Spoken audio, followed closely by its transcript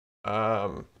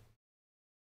I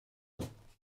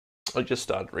just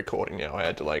started recording now. I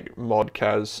had to like mod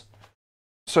Kaz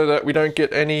so that we don't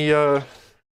get any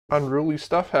unruly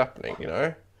stuff happening, you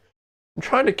know? I'm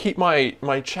trying to keep my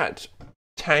chat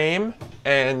tame,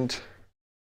 and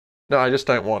no, I just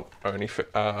don't want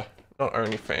not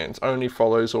OnlyFans, only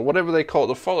follows, or whatever they call it,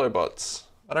 the follow bots.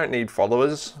 I don't need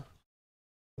followers.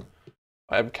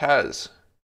 I have Kaz.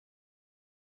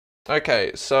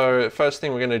 Okay, so first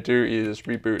thing we're going to do is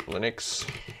reboot Linux.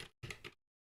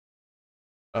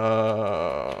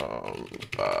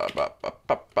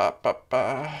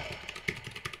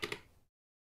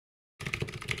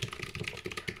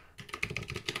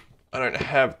 I don't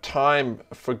have time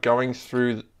for going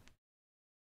through.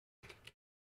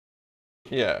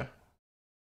 Yeah.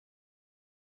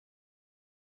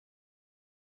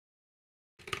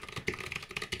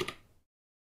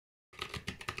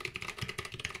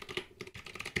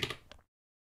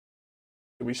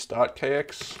 Do we start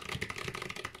KX?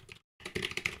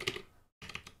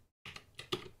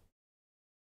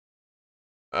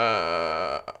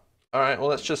 Alright, well,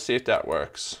 let's just see if that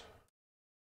works.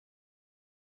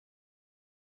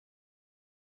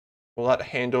 Will that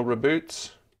handle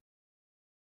reboots?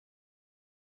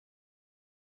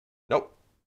 Nope,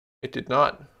 it did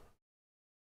not.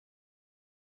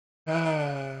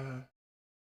 Let's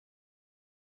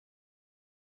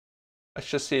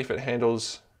just see if it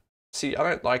handles. See, I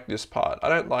don't like this part. I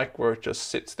don't like where it just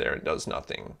sits there and does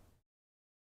nothing.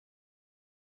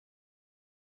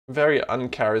 Very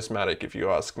uncharismatic, if you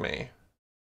ask me.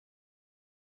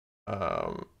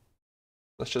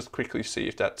 Let's just quickly see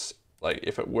if that's, like,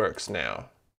 if it works now.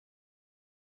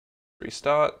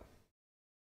 Restart.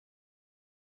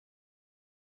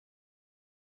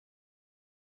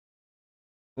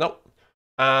 Nope.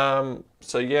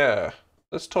 So yeah,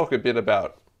 let's talk a bit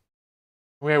about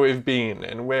where we've been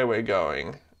and where we're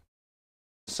going.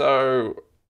 So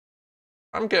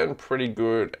I'm getting pretty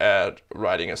good at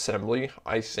writing assembly,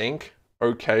 I think.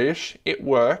 Okay-ish. It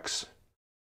works.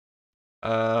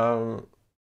 A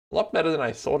lot better than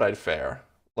I thought I'd fare.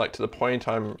 Like, to the point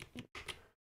I'm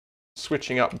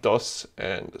switching up DOS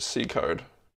and C code.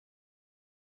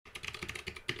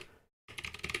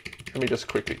 Let me just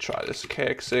quickly try this.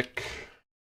 Kexec.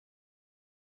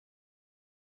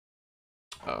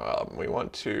 We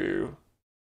want to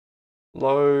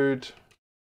load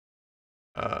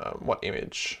what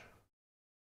image?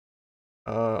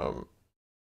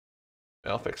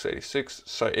 AuthX86.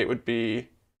 So it would be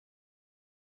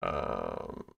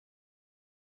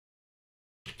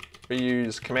we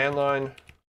use command line,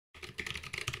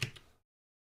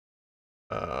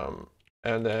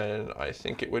 and then I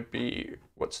think it would be,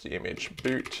 what's the image?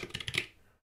 Boot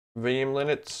VM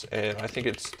Linux, and I think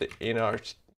it's the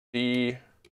inrt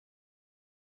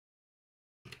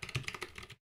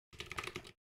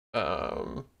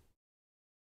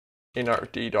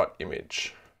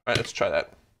inrt.image. All right, let's try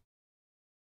that.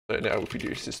 So now if we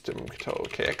do system control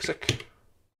kexec,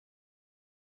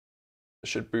 it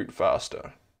should boot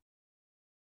faster.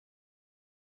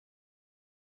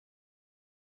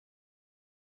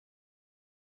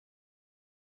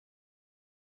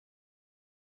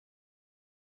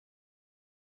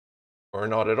 Or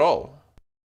not at all.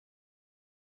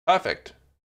 Perfect.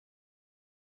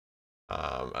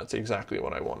 That's exactly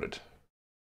what I wanted.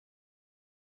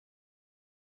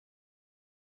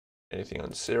 Anything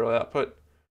on serial output?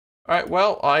 All right,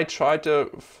 well, I tried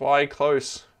to fly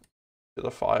close to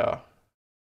the fire.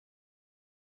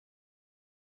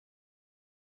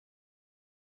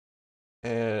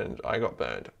 And I got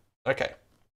burned. Okay.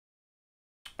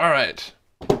 All right.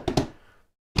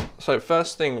 So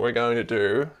first thing we're going to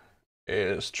do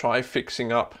is try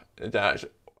fixing up that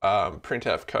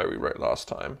printf code we wrote last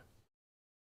time.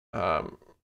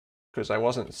 Because I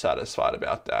wasn't satisfied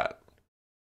about that.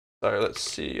 So let's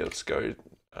see, let's go,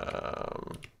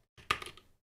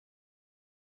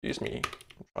 excuse me,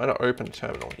 I'm trying to open a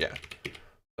terminal, yeah.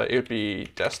 So it would be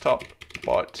desktop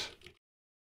bot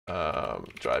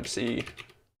drive C.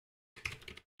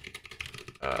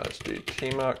 Let's do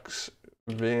tmux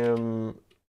vim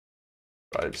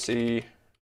drive C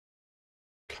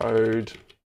code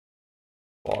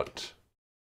bot,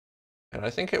 and I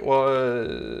think it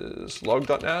was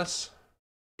log.nas.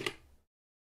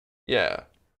 Yeah.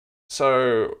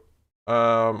 So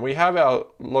we have our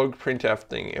log printf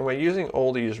thing, and we're using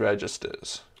all these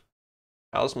registers.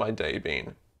 How's my day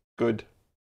been? Good.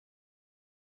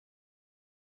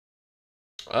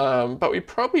 But we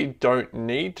probably don't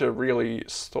need to really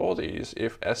store these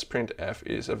if sprintf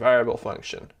is a variable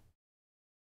function.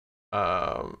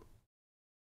 So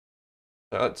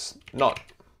let's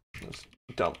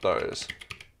dump those.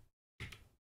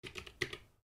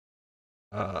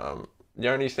 The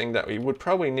only thing that we would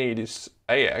probably need is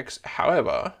AX.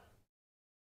 However,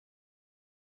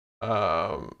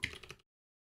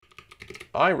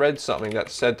 I read something that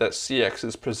said that CX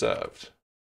is preserved.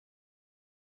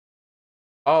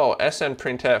 Oh,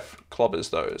 SNPrintf clobbers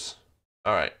those.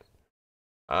 All right.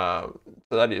 So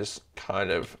that is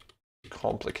kind of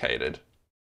complicated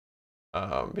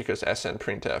because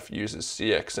SNPrintf uses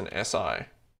CX and SI.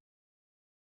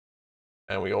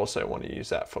 And we also want to use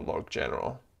that for log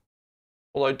general.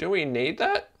 Although, do we need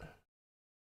that?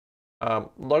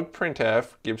 Log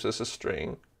printf gives us a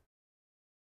string.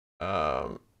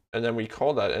 And then we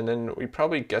call that, and then we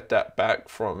probably get that back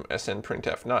from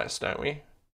SNPrintf nice, don't we?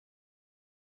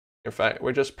 In fact,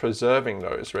 we're just preserving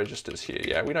those registers here.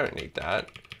 Yeah, we don't need that.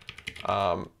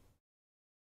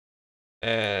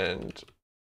 And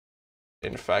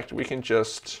in fact, we can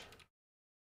just,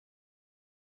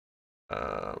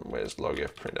 where's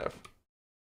logfprintf?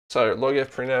 So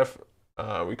logfprintf,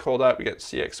 we call that, we get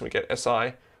CX and we get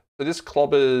SI. So this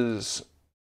clobbers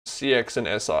CX and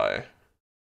SI.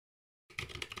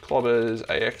 Clobbers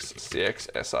AX, CX,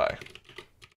 SI.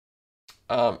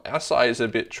 SI is a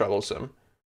bit troublesome.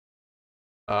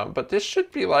 But this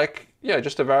should be like, yeah,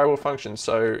 just a variable function.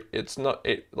 So it's not,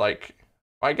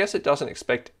 I guess it doesn't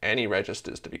expect any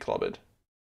registers to be clobbered.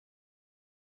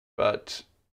 But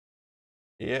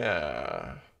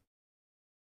yeah,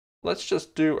 let's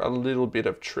just do a little bit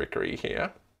of trickery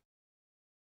here.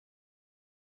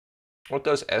 What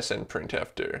does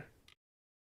SNPrintf do?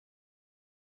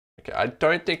 Okay, I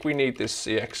don't think we need this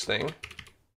CX thing.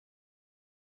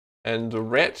 And the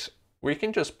ret, we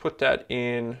can just put that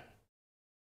in.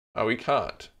 Oh, we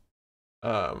can't.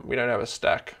 We don't have a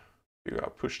stack. We gotta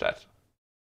push that.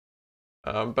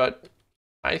 But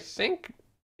I think,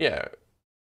 yeah,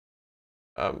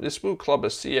 this will clobber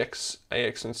CX,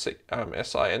 AX, and SI,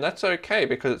 and that's okay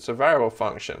because it's a variable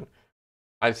function,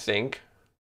 I think.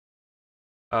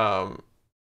 An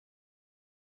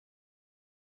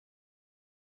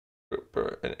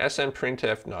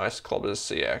SNPrintf nice clobbers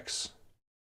CX.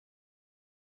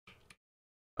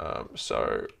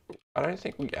 So I don't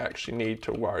think we actually need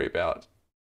to worry about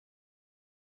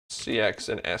CX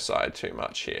and SI too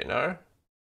much here, no?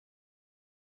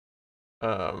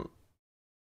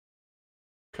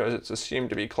 Because it's assumed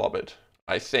to be clobbered,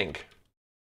 I think.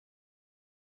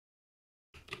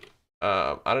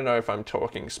 I don't know if I'm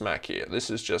talking smack here. This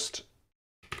is just,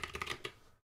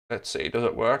 let's see, does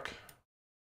it work?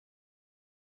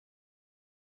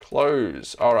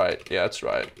 Close, all right, yeah, that's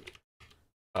right.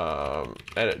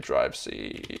 Edit drive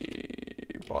C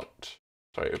bot,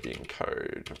 sorry, it would be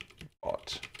encode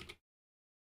bot.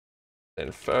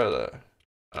 Then further,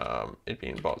 it'd be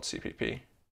in bot CPP.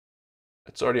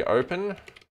 It's already open.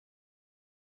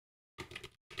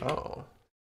 Oh.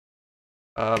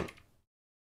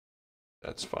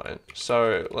 That's fine.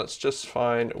 So let's just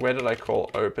find, where did I call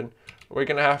open? We're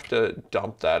gonna have to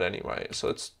dump that anyway. So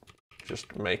let's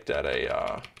just make that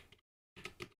a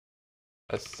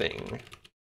thing.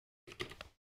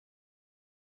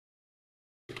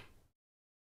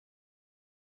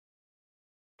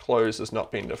 Close has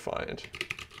not been defined.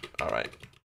 All right.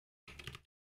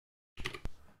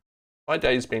 My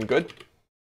day's been good.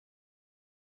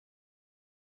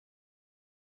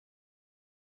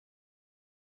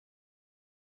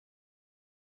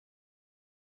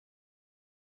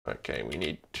 Okay, we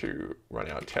need to run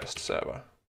our test server.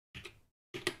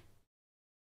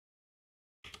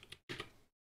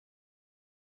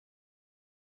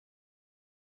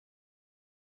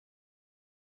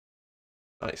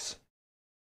 Nice.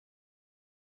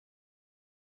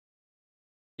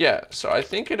 Yeah, so I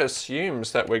think it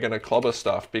assumes that we're going to clobber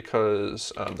stuff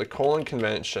because the calling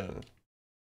convention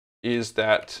is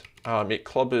that it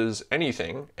clobbers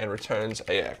anything and returns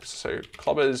AX. So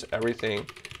clobbers everything,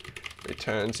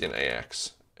 returns in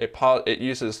AX. It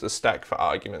uses the stack for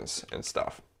arguments and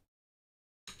stuff,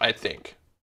 I think.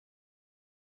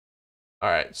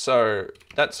 All right, so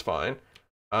that's fine.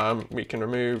 We can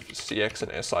remove CX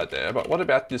and SI there, but what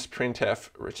about this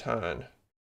printf return?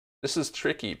 This is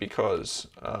tricky because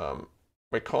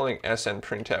we're calling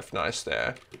SNPrintf nice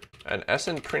there, and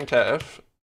SNPrintf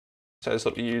says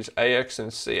that we use AX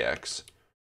and CX.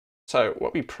 So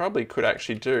what we probably could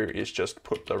actually do is just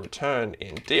put the return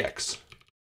in DX.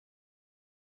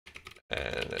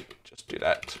 And just do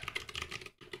that.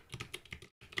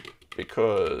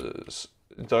 Because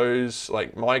those,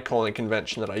 like my calling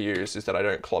convention that I use is that I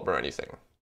don't clobber anything.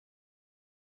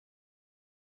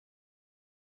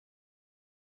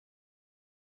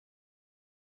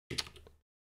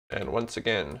 And once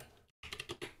again,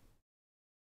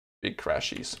 big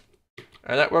crashies.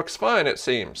 And that works fine, it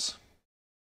seems.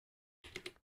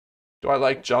 Do I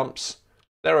like jumps?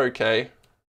 They're okay.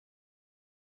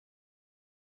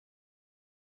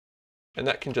 And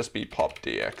that can just be pop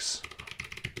dx.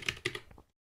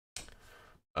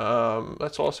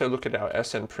 Let's also look at our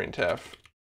snprintf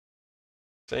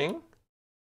thing.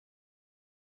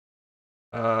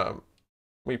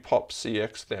 We pop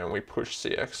cx there and we push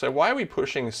cx. So why are we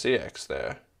pushing cx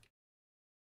there?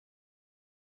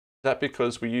 Is that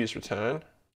because we use return?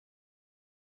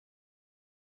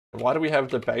 And why do we have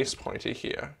the base pointer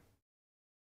here?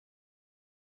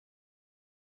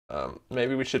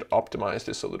 Maybe we should optimize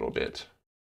this a little bit.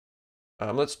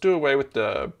 Let's do away with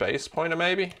the base pointer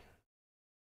maybe?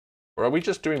 Or are we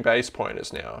just doing base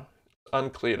pointers now?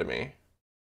 Unclear to me.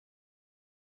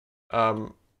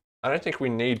 I don't think we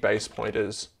need base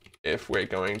pointers if we're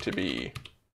going to be,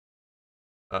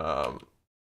 I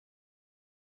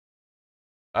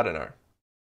don't know.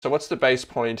 So what's the base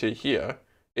pointer here?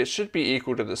 It should be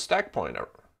equal to the stack pointer.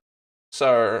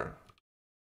 So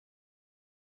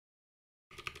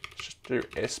just do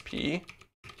SP.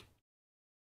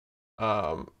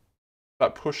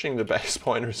 But pushing the base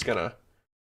pointer is gonna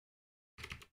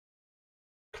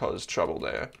cause trouble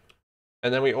there.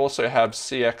 And then we also have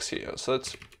CX here. So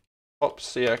let's pop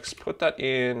CX, put that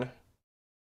in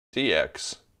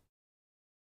DX,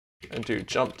 and do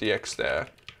jump DX there.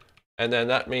 And then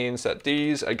that means that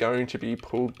these are going to be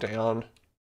pulled down.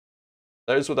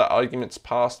 Those were the arguments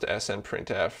passed to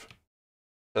snprintf.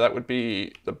 So that would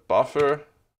be the buffer,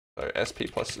 so SP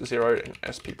plus 0 and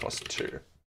SP plus 2.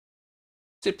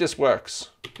 See if this works.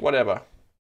 Whatever.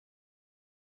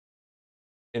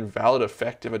 Invalid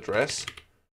effective address.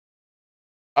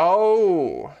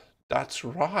 Oh, that's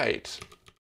right.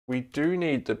 We do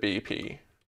need the BP.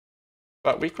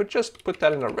 But we could just put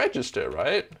that in a register,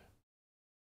 right?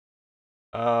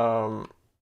 Mov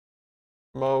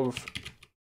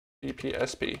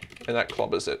BPSP, and that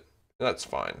clobbers it. That's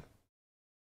fine.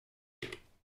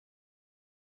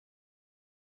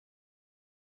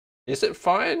 Is it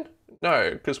fine?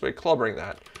 No, because we're clobbering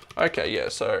that. Okay, yeah,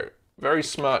 so very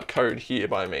smart code here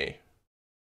by me.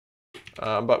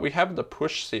 But we have the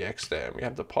push CX there, and we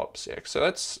have the pop CX. So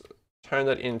let's turn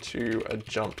that into a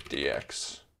jump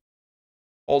DX.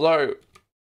 Although,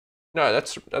 no,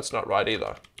 that's not right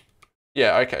either.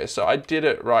 Yeah, okay, so I did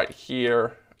it right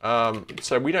here.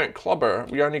 So we don't clobber,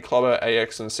 we only clobber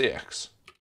AX and CX.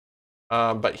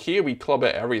 But here we clobber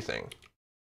everything.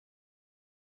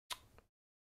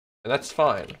 And that's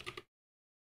fine.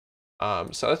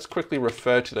 So let's quickly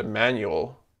refer to the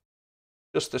manual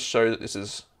just to show that this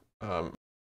is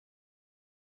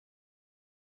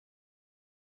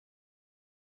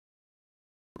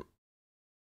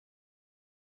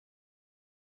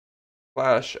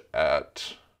flash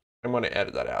at, I'm going to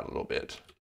edit that out a little bit.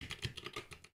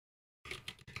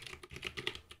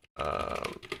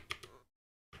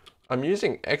 I'm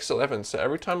using X11, so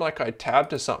every time like I tab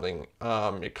to something,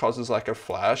 it causes like a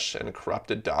flash and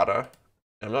corrupted data.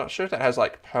 I'm not sure if that has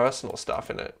like personal stuff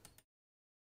in it.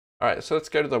 All right, so let's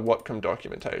go to the Whatcom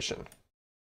documentation.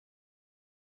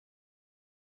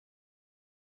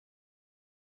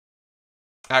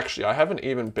 Actually, I have an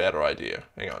even better idea.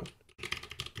 Hang on.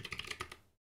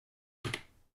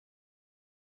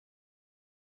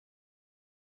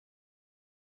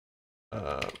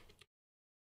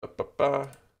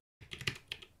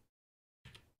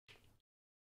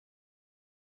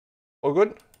 All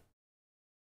good?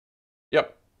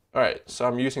 Yep. All right, so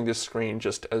I'm using this screen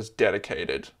just as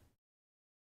dedicated.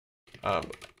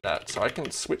 So I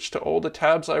can switch to all the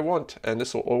tabs I want, and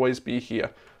this will always be here.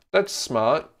 That's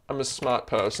smart. I'm a smart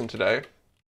person today.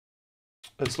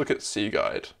 Let's look at C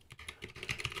guide.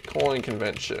 Calling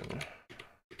convention.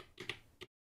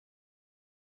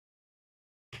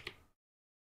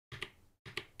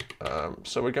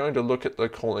 So we're going to look at the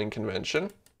calling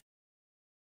convention.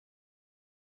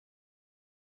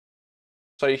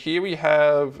 So here we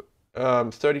have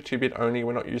 32-bit only.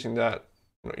 We're not using that.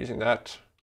 We're not using that.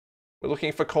 We're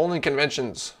looking for calling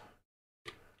conventions.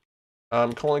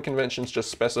 Calling conventions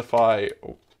just specify,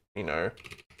 you know,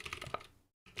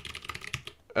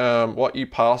 what you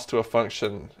pass to a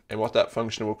function and what that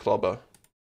function will clobber.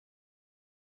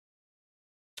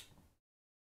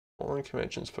 Calling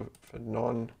conventions for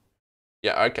non...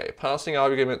 Yeah, okay. Passing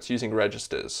arguments using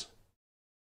registers.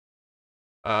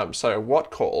 So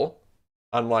what call,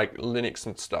 unlike Linux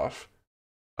and stuff,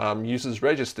 uses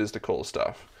registers to call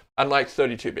stuff. Unlike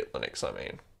 32-bit Linux, I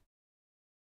mean.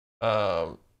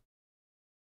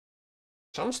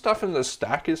 Some stuff in the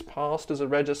stack is passed as a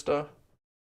register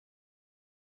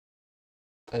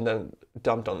and then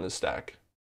dumped on the stack.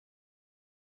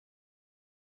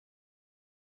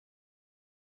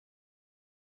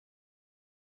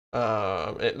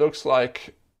 It looks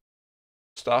like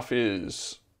stuff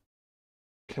is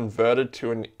converted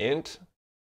to an int,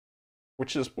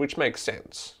 which makes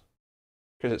sense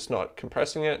because it's not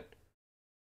compressing it.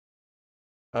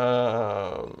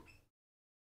 If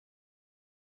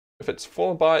it's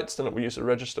 4 bytes, then it will use a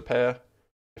register pair.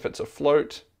 If it's a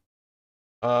float,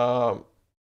 then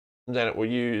it will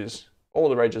use all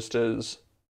the registers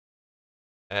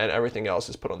and everything else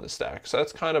is put on the stack. So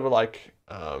that's kind of like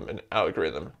an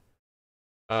algorithm.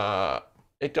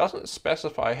 It doesn't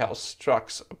specify how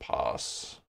structs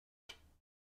pass.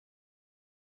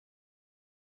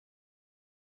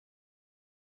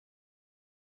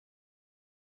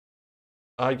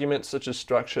 Arguments such as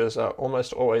structures are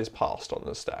almost always passed on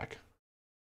the stack.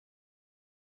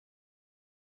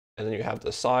 And then you have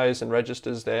the size and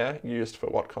registers there used for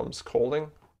Whatcom's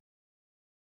calling.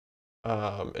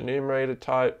 Enumerator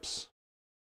types.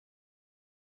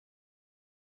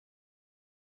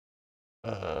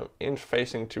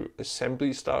 Interfacing to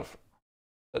assembly stuff.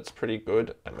 That's pretty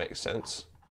good. That makes sense.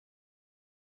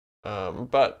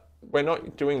 But we're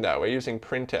not doing that. We're using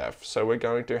printf, so we're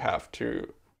going to have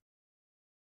to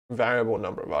variable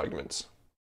number of arguments.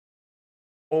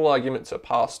 All arguments are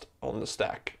passed on the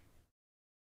stack.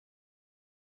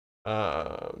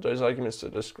 Those arguments are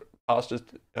just passed as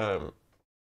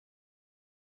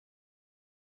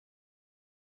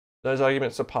those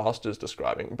arguments are passed as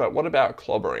describing. But what about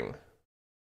clobbering?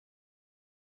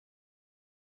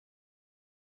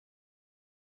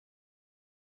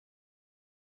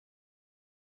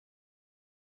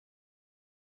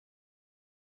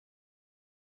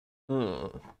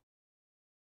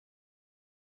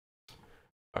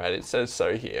 All right, it says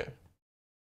so here.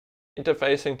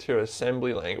 Interfacing to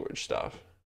assembly language stuff.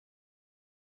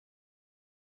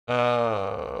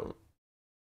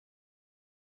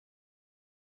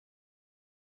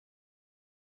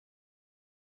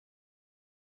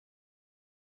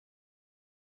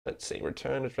 Let's see,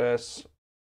 return address.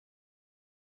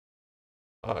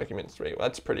 Argument 3, well,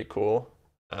 that's pretty cool.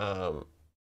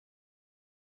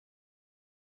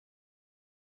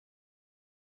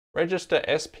 Register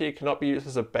SP cannot be used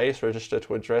as a base register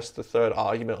to address the third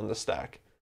argument on the stack.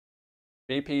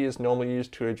 BP is normally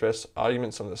used to address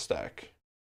arguments on the stack.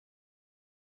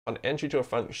 On entry to a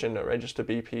function, a register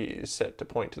BP is set to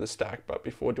point to the stack, but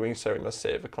before doing so, we must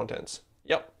save the contents.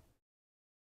 Yep.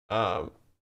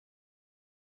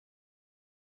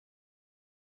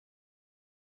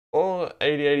 All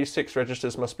 8086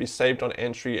 registers must be saved on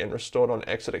entry and restored on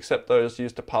exit, except those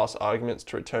used to pass arguments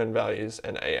to return values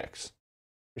and AX,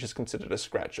 which is considered a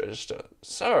scratch register.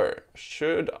 So,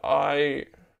 should I...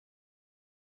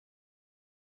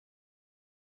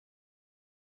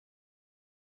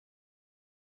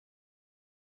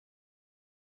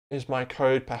 Is my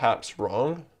code perhaps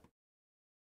wrong?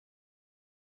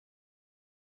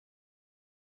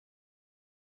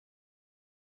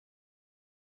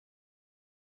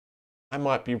 I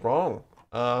might be wrong.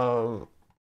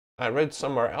 I read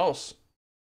somewhere else.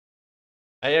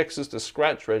 AX is the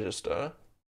scratch register.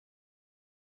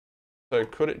 So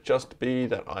could it just be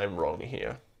that I'm wrong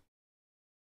here?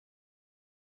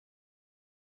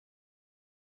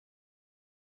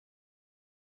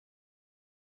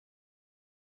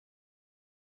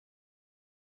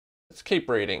 Let's keep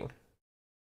reading.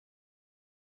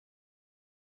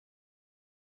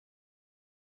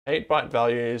 8-byte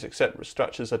values except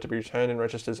structures are to be returned in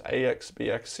registers AX,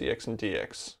 BX, CX, and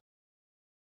DX.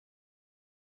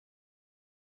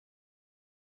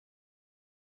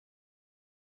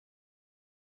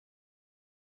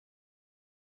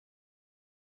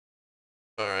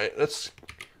 All right, let's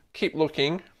keep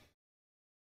looking.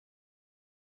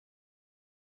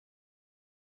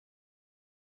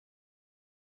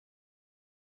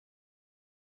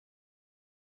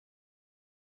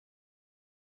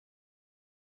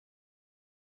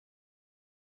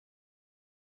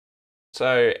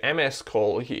 So MS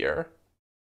call here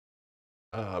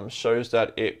shows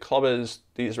that it clobbers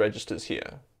these registers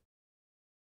here.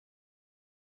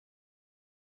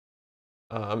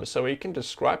 So we can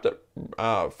describe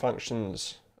that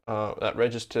functions, that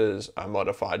registers are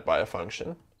modified by a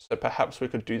function. So perhaps we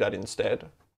could do that instead.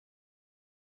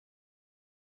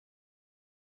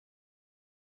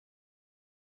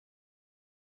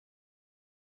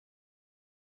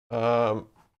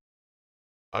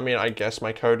 I mean, I guess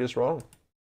my code is wrong.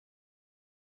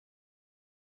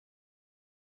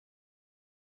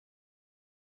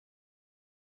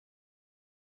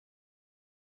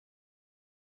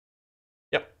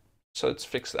 Yep, so let's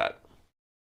fix that.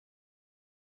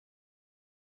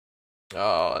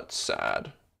 Oh, that's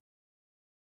sad.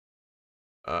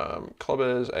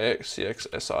 Clobbers, AX, CX,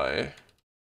 SI.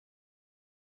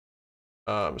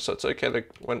 So it's okay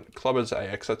that when club is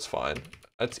AX, that's fine.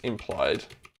 That's implied.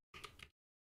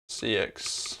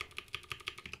 CX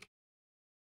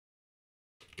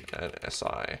and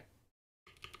SI.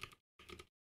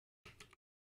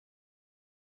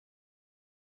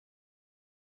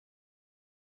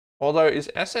 Although is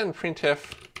SN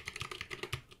printf,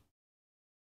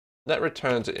 that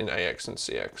returns it in AX and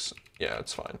CX. Yeah,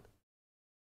 it's fine.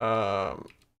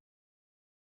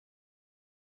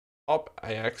 Pop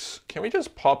AX, can we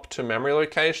just pop to memory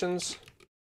locations?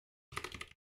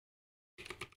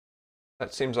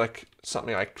 That seems like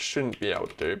something I shouldn't be able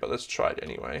to do, but let's try it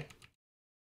anyway.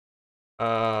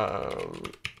 And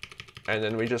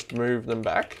then we just move them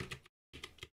back.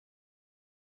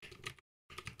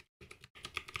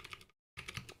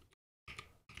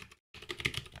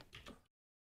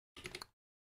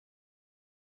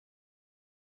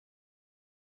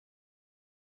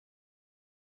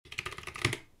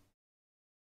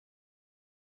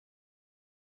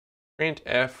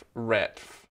 Printf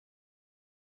retf.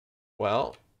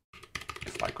 Well,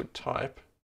 if I could type.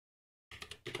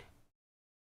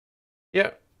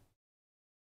 Yeah.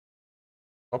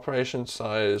 Operation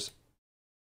size.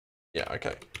 Yeah,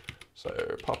 okay. So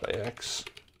pop AX.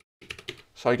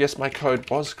 So I guess my code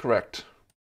was correct.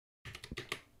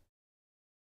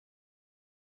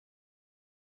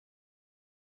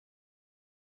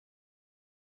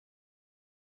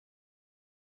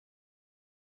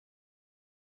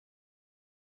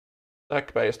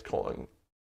 Stack-based calling.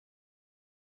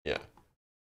 Yeah.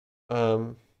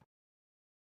 That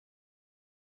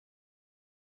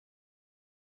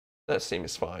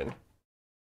seems fine.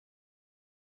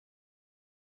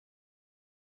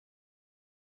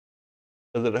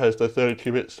 And then it has the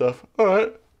 32-bit stuff. All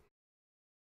right.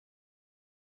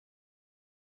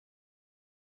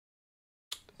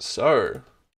 So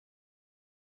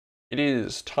it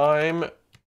is time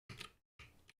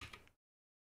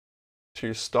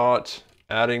to start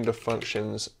adding the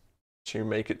functions to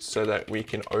make it so that we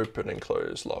can open and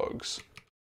close logs.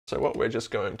 So what we're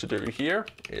just going to do here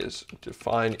is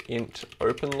define int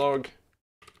open log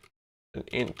and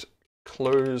int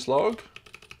close log.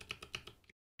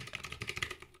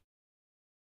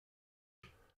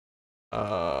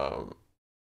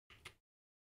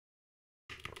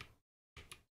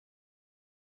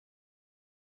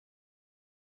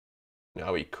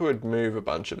 Now we could move a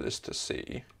bunch of this to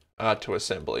C, to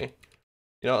assembly.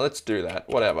 You know, let's do that,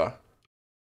 whatever.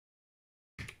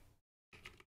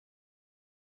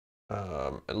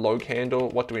 A log handle,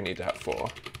 what do we need that for?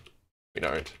 We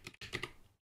don't.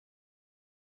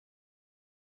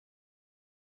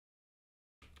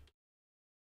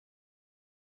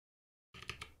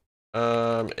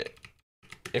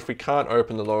 If we can't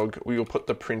open the log, we will put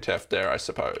the printf there, I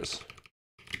suppose.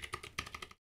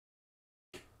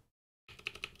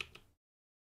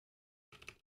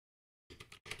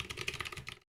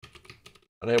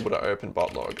 Unable to open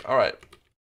bot log. All right,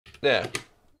 there.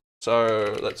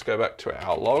 So let's go back to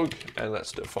our log and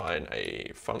let's define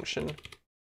a function.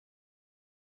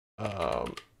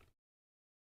 Do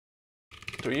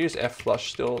we use fflush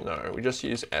still? No, we just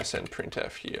use sn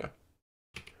printf here.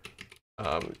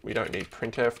 We don't need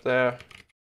printf there.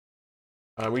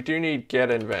 We do need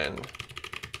get and ven,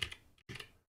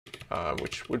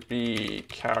 which would be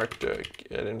character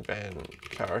get and ven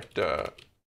character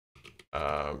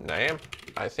name.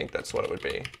 I think that's what it would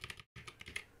be.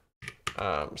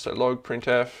 So log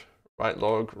printf, write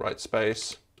log, write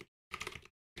space,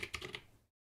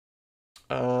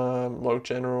 log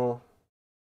general.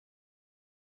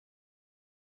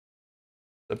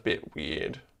 A bit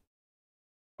weird.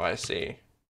 I see.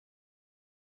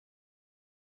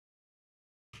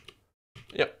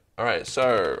 Yep. All right.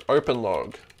 So open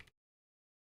log.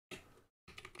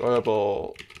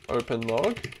 Global open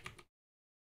log.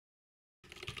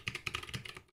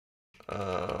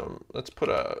 Let's put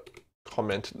a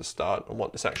comment at the start on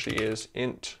what this actually is.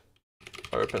 Int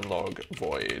open log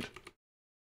void.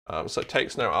 So it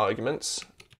takes no arguments.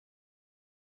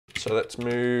 So let's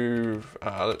move,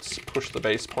 let's push the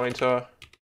base pointer.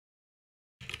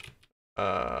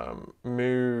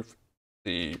 Move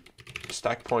the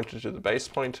stack pointer to the base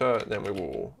pointer, and then we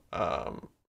will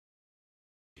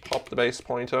pop the base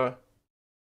pointer,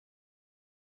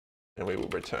 and we will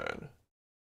return.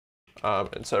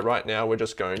 And so right now we're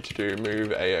just going to do move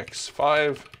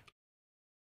AX5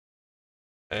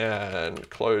 and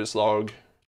close log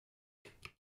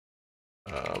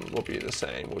will be the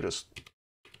same. We'll just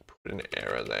put an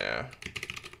error there.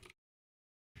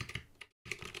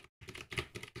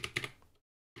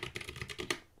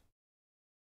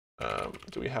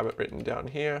 Do we have it written down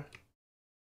here?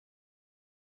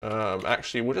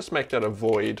 Actually, we'll just make that a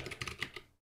void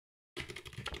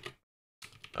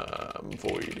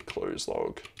void close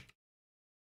log.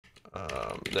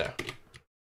 There.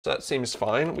 So that seems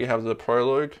fine. We have the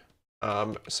prologue.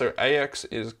 So AX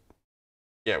is,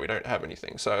 yeah, we don't have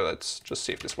anything. So let's just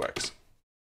see if this works.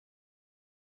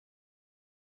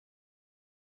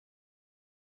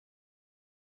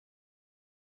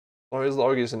 Close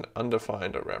log is an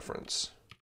undefined reference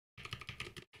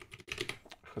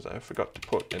because I forgot to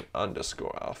put an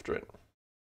underscore after it.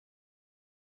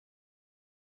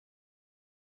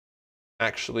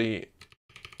 Actually,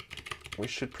 we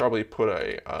should probably put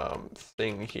a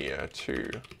thing here too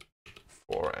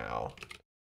for our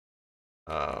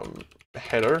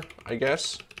header, I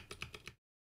guess.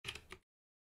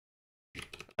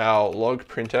 Our log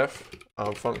printf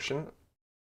function,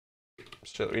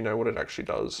 so that we know what it actually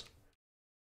does.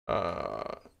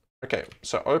 Okay,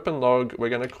 so open log, we're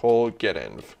going to call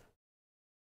getenv.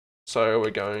 So we're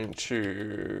going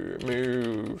to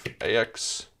move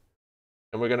AX,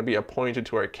 and we're going to be appointed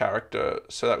to a character.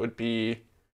 So that would be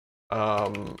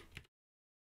bot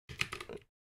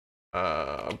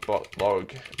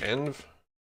log env,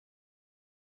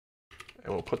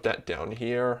 and we'll put that down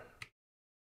here.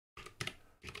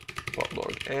 Bot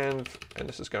log env, and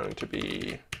this is going to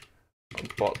be a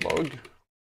bot log.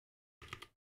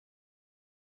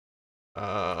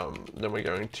 Then we're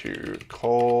going to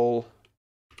call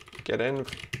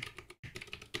getenv,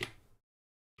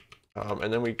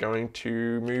 and then we're going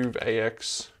to move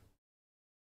AX.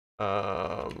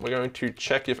 We're going to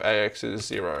check if AX is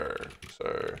 0.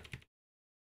 So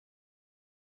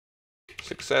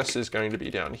success is going to be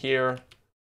down here.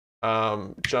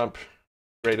 Jump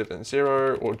greater than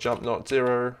 0 or jump not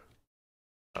 0.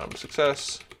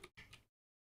 Success.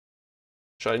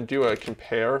 Should I do a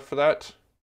compare for that?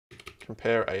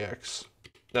 Compare AX.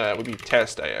 No, that would be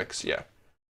test AX, yeah.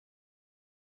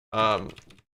 So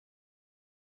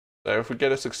if we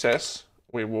get a success,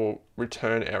 we will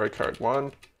return error code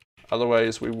 1.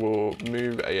 Otherwise, we will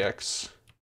move AX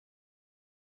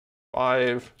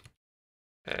 5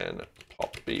 and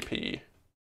pop BP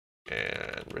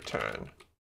and return.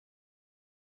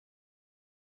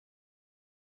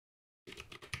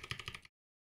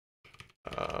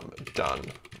 Done.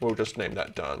 We'll just name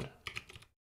that done.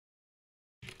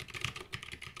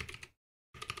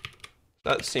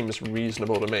 That seems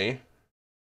reasonable to me.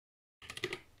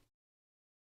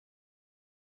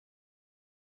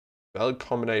 Valid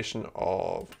combination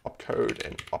of opcode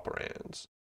and operands.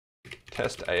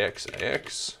 Test AX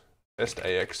AX, test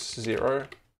AX 0,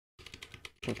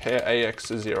 compare AX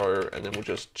to 0, and then we'll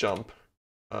just jump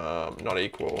not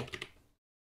equal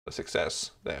the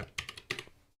success there.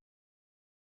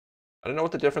 I don't know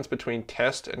what the difference between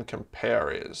test and compare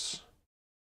is.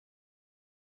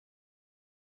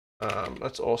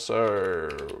 Let's also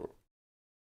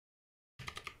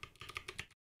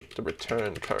the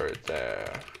return code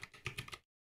there.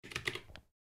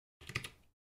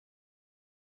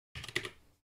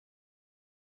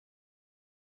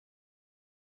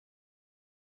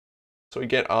 So we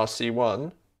get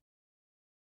RC1.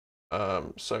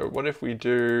 So what if we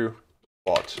do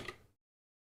bot?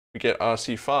 We get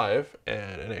RC5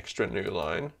 and an extra new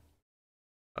line,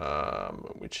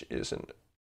 which isn't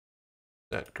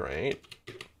that great.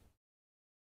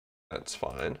 That's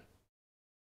fine.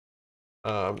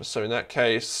 So in that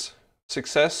case,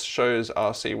 success shows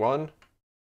RC1,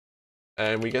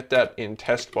 and we get that in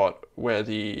testbot where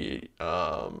the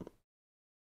file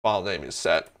name is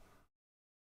set.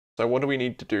 So what do we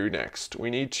need to do next? We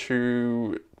need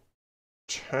to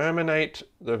terminate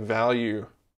the value.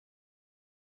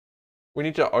 We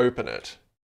need to open it.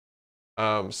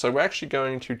 So we're actually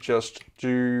going to just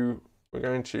do, we're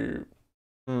going to,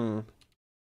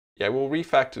 yeah, we'll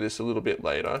refactor this a little bit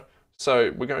later.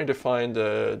 So we're going to find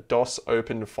the DOS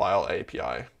open file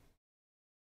API.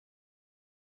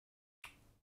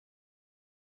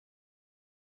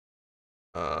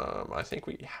 I think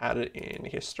we had it in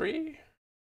history.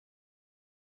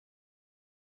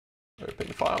 Open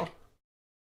file.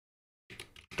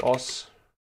 DOS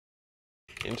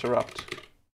interrupt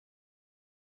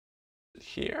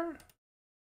here.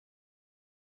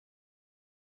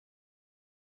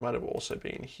 Might have also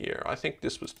been here. I think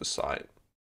this was the site.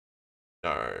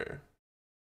 No,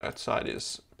 that site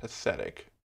is pathetic.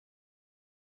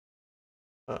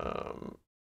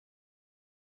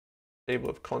 Table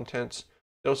of contents.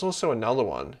 There was also another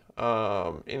one.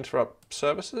 Interrupt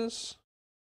services.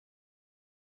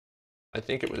 I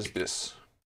think it was this.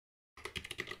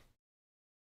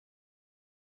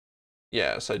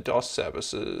 Yeah, so DOS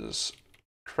services,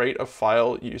 create a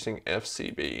file using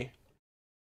FCB.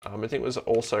 I think it was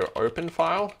also open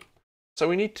file. So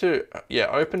we need to, yeah,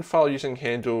 open file using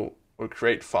handle or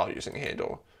create file using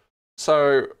handle.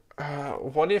 So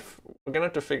what if we're going to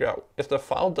have to figure out if the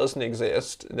file doesn't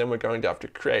exist, then we're going to have to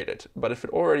create it. But if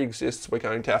it already exists, we're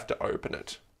going to have to open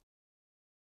it.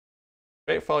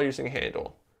 Create file using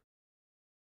handle.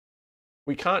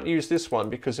 We can't use this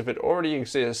one because if it already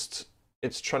exists,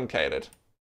 it's truncated.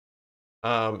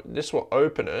 This will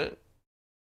open it.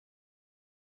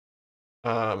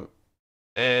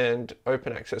 And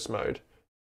open access mode.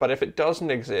 But if it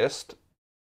doesn't exist,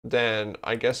 then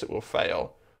I guess it will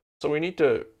fail. So we need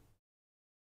to,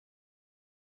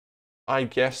 I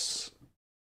guess,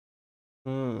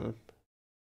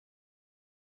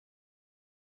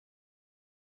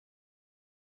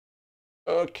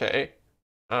 okay.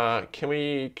 Can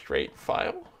we create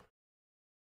file?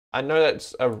 I know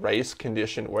that's a race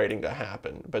condition waiting to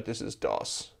happen, but this is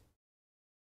DOS.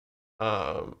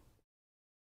 So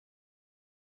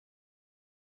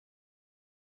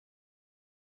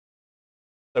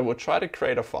we'll try to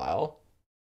create a file.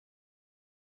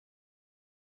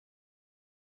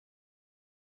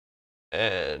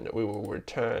 And we will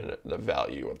return the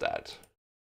value of that.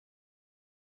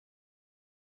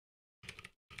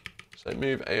 So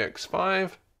move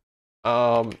AX5.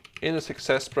 In the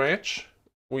success branch,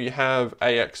 we have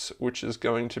AX, which is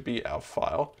going to be our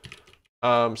file.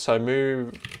 So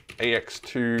move AX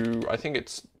to, I think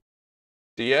it's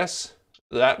DS,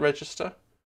 that register.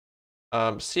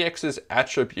 CX's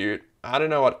attribute, I don't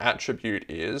know what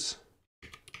attribute is.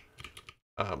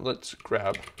 Let's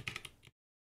grab.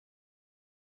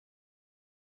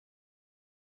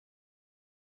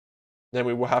 Then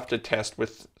we will have to test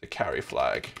with the carry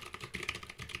flag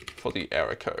for the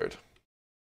error code.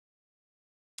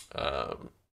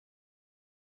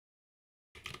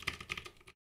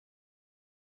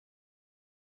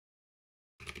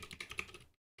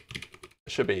 It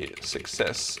should be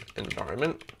success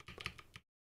environment.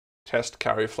 Test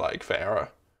carry flag for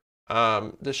error.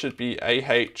 This should be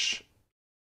AH5B,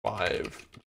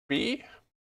 which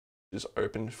is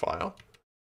open file.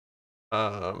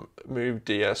 Move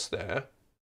DS there.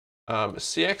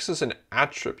 CX is an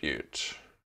attribute.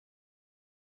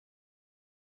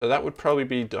 So that would probably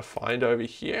be defined over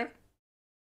here.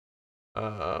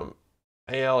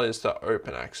 AL is the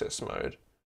open access mode.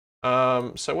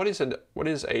 So what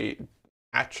is a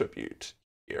attribute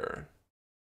here?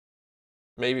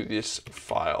 Maybe this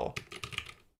file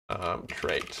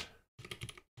create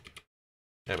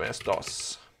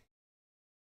MS-DOS.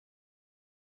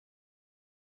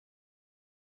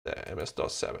 There,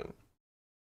 MS-DOS 7.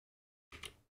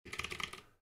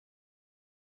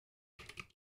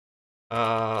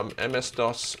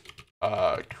 MS-DOS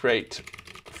create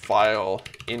file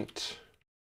int.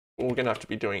 We're gonna have to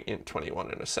be doing int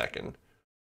 21 in a second.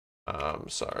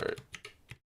 So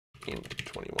int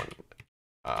 21,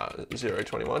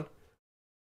 021.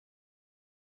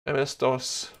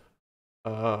 MS-DOS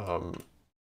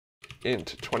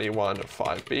int 21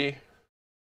 5B. I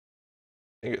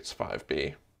think it's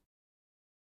 5B.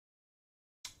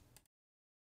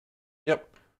 Yep.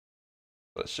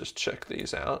 Let's just check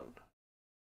these out.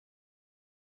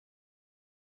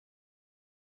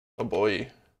 Oh boy.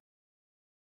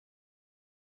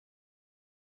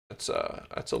 That's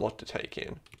a lot to take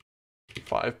in.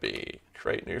 5B,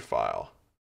 create new file.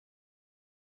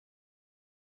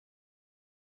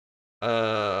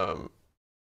 File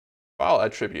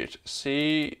attribute,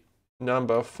 C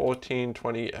number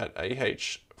 1420 at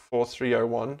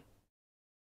AH4301.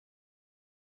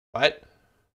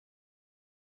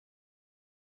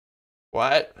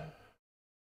 What?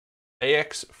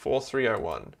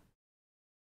 AX4301.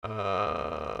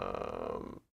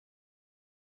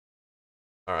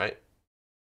 All right,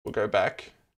 we'll go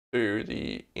back to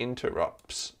the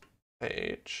interrupts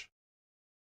page.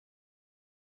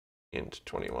 Int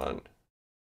 21.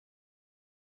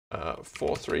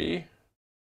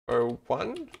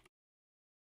 4301.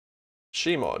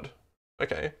 Gmod.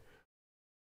 Okay.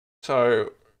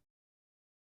 So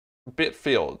bit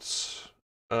fields.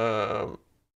 I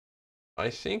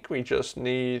think we just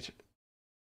need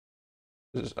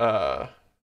we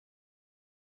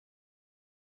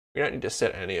don't need to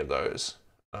set any of those.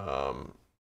 So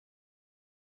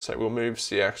we'll move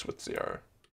CX with 0.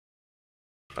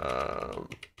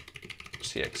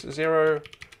 CX is 0.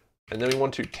 And then we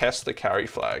want to test the carry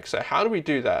flag. So how do we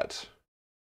do that?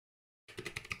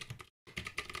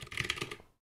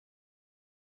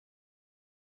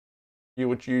 You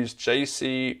would use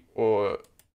JC or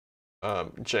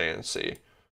JNC.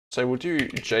 So we'll do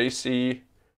JC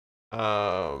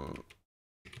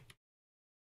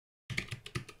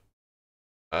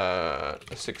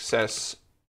success.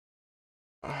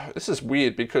 This is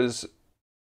weird because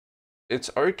it's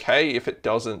okay if it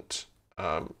doesn't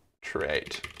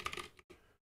create.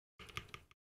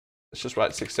 let's just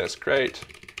write success create,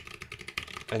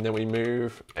 and then we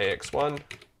move AX1,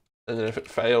 and then if it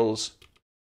fails,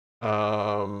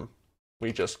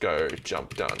 we just go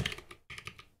jump done.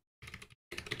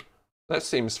 That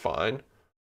seems fine.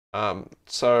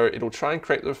 So it'll try and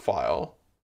create the file,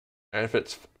 and if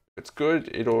it's good,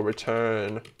 it'll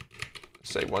return,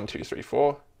 say 1, 2, 3,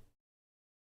 4.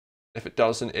 If it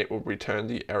doesn't, it will return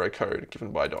the error code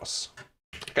given by DOS.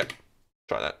 Okay,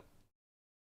 try that.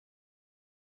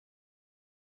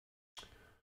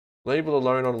 Label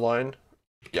alone online.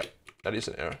 Yep, that is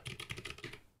an error.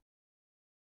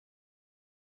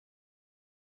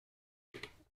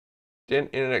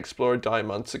 Didn't Internet Explorer die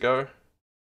months ago?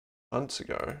 Months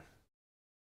ago.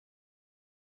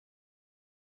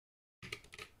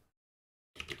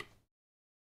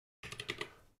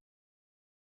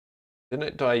 Didn't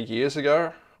it die years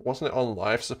ago? Wasn't it on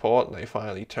life support and they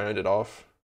finally turned it off?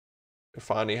 They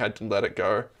finally had to let it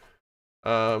go.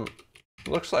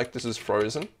 Looks like this is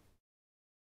frozen.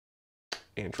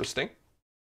 Interesting.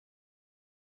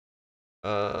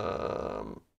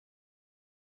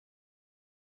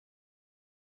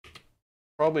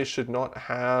 Probably should not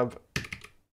have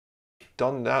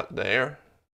done that there.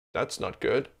 That's not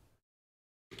good.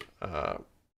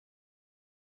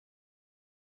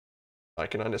 I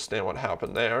can understand what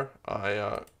happened there.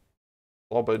 I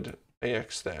clobbered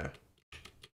AX there.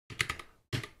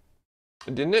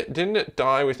 Didn't it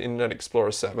die with Internet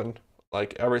Explorer 7?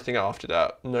 Like everything after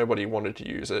that, nobody wanted to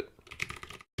use it.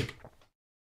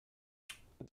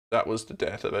 That was the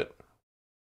death of it.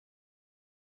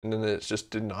 And then it's just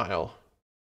denial.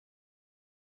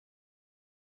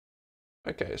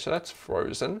 Okay, so that's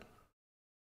frozen.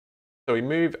 So we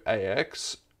move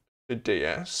AX to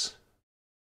DS.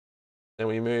 Then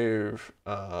we move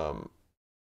 5B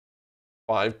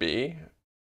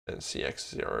and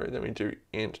CX0. Then we do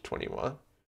int 21.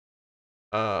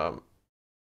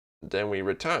 Then we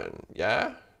return.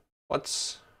 Yeah?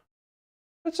 What's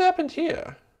happened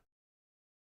here?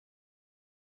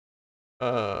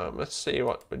 Let's see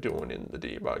what we're doing in the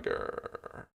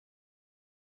debugger.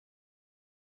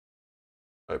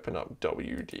 Open up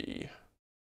WD.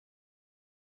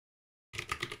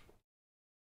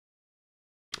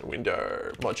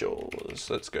 Window modules.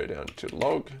 Let's go down to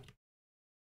log.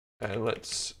 And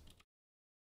let's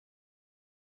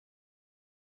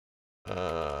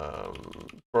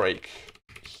break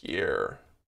here.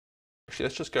 Actually,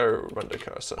 let's just go run the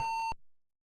cursor.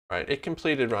 Right, it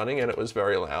completed running and it was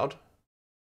very loud.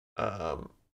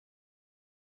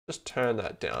 Just turn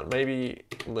that down. Maybe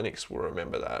Linux will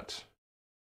remember that.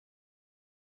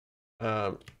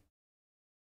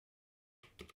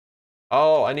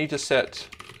 Oh, I need to set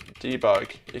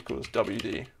debug equals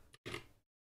WD.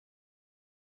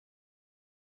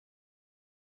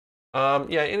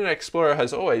 Yeah, Internet Explorer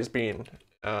has always been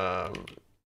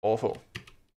awful.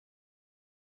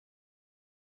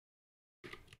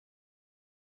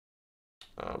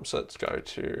 So let's go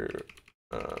to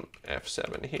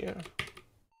F7 here.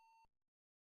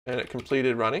 And it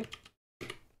completed running.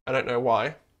 I don't know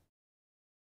why.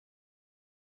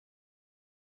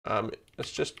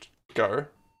 Let's just go.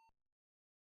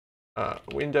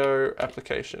 Window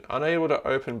application. Unable to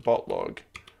open bot log.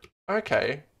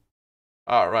 Okay.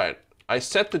 All right. I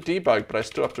set the debug, but I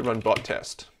still have to run bot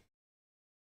test.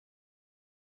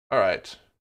 All right.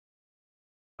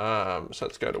 So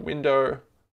let's go to window,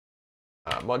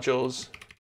 modules.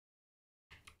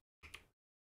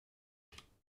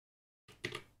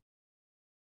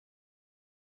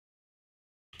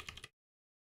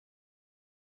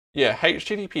 Yeah,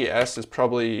 HTTPS is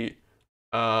probably,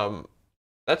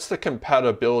 that's the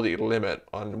compatibility limit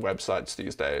on websites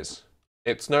these days.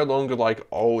 It's no longer like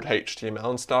old HTML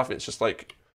and stuff. It's just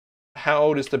like, how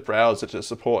old is the browser to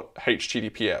support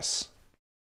HTTPS?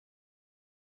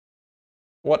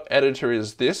 What editor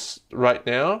is this right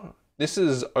now? This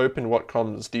is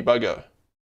OpenWhatCom's debugger,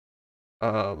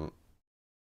 or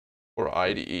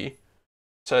IDE.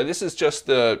 So this is just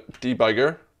the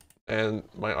debugger, and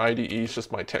my IDE is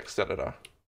just my text editor.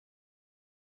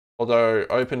 Although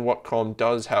OpenWhatCom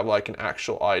does have like an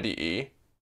actual IDE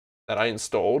that I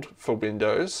installed for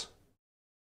Windows.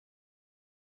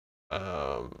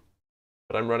 But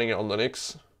I'm running it on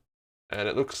Linux, and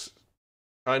it looks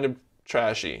kind of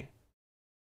trashy.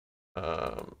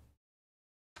 I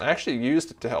actually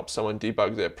used it to help someone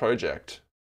debug their project,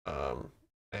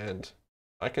 and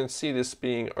I can see this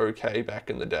being okay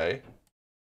back in the day.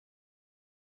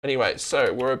 Anyway,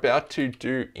 so we're about to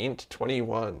do int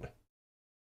 21.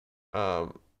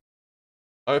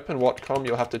 OpenWhatCom,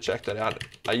 you'll have to check that out.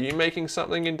 Are you making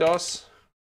something in DOS?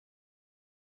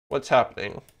 What's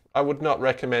happening? I would not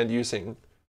recommend using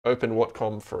open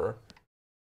Whatcom for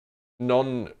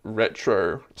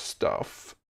non-retro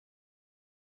stuff.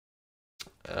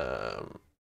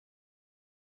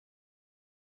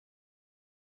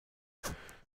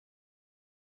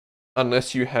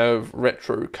 Unless you have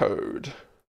retro code.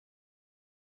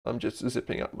 I'm just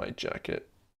zipping up my jacket.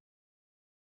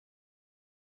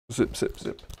 Zip, zip,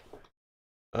 zip.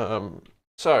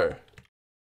 So,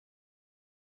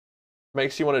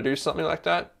 makes you want to do something like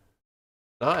that?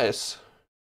 Nice.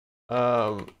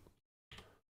 So,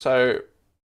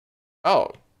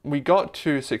 oh, we got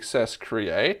to success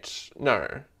create.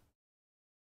 No.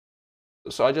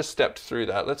 So I just stepped through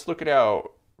that. Let's look at our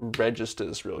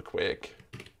registers real quick.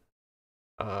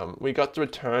 We got the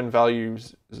return value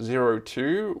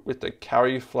 02 with the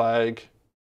carry flag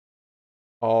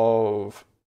of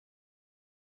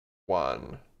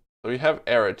 1. So we have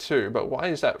error 2, but why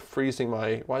is that freezing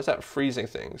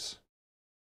things?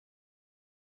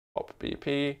 Pop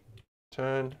BP,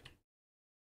 turn.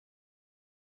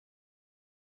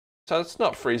 So it's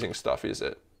not freezing stuff, is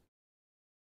it?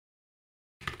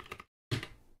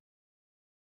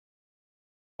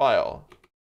 File.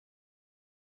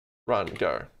 Run,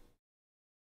 go.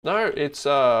 No, it's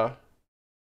check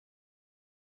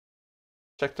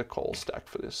the call stack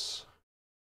for this.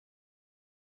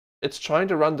 It's trying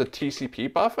to run the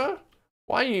TCP buffer?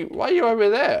 Why are you over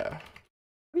there?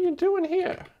 What are you doing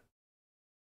here?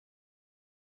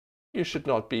 You should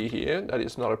not be here. That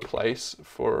is not a place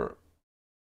for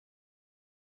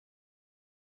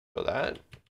that.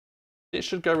 It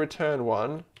should go return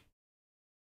 1.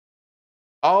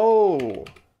 Oh,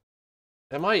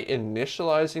 am I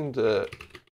initializing the...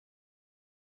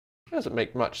 That doesn't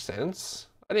make much sense.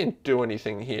 I didn't do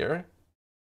anything here.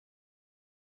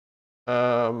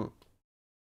 Might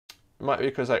be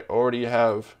because I already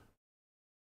have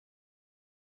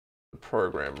the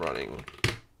program running,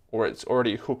 or it's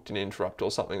already hooked an interrupt or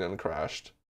something and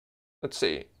crashed. Let's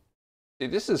see. See,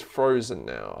 this is frozen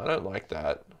now. I don't like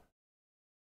that.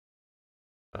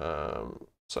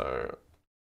 So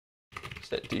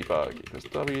set debug equals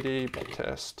wd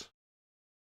test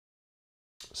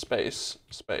space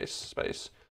space space,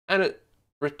 and it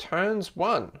returns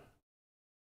 1,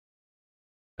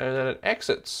 and then it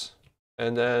exits,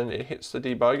 and then it hits the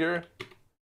debugger,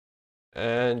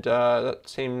 and that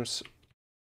seems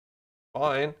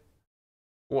fine.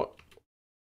 What?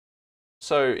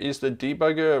 So is the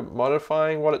debugger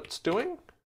modifying what it's doing?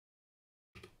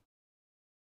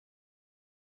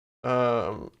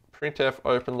 Printf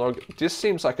open log. This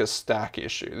seems like a stack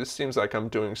issue. This seems like I'm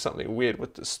doing something weird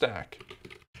with the stack,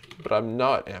 but I'm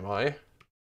not, am I?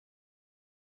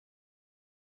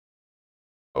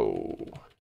 Oh,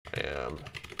 I am,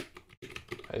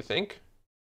 I think.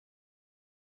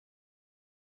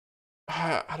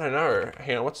 I don't know.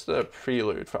 Hang on, what's the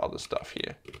prelude for other stuff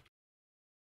here?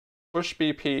 Push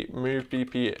BP, move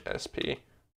BP, SP,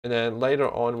 and then later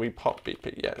on we pop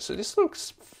BP. Yeah, so this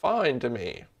looks fine to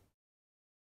me.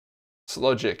 It's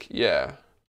logic, yeah.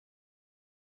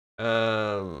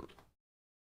 You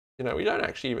know, we don't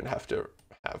actually even have to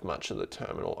have much of the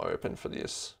terminal open for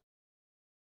this.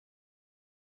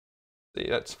 See,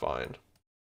 that's fine.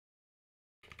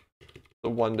 The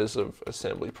wonders of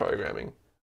assembly programming.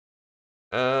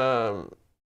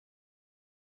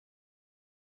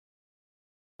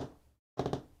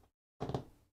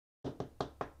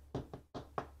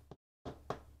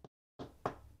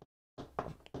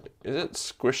 Is it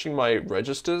squishing my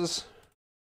registers?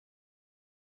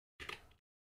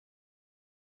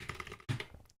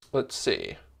 Let's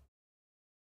see.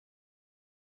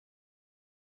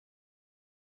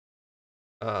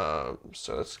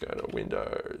 So let's go to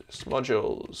Windows,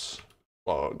 Modules,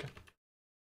 Log,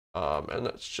 and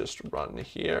let's just run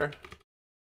here.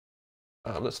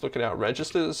 Let's look at our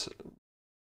registers.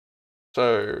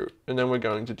 So, and then we're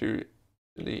going to do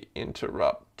the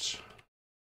interrupt.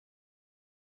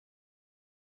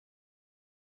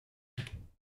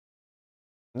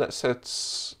 That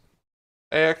sets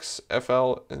AX,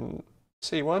 FL, and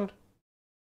C1.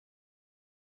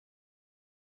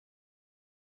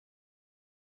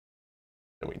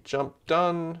 And we jump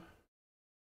done.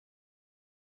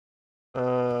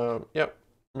 Yep,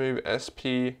 move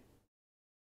SP,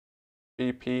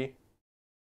 BP.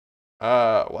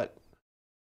 What?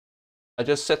 I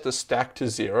just set the stack to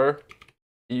 0. Are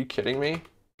you kidding me?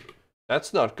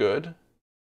 That's not good.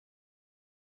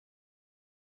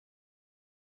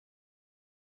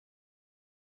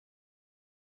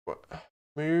 What?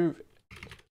 Move.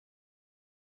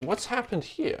 What's happened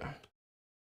here?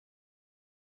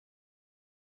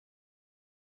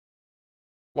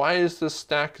 Why is the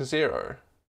stack 0?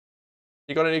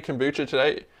 You got any kombucha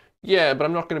today? Yeah, but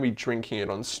I'm not going to be drinking it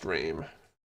on stream.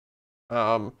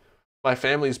 My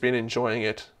family's been enjoying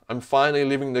it. I'm finally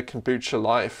living the kombucha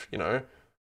life, you know?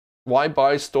 Why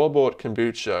buy store-bought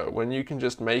kombucha when you can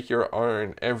just make your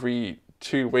own every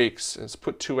 2 weeks? It's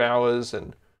put 2 hours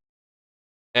and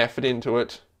effort into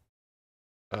it.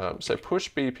 So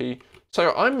push BP.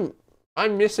 So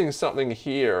I'm missing something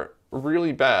here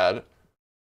really bad,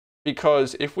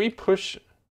 because if we push,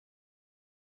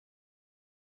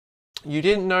 you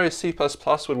didn't know C++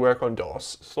 would work on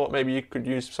DOS. Thought maybe you could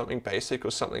use something basic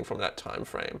or something from that time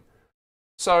frame.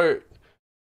 So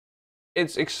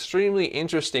it's extremely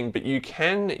interesting, but you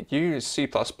can use C++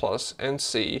 and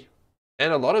C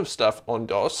and a lot of stuff on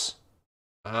DOS.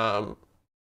 I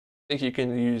think you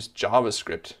can use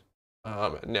JavaScript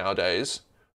nowadays,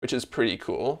 which is pretty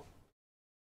cool.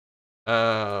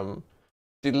 The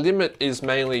limit is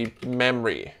mainly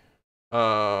memory.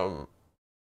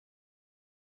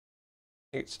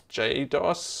 It's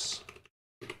JDOS.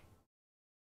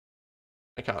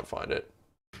 I can't find it.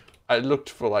 I looked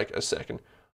for like a second.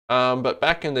 But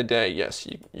back in the day, yes,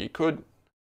 you could.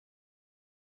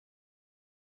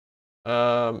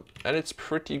 And it's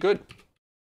pretty good.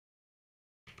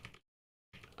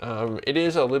 It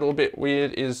is a little bit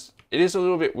weird. It is a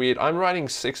little bit weird. I'm writing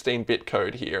 16-bit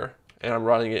code here, and I'm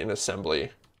writing it in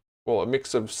assembly. Well, a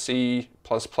mix of C++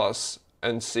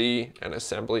 and C and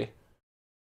assembly.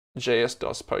 JS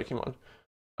DOS Pokemon.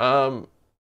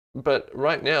 But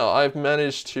right now I've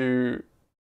managed to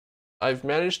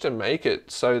make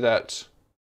it so that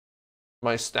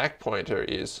my stack pointer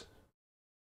is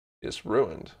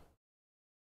ruined.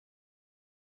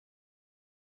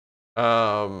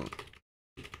 Why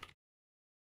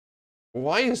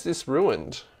is this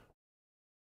ruined?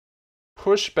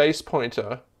 Push base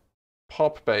pointer,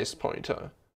 pop base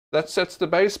pointer. That sets the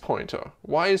base pointer.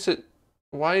 Why is it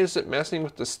messing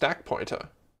with the stack pointer?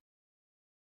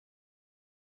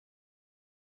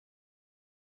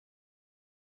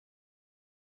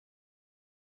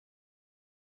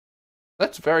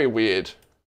 That's very weird.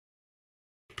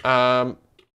 You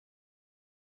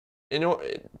know,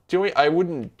 I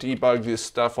wouldn't debug this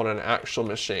stuff on an actual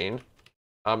machine.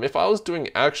 If I was doing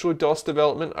actual DOS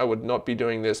development, I would not be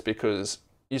doing this, because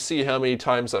you see how many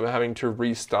times I'm having to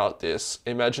restart this.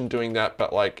 Imagine doing that,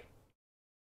 but like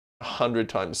 100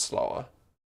 times slower.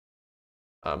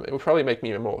 It would probably make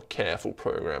me a more careful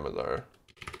programmer though.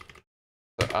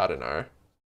 But I don't know.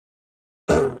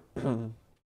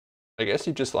 I guess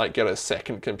you just like get a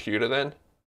second computer then.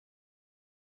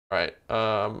 Right.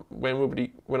 When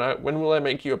will I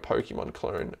make you a Pokemon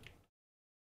clone?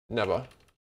 Never.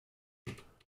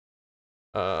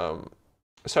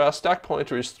 So our stack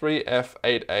pointer is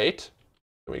 3F88.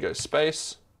 Then we go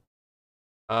space.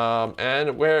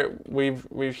 And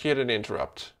we've hit an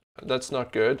interrupt. That's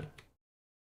not good.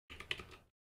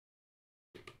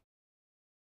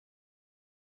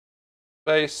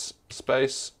 Space,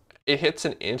 space. It hits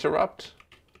an interrupt.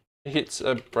 It hits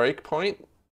a breakpoint.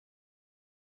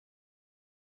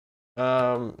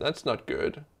 That's not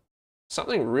good.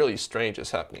 Something really strange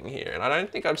is happening here, and I don't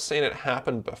think I've seen it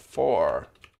happen before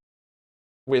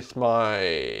with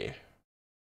my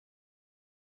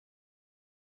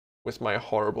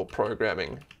horrible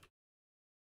programming.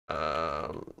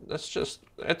 Let's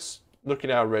look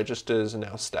at our registers and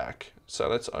our stack. So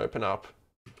let's open up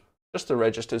just the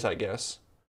registers, I guess.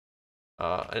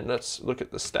 And let's look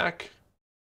at the stack.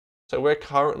 So we're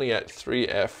currently at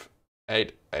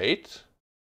 3F88.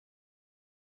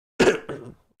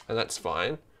 And that's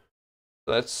fine.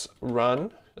 Let's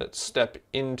run, let's step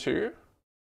into,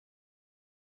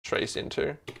 trace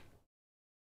into.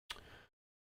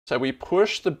 So we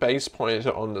push the base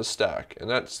pointer on the stack, and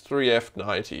that's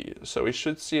 3F90. So we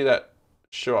should see that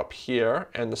show up here,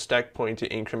 and the stack pointer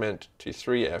increment to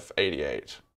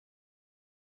 3F88.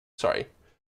 Sorry,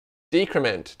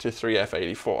 decrement to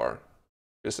 3F84,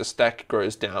 because the stack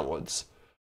grows downwards.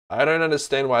 I don't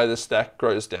understand why the stack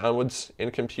grows downwards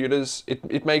in computers.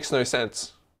 It makes no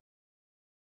sense.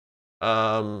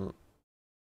 I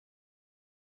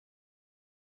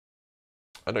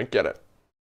don't get it.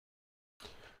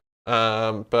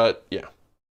 But yeah.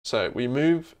 So we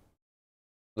move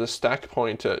the stack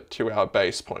pointer to our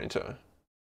base pointer.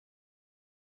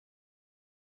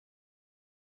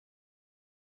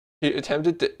 You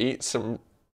attempted to eat some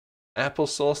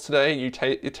applesauce today.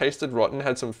 It tasted rotten,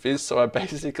 had some fizz, so I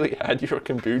basically had your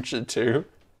kombucha too.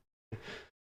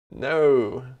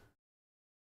 No.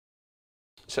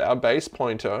 So our base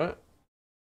pointer,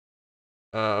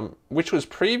 which was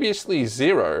previously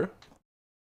 0.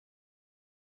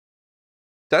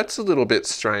 That's a little bit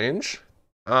strange.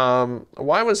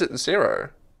 Why was it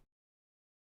 0?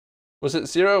 Was it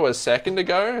 0 a second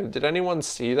ago? Did anyone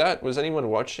see that? Was anyone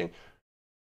watching?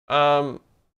 The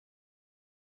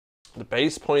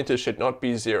base pointer should not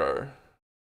be 0.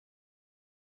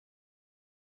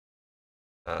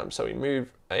 So we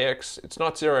move AX. It's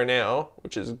not 0 now,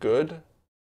 which is good.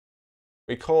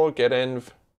 We call getEnv.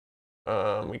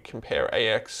 We compare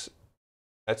AX.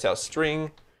 That's our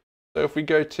string. So if we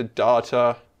go to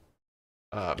data,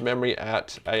 memory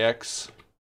at AX,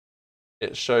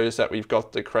 it shows that we've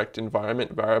got the correct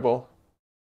environment variable.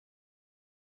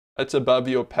 It's above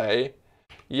your pay.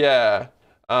 Yeah.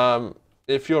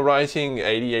 If you're writing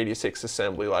 8086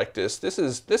 assembly like this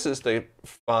is the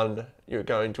fun you're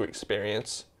going to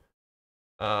experience.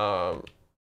 So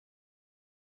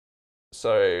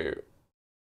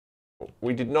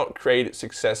we did not create it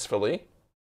successfully,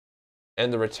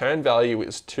 and the return value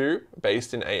is 2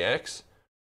 based in AX.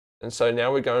 And so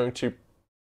now we're going to,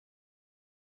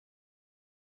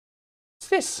 what's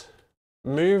this?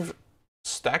 Move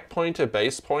stack pointer,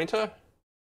 base pointer?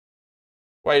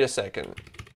 Wait a second.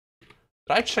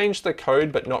 Did I change the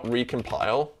code but not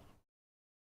recompile?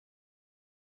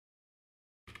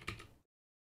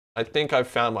 I think I've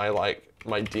found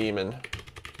my demon.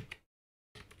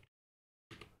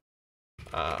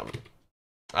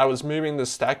 I was moving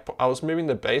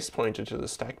the base pointer to the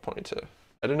stack pointer.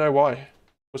 I don't know why.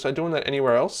 Was I doing that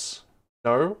anywhere else?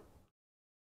 No.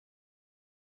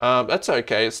 That's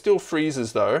okay. It still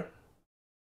freezes though,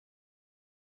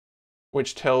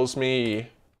 which tells me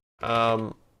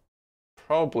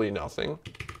probably nothing.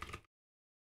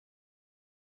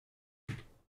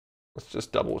 Let's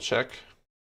just double check.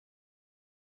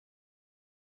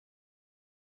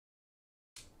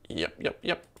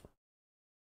 Yep.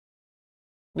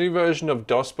 New version of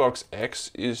DOSBox X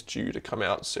is due to come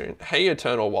out soon. Hey,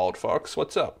 Eternal Wild Fox,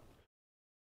 what's up?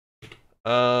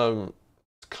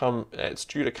 It's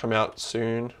due to come out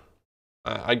soon.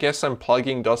 I guess I'm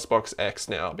plugging DOSBox X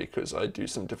now because I do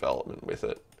some development with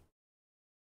it.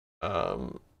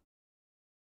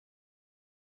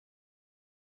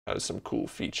 Has some cool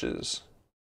features.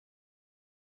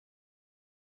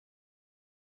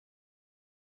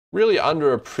 Really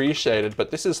underappreciated,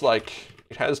 but this is like,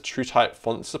 it has TrueType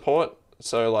font support.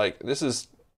 So like, this is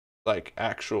like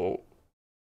actual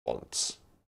fonts.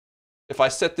 If I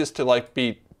set this to like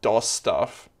be DOS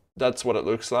stuff, that's what it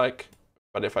looks like.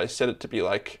 But if I set it to be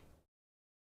like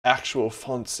actual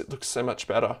fonts, it looks so much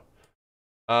better.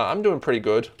 I'm doing pretty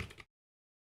good.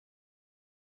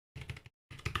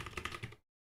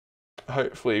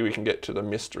 Hopefully we can get to the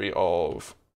mystery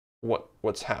of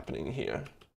what's happening here.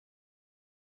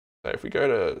 So if we go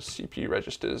to CPU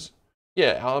registers,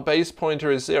 yeah, our base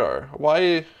pointer is 0.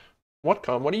 Why,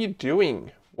 Whatcom, what are you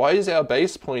doing? Why is our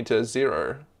base pointer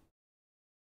 0?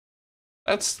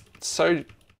 That's so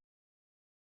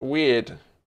weird.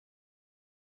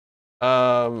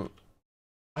 I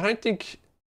don't think,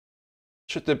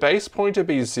 should the base pointer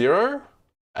be 0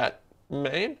 at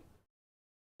main?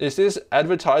 Is this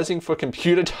advertising for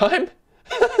computer time?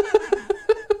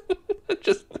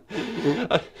 Just,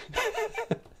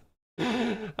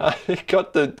 I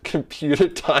got the computer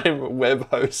time web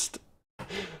host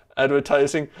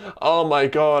advertising. Oh my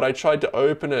god, I tried to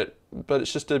open it, but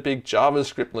it's just a big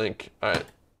JavaScript link. Alright.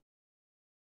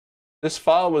 This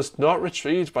file was not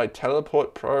retrieved by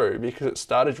Teleport Pro because it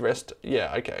started rest.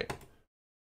 Yeah, okay.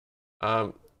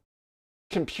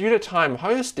 Computer time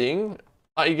hosting.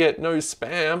 I get no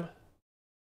spam.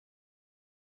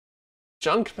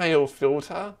 Junk mail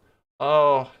filter.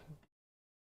 Oh,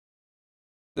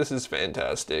 this is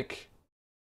fantastic.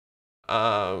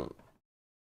 Oh,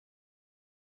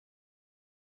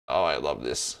 I love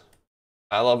this.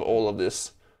 I love all of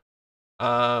this.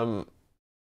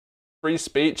 Free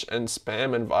speech and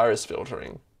spam and virus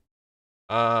filtering.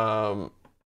 I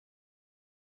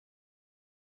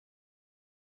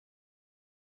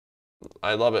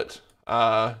love it.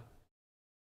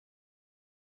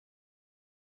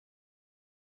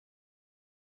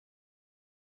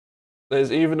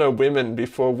 There's even a women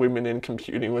before women in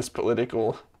computing was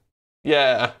political.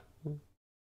 Yeah.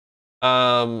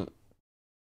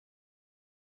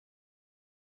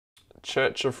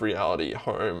 Church of Reality,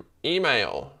 home,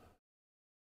 email.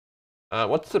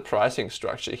 What's the pricing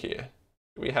structure here?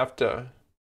 Do we have to,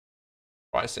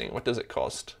 pricing, what does it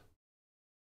cost?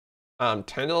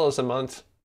 $10 a month,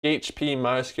 PHP,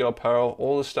 MySQL, Perl,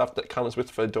 all the stuff that comes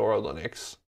with Fedora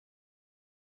Linux.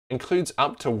 Includes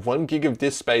up to 1 gig of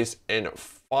disk space and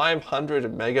 500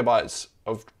 megabytes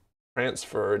of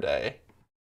transfer a day.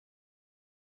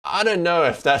 I don't know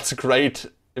if that's great,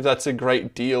 if that's a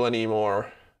great deal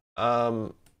anymore.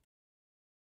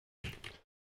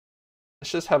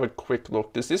 Let's just have a quick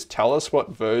look. Does this tell us what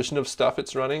version of stuff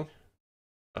it's running?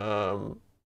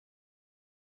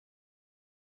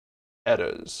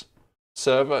 Headers.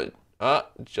 Server,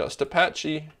 just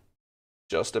Apache.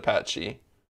 Just Apache.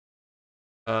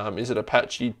 Is it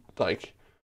Apache, like,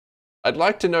 I'd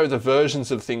like to know the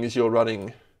versions of things you're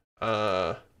running.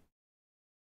 That's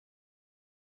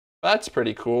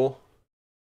pretty cool.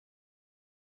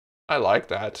 I like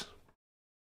that.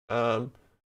 Like,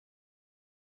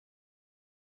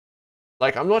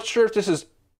 I'm not sure if this is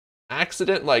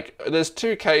accident. Like, there's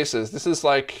two cases. This is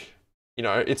like, you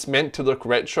know, it's meant to look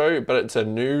retro, but it's a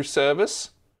new service.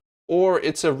 Or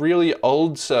it's a really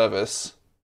old service,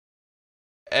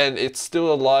 and it's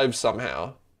still alive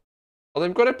somehow. Well,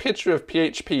 they've got a picture of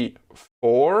PHP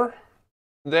 4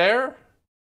 there.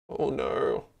 Oh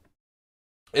no.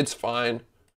 It's fine.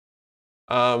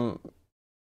 But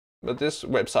this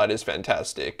website is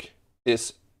fantastic.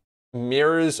 This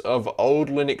mirrors of old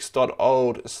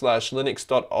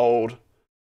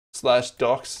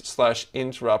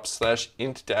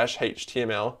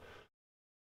linux.old/linux.old/docs/interrupts/int-html.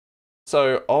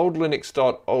 So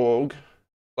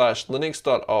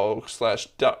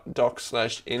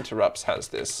oldlinux.org/linux.org/docs/interrupts has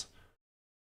this.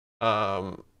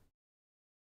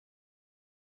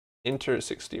 Inter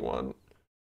 61.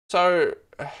 So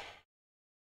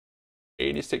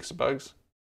 86 bugs.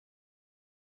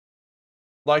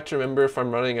 Like to remember if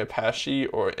I'm running Apache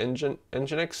or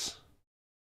Nginx.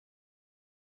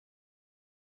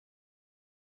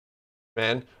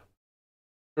 Man,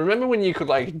 remember when you could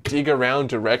like dig around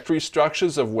directory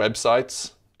structures of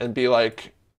websites and be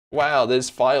like, wow, there's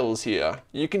files here.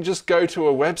 You can just go to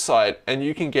a website and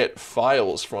you can get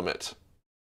files from it.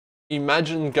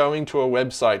 Imagine going to a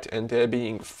website and there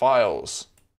being files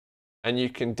and you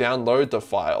can download the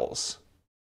files.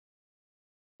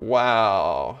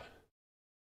 Wow.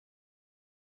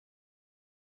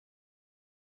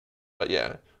 But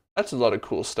yeah, that's a lot of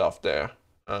cool stuff there.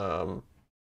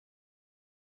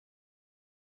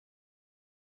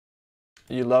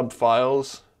 You love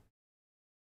files.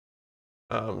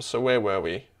 So where were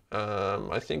we?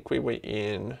 I think we were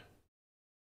in,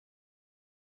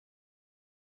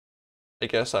 I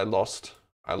guess I lost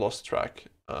track.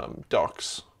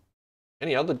 Docs.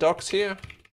 Any other docs here?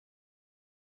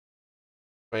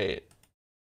 Wait.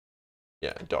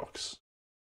 Yeah, docs.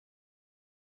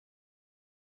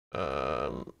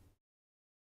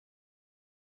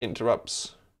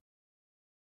 Interrupts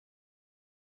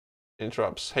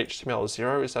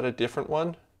HTML0. Is that a different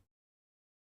one?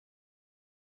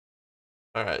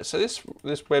 All right, so this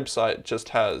website just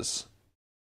has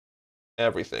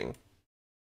everything.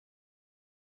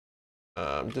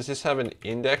 Does this have an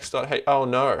index.html? Oh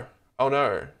no. Oh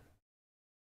no.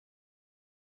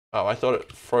 Oh, I thought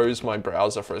it froze my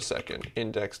browser for a second.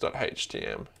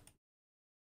 Index.html.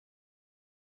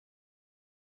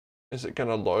 Is it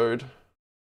gonna load?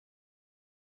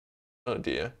 Oh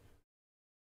dear.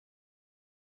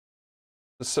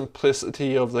 The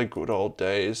simplicity of the good old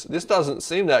days. This doesn't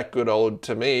seem that good old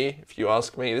to me, if you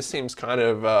ask me. This seems kind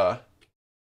of,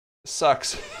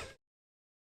 sucks.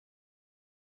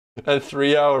 A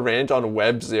 3-hour rant on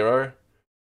Web 0.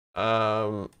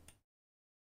 No,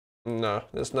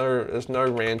 there's no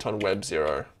rant on Web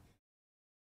 0.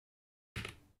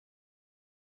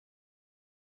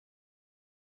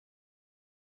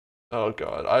 Oh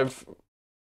god,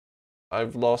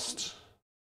 I've lost.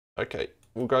 Okay,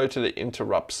 we'll go to the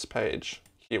interrupts page.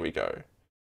 Here we go.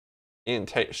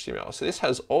 Int HTML. So this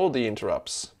has all the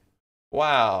interrupts.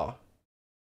 Wow.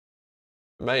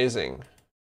 Amazing.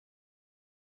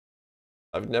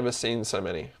 I've never seen so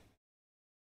many.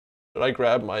 Should I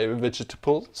grab my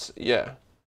vegetables? Yeah.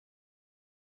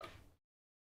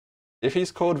 If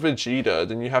he's called Vegeta,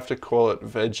 then you have to call it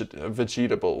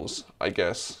vegetables, I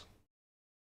guess.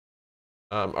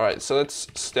 Alright, so let's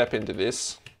step into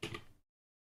this.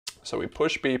 So we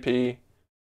push BP.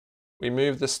 We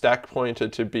move the stack pointer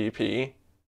to BP.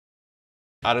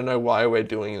 I don't know why we're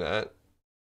doing that.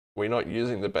 We're not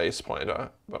using the base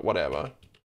pointer, but whatever.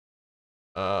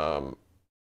 On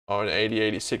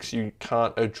 8086, you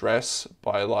can't address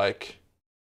by like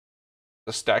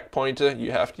the stack pointer.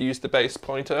 You have to use the base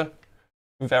pointer.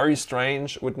 Very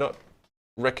strange. Would not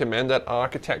recommend that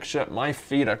architecture. My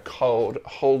feet are cold.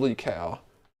 Holy cow.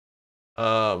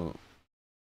 I'll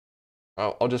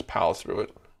just power through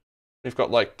it. We've got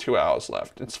like 2 hours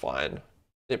left. It's fine.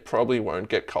 It probably won't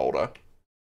get colder.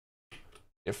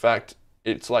 In fact,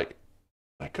 it's like,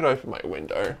 I could open my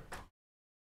window,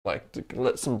 like to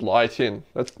let some light in.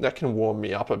 That can warm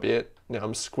me up a bit. Now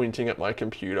I'm squinting at my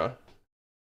computer.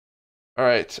 All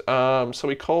right, so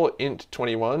we call int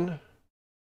 21.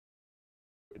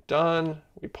 We're done.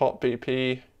 We pop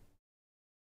BP.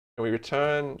 And we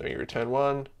return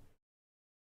 1.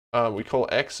 We call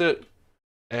exit,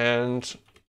 and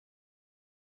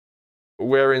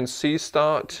we're in C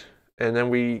start, and then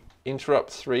we interrupt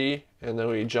 3, and then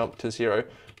we jump to 0.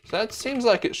 So that seems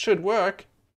like it should work.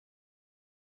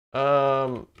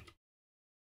 Why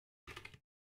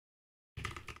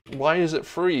does it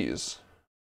freeze?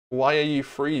 Why are you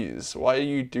freeze? Why do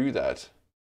you do that?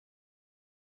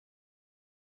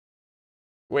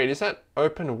 Wait, is that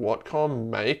open Whatcom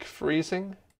make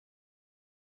freezing?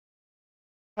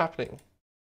 What's happening?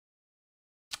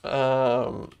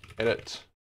 Edit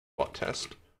bot test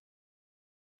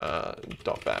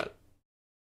 .bat.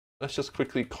 Let's just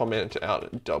quickly comment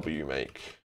out wmake.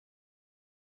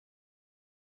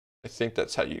 I think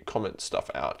that's how you comment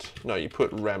stuff out. No, you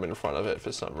put rem in front of it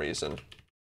for some reason.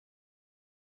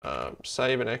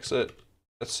 Save and exit.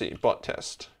 Let's see, bot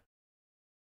test.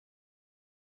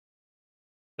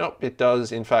 Nope, it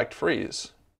does in fact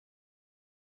freeze.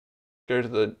 Go to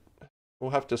the,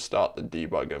 we'll have to start the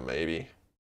debugger maybe.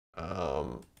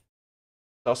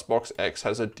 Dustbox X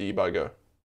has a debugger.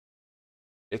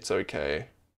 It's okay.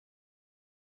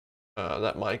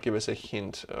 That might give us a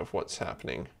hint of what's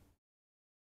happening.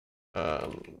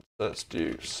 Let's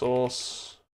do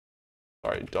source,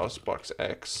 sorry, dustbox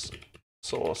X,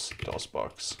 source,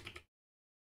 dustbox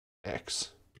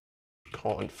X,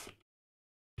 conf,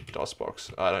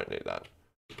 dustbox. I don't need that.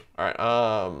 All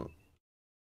right,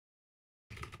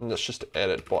 let's just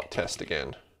edit bot test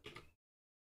again.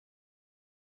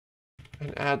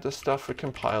 And add the stuff for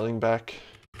compiling back.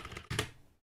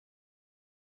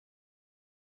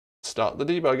 Start the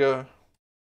debugger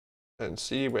and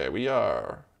see where we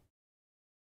are.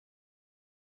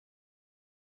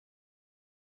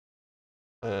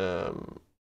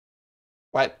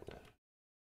 What?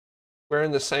 We're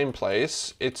in the same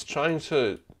place. It's trying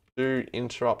to do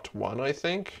interrupt 1, I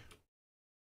think.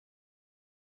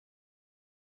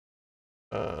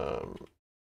 I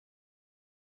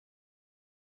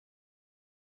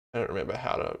don't remember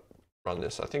how to run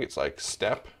this. I think it's like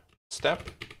step,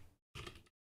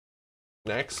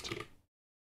 next,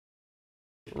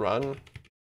 run,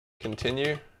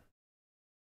 continue.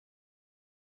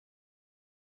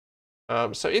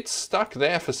 So it's stuck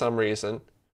there for some reason.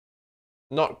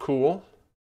 Not cool.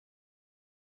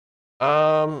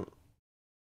 And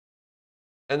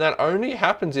that only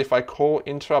happens if I call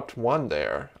interrupt 1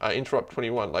 there, interrupt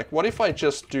 21. Like, what if I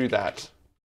just do that?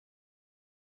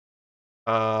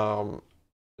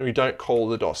 We don't call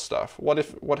the DOS stuff.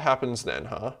 What happens then,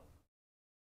 huh?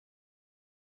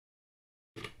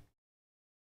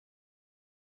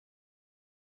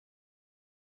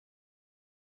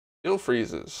 Still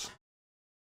freezes.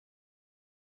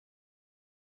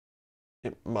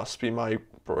 It must be my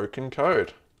broken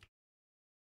code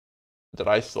that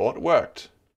I thought worked.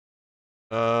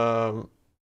 What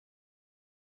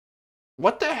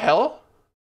the hell?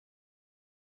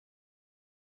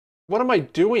 What am I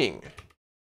doing?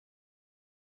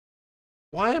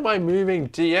 Why am I moving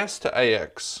DS to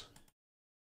AX?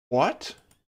 What?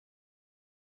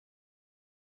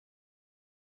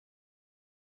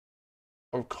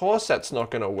 Of course that's not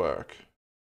going to work.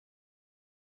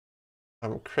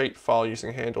 Create file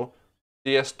using handle.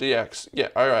 DS DX. Yeah,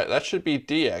 alright, that should be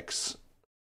DX.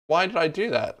 Why did I do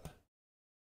that?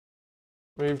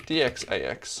 Move DX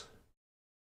AX.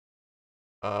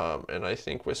 And I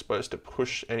think we're supposed to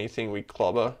push anything we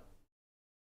clobber.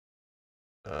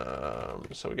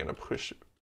 So we're going to push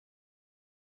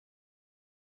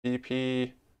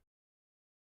BP.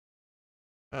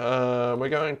 We're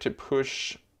going to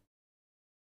push,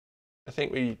 I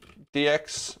think we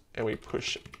DX and we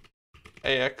push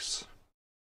AX.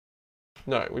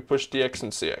 No, we push DX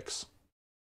and CX.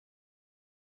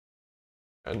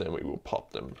 And then we will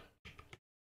pop them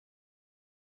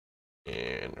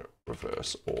in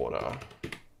reverse order.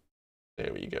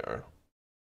 There we go.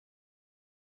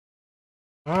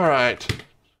 All right.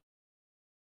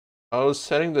 I was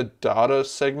setting the data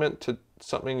segment to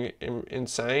something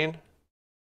insane.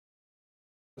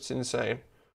 That's insane.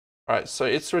 All right, so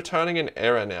it's returning an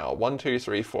error now, 1, 2,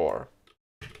 3, 4.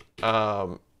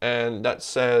 And that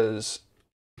says,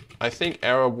 I think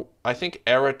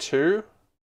error 2.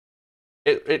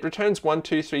 It returns 1,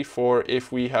 2, 3, 4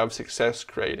 if we have success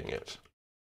creating it,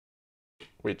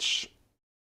 which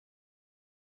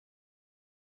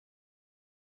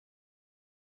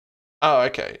oh,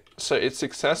 okay. So it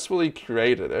successfully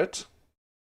created it.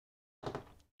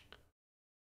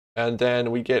 And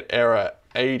then we get error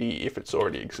 80 if it's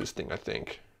already existing, I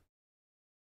think.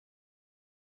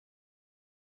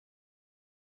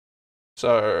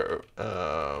 So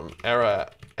error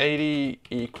 80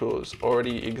 equals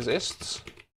already exists.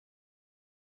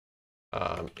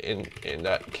 In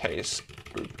that case,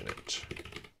 group init.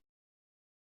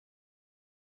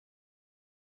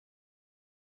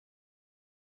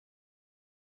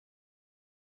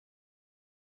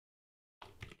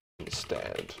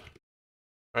 Instead,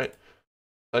 right?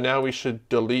 So now we should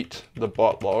delete the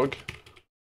bot log.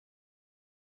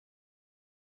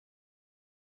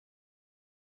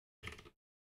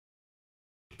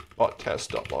 Bot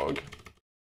test.log.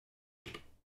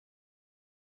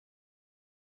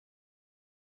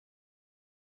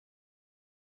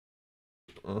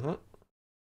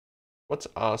 What's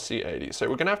RC80? So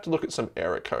we're gonna have to look at some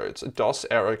error codes, DOS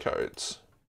error codes.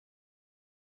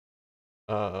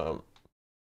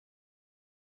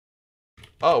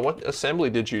 Oh, what assembly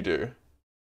did you do?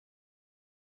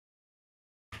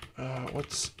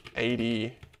 What's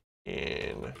 80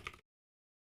 in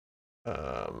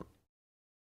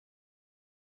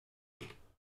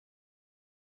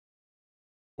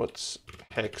what's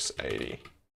hex 80?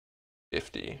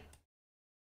 50.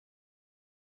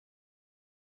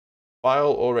 File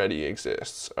already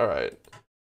exists. All right.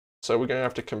 So we're gonna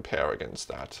have to compare against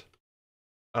that.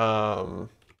 So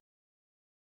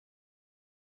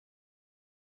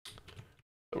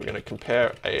we're going to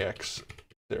compare AX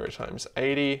 0 times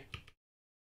 80.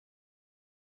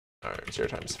 All right, 0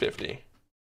 times 50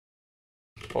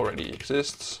 already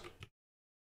exists.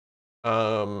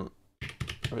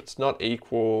 If it's not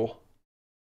equal,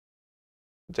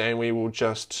 then we will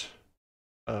just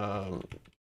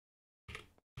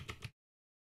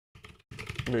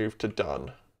move to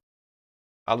done.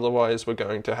 Otherwise, we're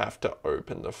going to have to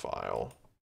open the file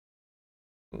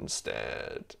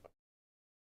instead.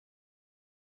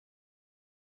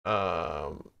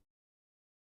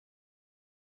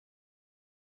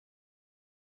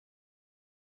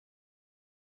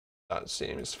 That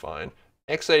seems fine.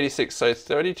 x86, so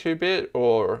 32-bit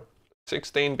or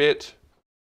 16-bit?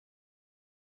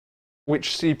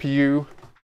 Which CPU?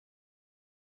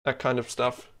 That kind of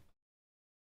stuff.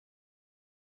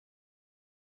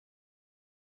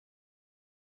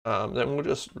 Then we'll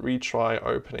just retry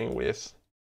opening with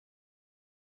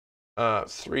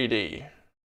 3D.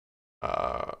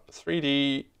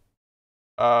 3D,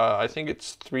 I think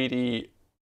it's 3D01.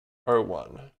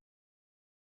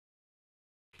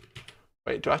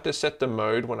 Wait, do I have to set the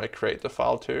mode when I create the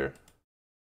file too?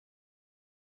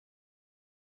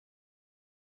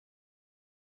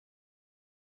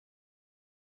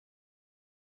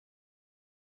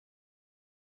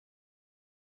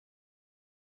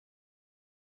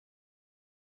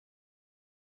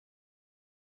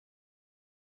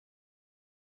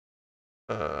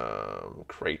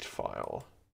 Create file.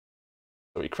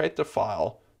 So we create the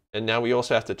file, and now we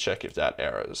also have to check if that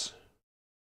errors.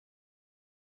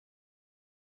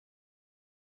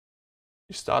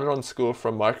 You started on school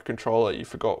from microcontroller, you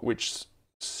forgot which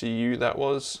CU that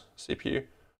was, CPU.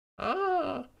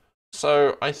 Ah,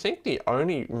 so I think the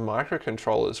only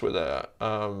microcontrollers were the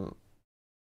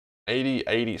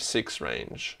 8086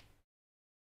 range.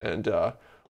 And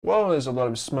well, there's a lot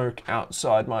of smoke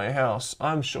outside my house.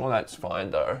 I'm sure that's fine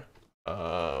though.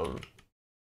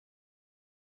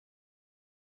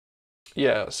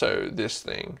 Yeah, so this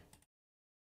thing.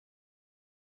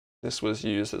 This was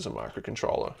used as a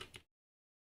microcontroller,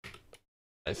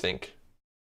 I think.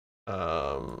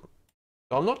 I'm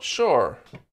not sure.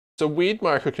 It's a weird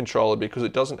microcontroller because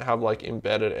it doesn't have like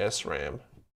embedded SRAM.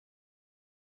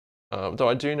 Though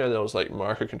I do know there was like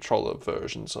microcontroller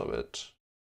versions of it.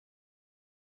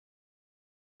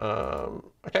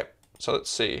 Okay, so let's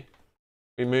see.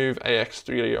 We move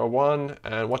AX301,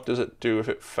 and what does it do if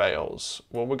it fails?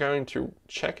 Well, we're going to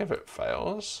check if it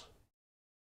fails.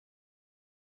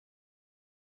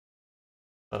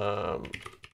 Let's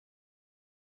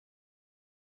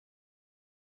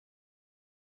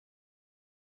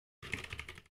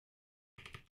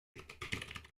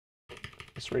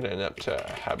rename that to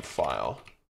have file,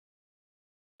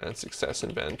 and success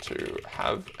event to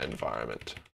have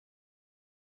environment.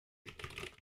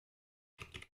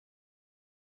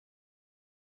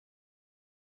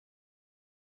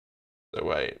 So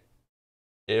wait,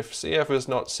 if CF is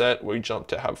not set, we jump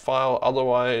to have file,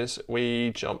 otherwise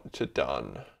we jump to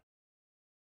done.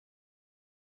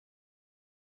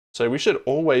 So we should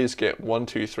always get 1,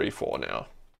 2, 3, 4 now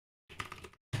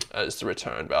as the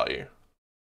return value.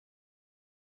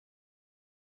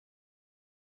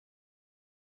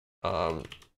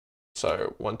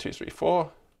 So 1, 2, 3,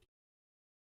 4.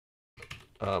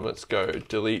 Let's go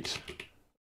delete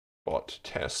bot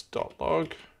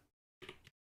test.log.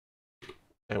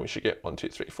 And we should get 1, 2,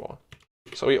 3, 4.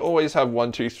 So we always have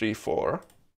 1, 2, 3, 4.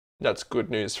 That's good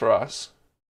news for us.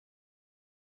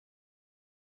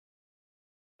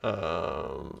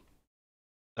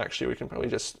 Actually, we can probably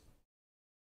just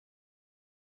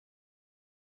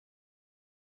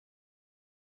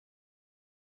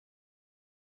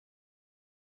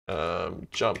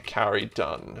jump carry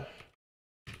done.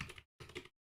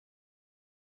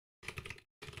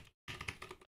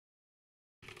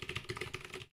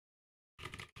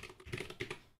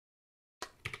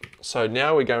 So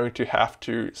now we're going to have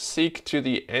to seek to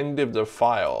the end of the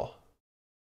file.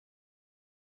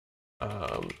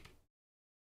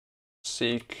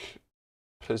 Seek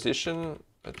position,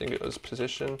 I think it was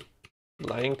position,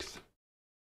 length.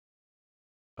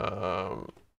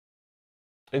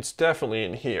 It's definitely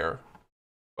in here,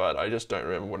 but I just don't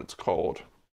remember what it's called.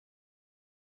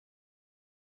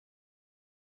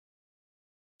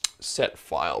 Set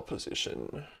file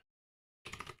position.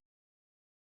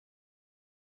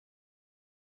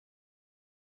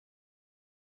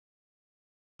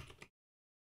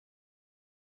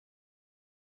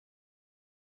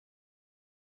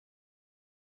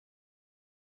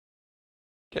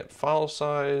 Get file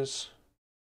size.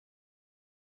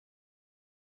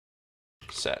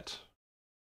 Set.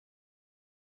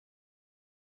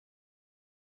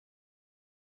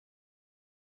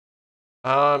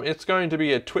 It's going to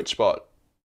be a Twitch bot.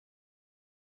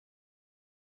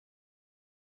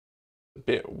 A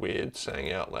bit weird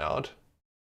saying out loud.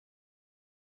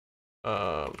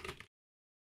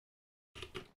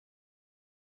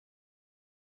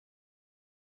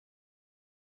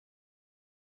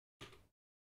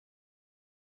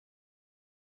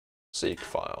 Seek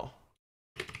file.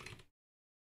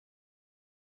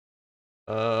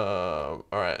 All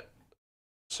right.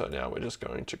 So now we're just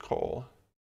going to call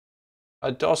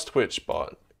a DOS Twitch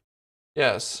bot.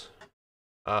 Yes.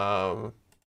 I've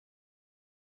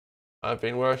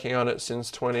been working on it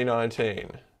since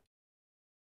 2019.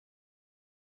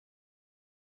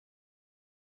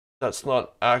 That's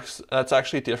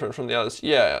actually different from the others.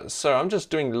 Yeah, so I'm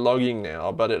just doing logging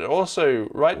now, but it also,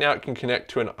 right now it can connect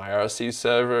to an IRC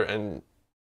server and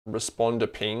respond to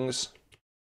pings.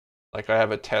 Like I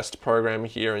have a test program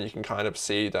here and you can kind of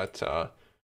see that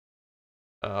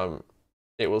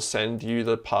it will send you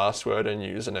the password and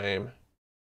username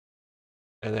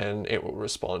and then it will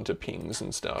respond to pings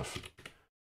and stuff.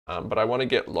 But I want to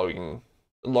get logging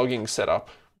set up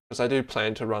because I do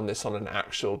plan to run this on an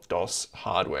actual DOS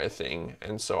hardware thing,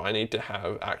 and so I need to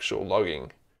have actual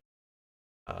logging.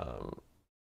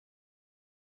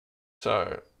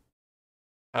 So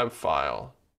have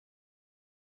file.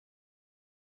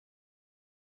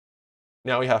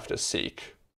 Now we have to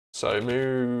seek. So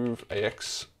move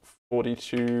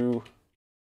AX42.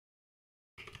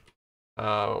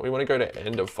 We want to go to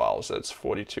end of file, so that's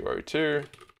 4202.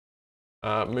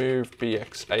 Move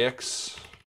BXAX.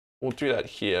 We'll do that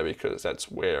here because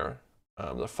that's where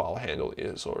the file handle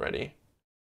is already.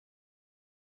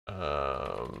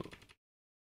 Let's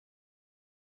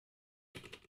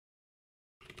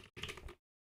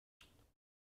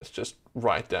just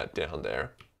write that down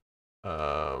there.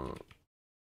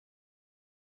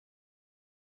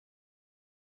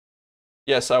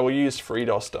 Yes, I will use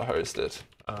FreeDOS to host it.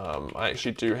 I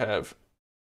actually do have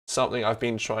something I've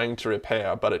been trying to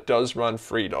repair, but it does run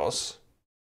FreeDOS.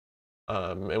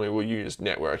 And we will use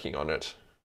networking on it.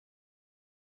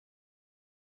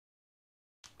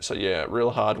 So yeah,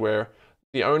 real hardware.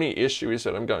 The only issue is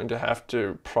that I'm going to have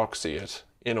to proxy it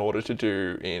in order to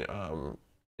do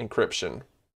encryption,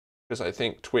 because I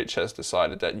think Twitch has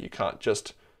decided that you can't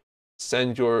just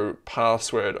send your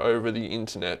password over the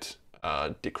internet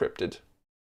decrypted.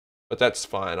 But that's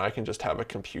fine. I can just have a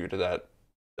computer that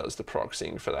does the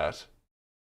proxying for that.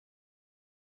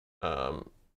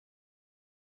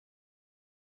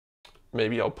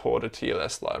 Maybe I'll port a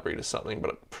TLS library to something,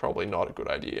 but probably not a good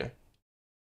idea.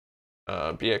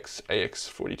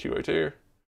 BXAX4202.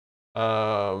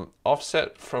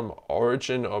 Offset from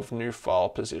origin of new file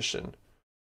position.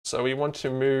 So we want to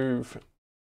move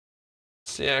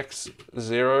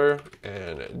CX0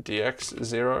 and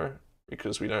DX0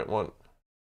 because we don't want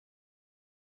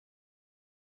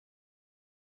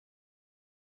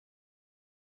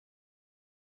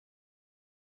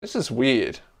this is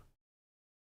weird.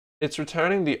 It's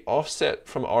returning the offset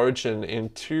from origin in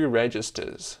 2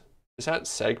 registers. Is that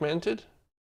segmented?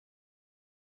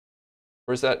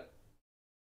 Or is that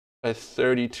a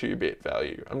 32-bit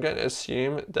value? I'm going to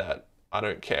assume that I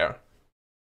don't care.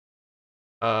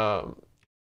 Also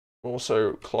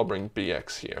clobbering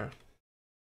BX here.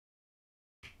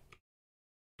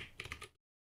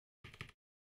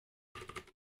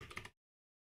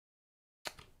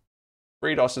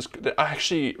 FreeDOS is good. I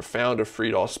actually found a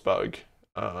FreeDOS bug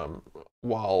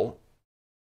while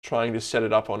trying to set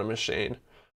it up on a machine.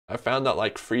 I found that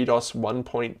like FreeDOS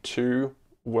 1.2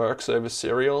 works over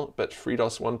serial, but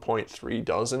FreeDOS 1.3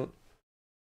 doesn't.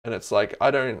 And it's like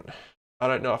I don't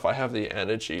know if I have the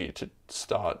energy to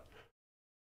start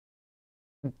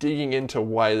digging into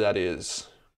why that is.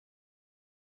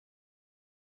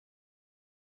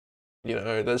 You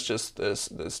know, there's just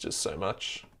so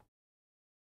much.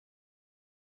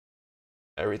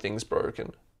 Everything's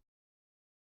broken.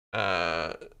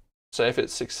 So if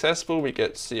it's successful, we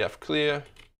get CF clear.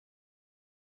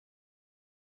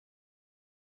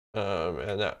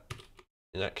 And that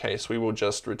in that case, we will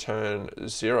just return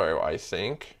 0, I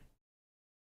think.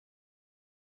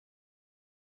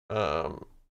 Okay,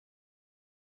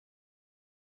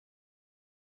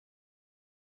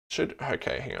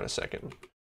 hang on a second.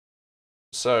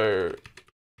 So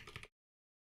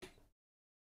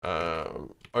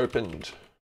opened.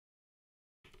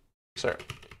 So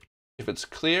if it's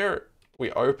clear,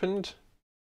 we opened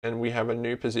and we have a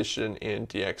new position in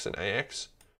DX and AX.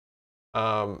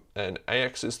 And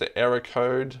AX is the error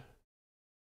code.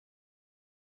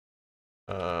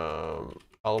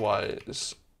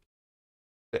 Otherwise,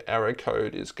 the error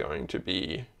code is going to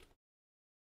be,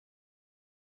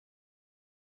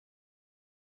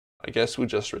 I guess we'll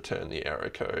just return the error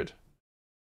code.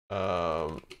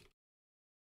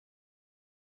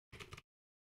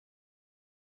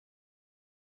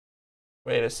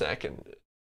 Wait a second.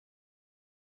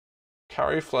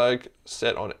 Carry flag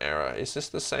set on error. Is this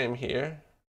the same here?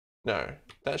 No,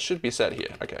 that should be set here.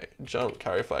 Okay, jump,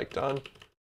 carry flag done.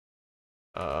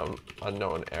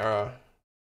 Unknown error.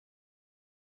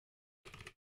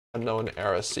 Unknown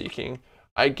error seeking.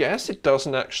 I guess it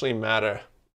doesn't actually matter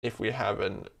if we have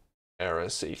an error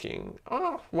seeking.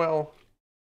 Oh, well.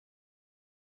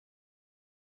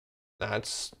 I'm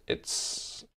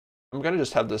gonna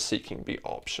just have the seeking be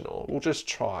optional. We'll just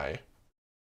try.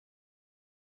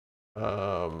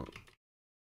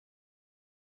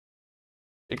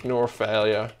 Ignore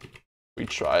failure. We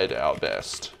tried our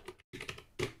best.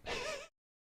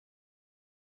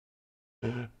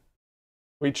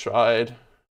 We tried.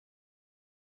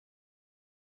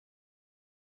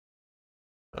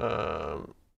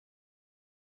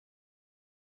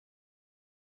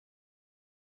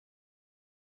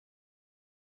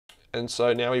 And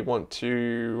so now we want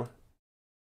to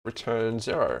return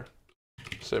 0.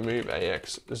 So move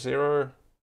AX 0.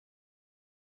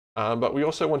 But we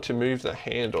also want to move the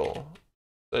handle.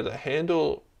 So the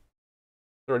handle,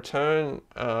 return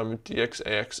DX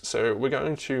AX. So we're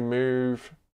going to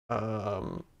move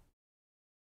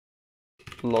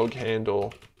log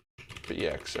handle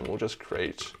BX, and we'll just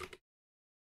create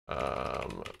our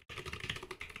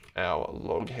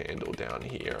log handle down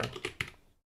here.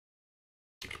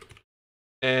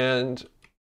 And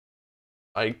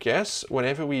I guess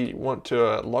whenever we want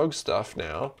to log stuff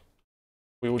now,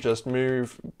 we will just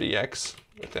move BX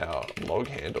with our log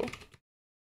handle.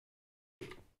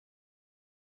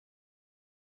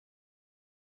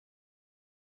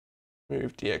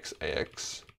 Move DX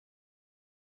AX.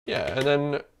 Yeah, and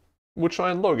then we'll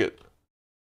try and log it.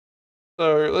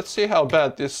 So let's see how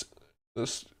bad this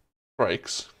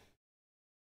breaks.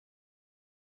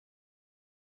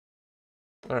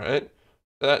 All right,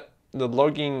 the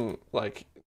logging, like,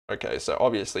 okay, so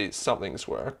obviously something's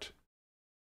worked.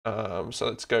 So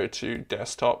let's go to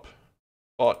desktop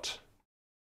bot,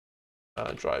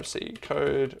 drive C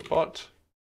code bot.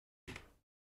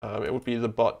 It would be the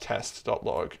bot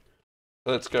test.log.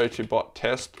 So let's go to bot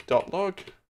test.log.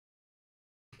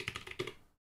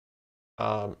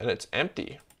 And it's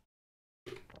empty.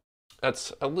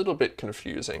 That's a little bit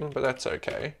confusing, but that's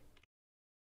okay.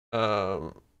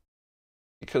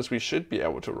 Because we should be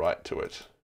able to write to it.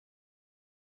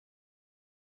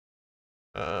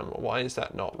 Why is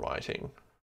that not writing?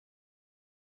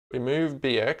 We move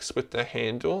BX with the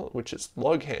handle, which is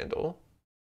log handle.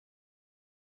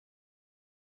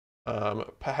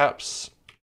 Perhaps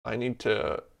I need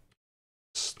to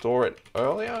store it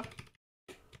earlier.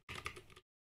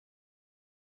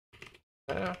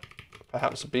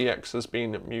 Perhaps BX has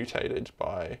been mutated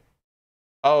by,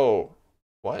 oh,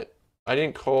 what? I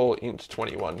didn't call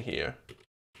int21 here.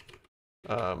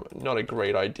 Not a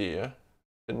great idea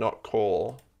to not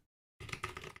call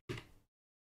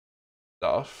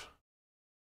stuff,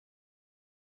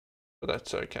 but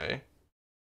that's okay.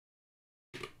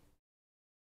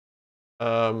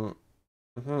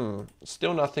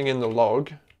 Still nothing in the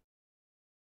log.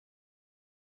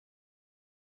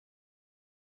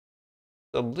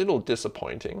 A little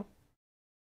disappointing.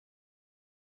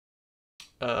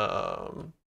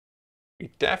 We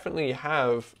definitely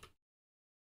have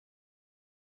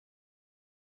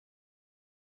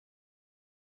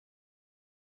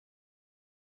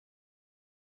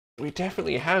we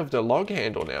definitely have the log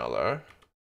handle now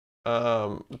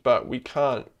though. But we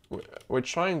can't, we're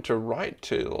trying to write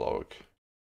to the log,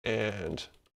 and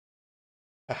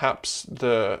perhaps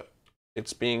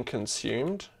it's being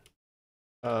consumed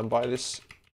by this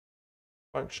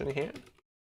function here.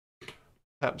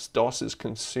 Perhaps DOS is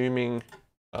consuming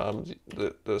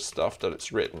the stuff that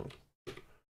it's written.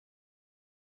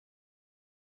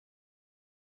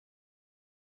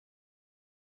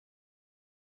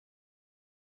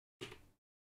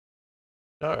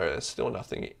 No, there's still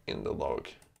nothing in the log.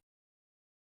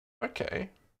 Okay.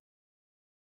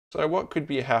 So what could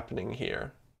be happening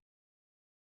here?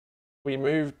 We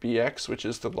move bx, which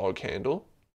is the log handle.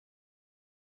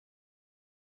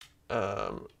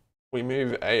 We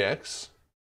move ax.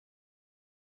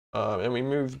 And we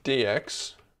move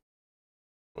dx.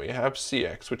 We have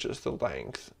cx, which is the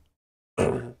length.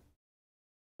 But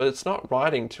it's not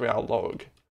writing to our log.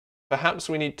 Perhaps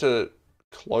we need to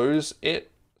close it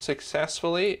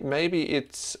successfully. Maybe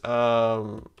it's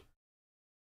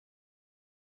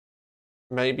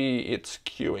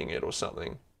queuing it or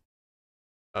something.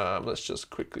 Let's just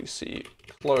quickly see.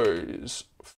 Close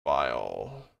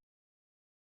file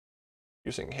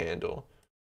using handle.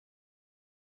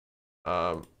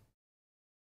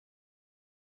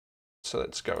 So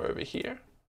let's go over here.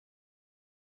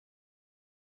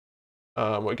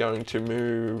 We're going to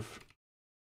move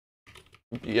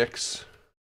bx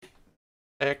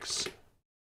x.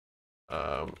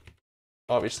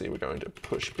 Obviously we're going to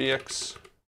push bx,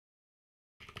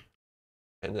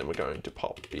 and then we're going to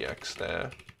pop bx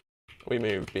there. We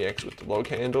move bx with the log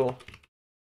handle.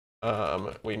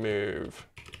 We move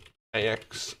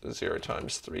ax 0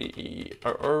 times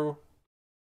 3e00,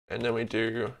 and then we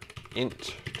do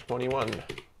int 21.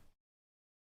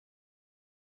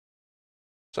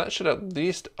 So that should at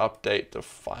least update the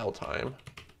file time.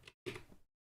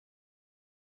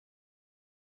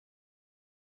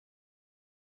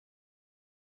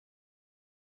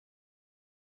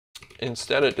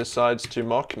 Instead, it decides to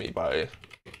mock me by,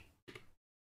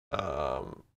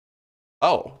 oh,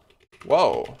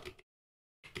 whoa.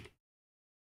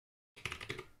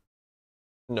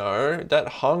 No, that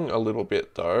hung a little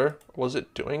bit though. Was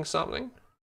it doing something?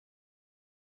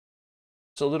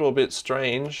 It's a little bit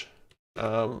strange.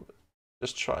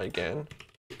 Just try again.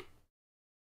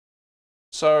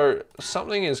 So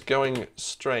something is going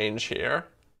strange here.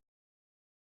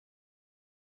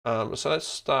 So let's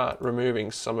start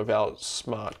removing some of our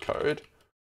smart code.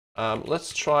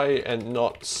 Let's try and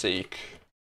not seek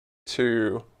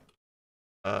to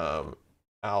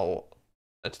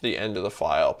to the end of the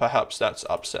file. Perhaps that's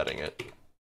upsetting it.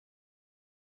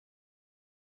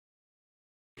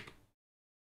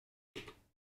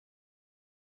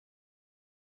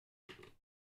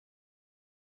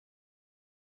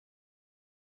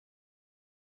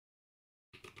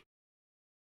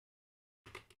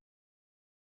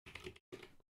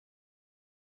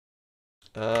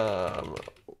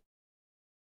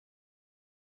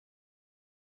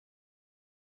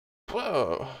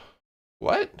 Whoa,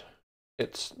 what?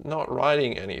 It's not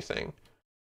writing anything.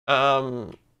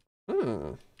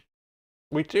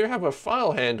 We do have a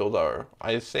file handle though,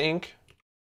 I think.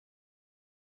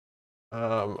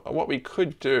 What we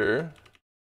could do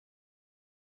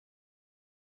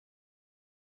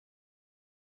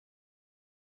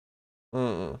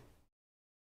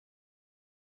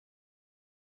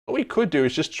what we could do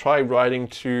is just try writing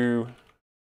to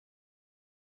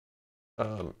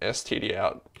std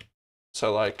out.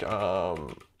 So like here,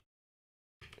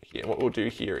 what we'll do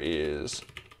here is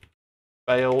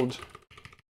failed,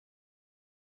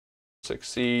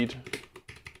 succeed,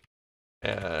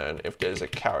 and if there's a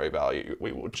carry value,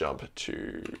 we will jump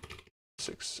to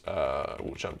succeed.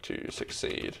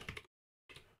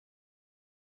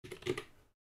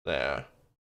 There.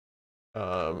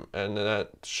 And then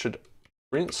that should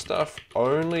print stuff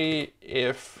only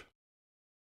if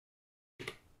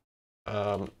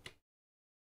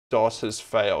DOS has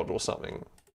failed or something.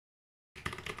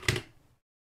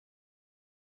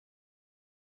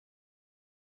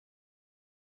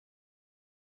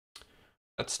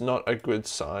 That's not a good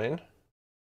sign.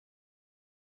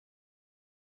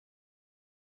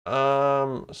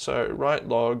 So write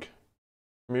log,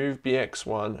 move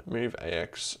bx1, move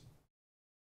ax.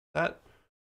 That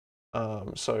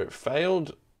so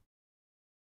failed.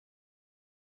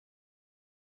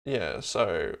 Yeah,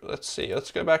 so let's see.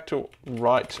 Let's go back to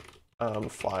write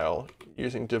file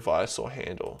using device or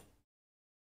handle.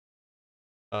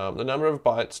 The number of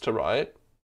bytes to write.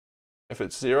 If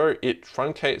it's 0, it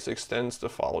truncates, extends the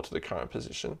file to the current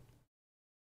position.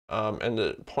 And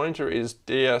the pointer is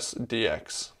ds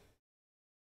dx.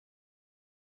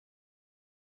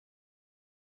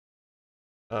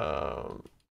 So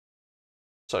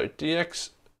dx,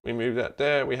 we move that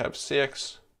there. We have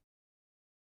cx,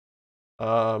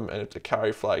 and if the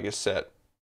carry flag is set.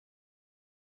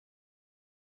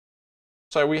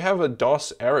 So we have a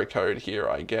DOS error code here,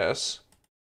 I guess.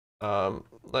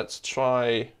 Let's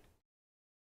try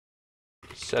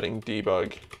setting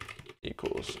debug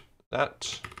equals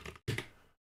that.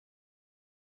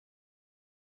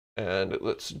 And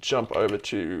let's jump over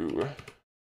to,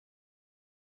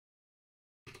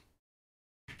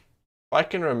 if I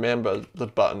can remember the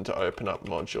button to open up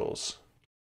modules.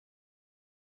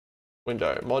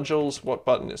 Window, modules, what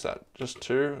button is that? Just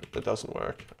 2? That doesn't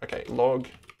work. Okay, log.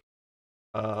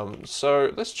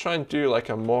 So let's try and do like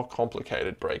a more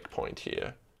complicated breakpoint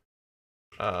here.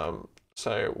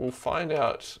 So we'll find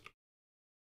out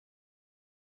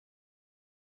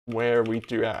where we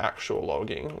do our actual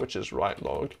logging, which is write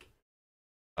log.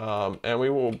 And we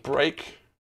will break,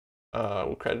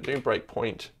 we'll create a new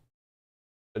breakpoint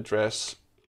address.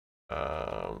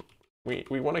 We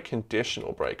want a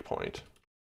conditional breakpoint.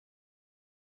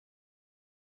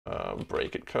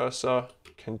 Break it cursor,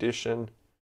 condition.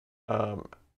 I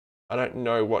don't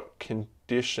know what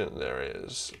condition there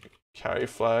is. Carry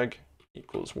flag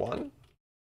equals 1.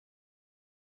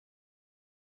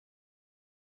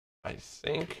 I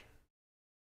think.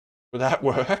 Would that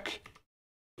work?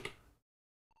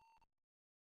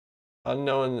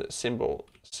 Unknown symbol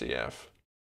CF.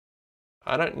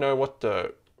 I don't know what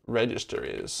the register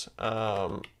is.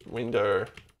 Window.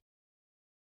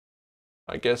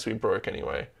 I guess we broke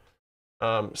anyway.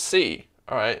 C.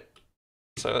 All right.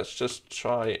 So let's just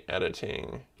try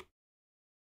editing.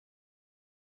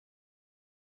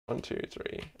 1, 2,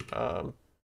 3.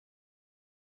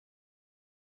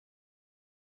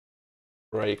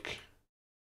 Break.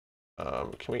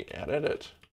 Can we edit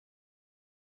it?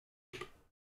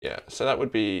 Yeah, so that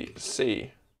would be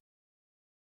C.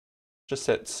 Just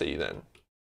set C then.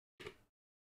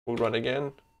 We'll run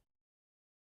again.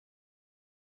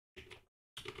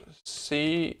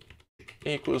 C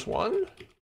equals 1.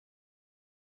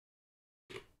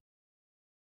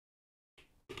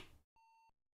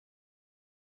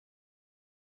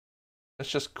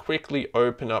 Let's just quickly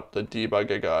open up the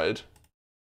debugger guide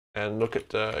and look at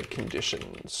the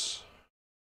conditions.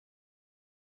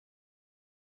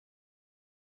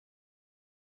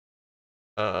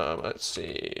 Let's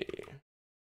see.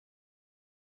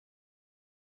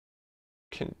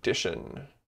 Condition.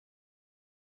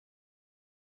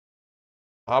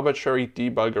 Arbitrary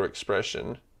debugger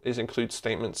expression. These include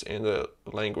statements in the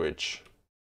language.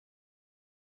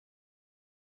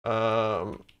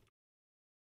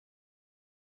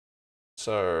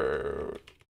 So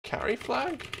carry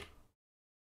flag.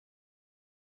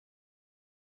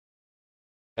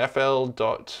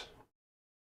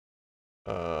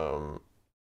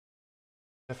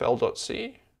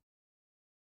 fl.c.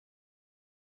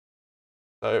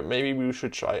 So maybe we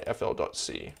should try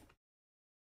fl.c.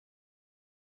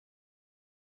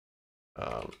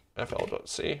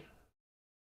 fl.c.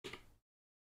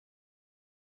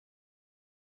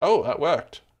 Oh, that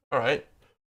worked. All right.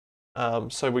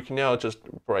 So we can now just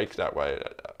break that way.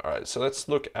 All right, so let's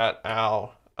look at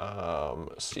our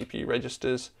CPU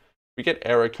registers. We get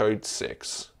error code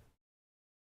 6.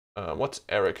 What's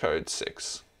error code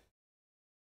 6?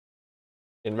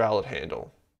 Invalid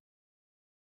handle.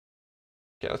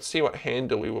 Okay, let's see what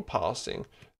handle we were passing.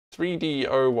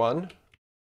 3D01.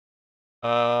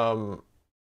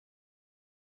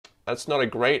 That's not a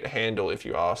great handle if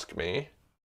you ask me.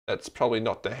 That's probably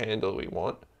not the handle we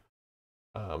want.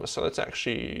 So let's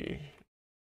actually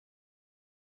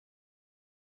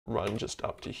run just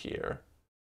up to here.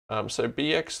 So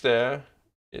bx there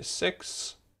is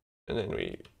 6, and then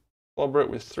we clobber it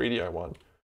with 3D01.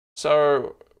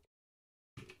 So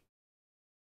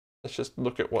let's just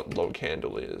look at what log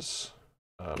handle is.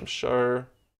 Show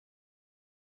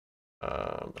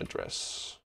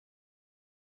address.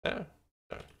 There.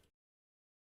 No.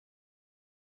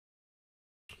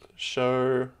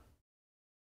 Show,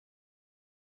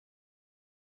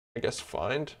 I guess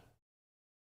find.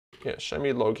 Yeah, show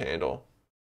me log handle.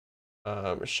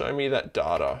 Show me that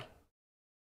data.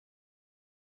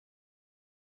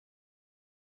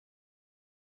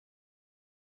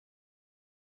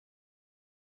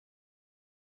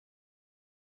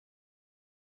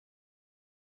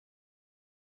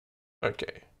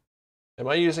 Okay. Am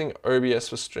I using OBS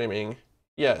for streaming?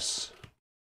 Yes.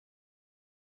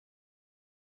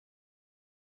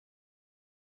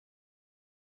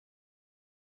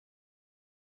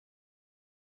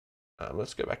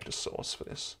 Let's go back to source for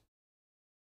this.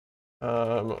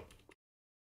 So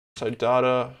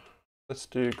data, let's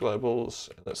do globals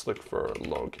and let's look for a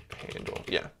log handle.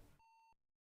 Yeah.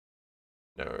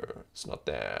 No, it's not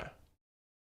there.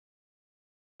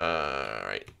 All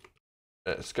right.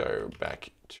 Let's go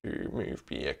back to move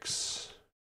bx.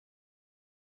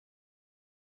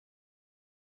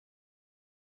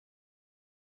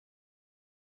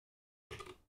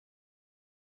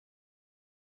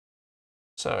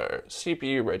 So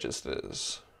CPU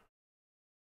registers.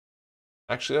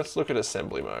 Actually, let's look at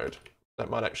assembly mode. That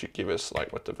might actually give us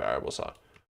like what the variables are.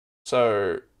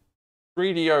 So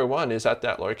 3D01 is at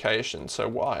that location. So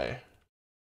why?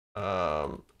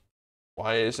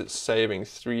 Why is it saving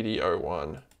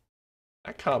 3D01?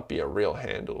 That can't be a real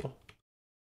handle.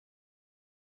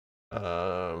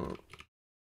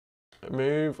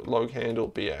 Move log handle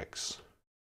bx.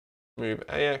 Move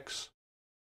ax.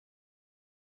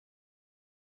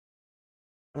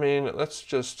 I mean, let's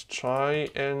just try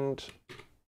and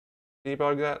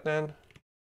debug that then.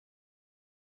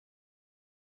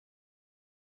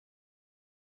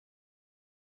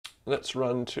 Let's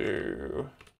run to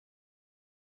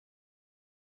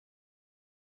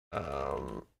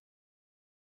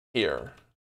here.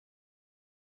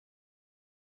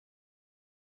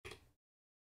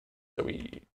 So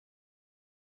we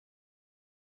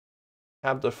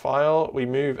have the file, we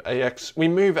move AX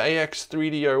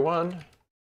 3D01.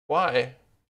 Why?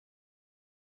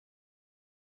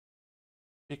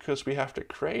 Because we have to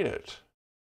create it.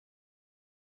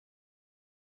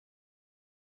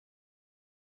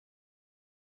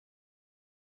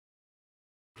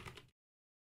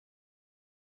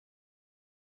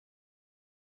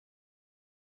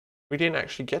 We didn't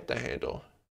actually get the handle,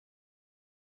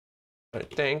 I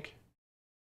think.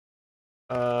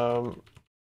 Move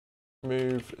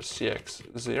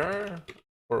CX0,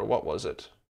 or what was it?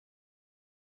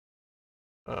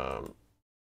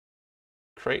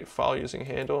 Create file using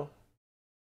handle,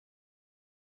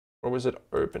 or was it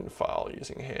open file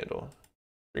using handle?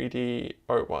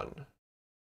 3D01,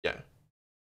 yeah.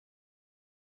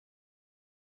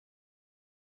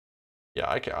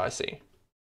 Yeah, okay, I see.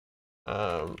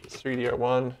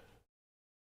 3D01,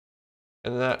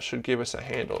 and that should give us a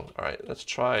handle. All right, let's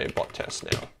try bot test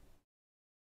now.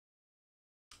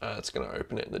 It's going to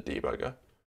open it in the debugger.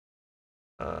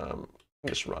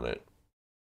 Just run it.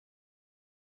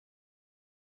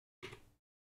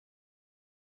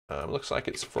 Looks like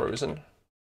it's frozen.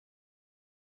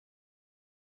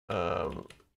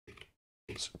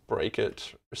 Let's break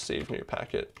it, receive new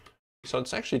packet. So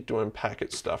it's actually doing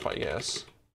packet stuff, I guess.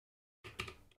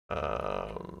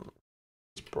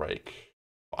 Let's break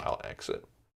file exit.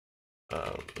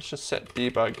 Let's just set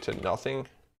debug to nothing.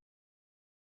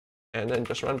 And then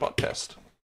just run bot test.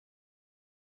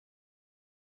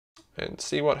 And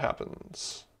see what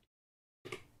happens.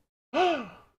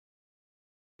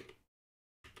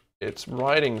 It's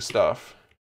writing stuff.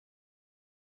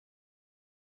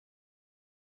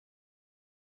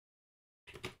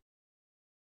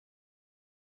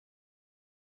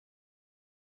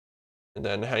 And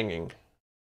then hanging.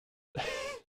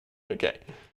 Okay.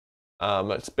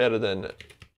 It's better than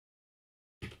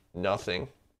nothing.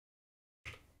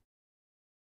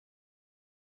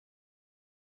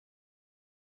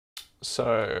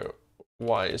 So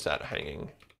why is that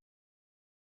hanging?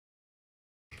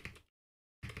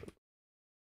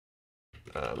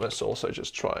 Let's also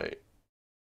just try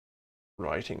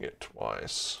writing it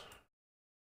twice.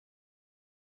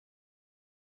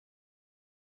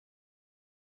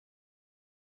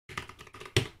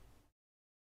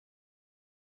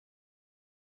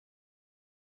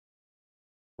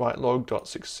 Write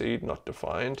log.succeed not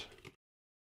defined.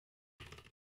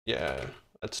 Yeah,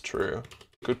 that's true.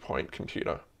 Good point,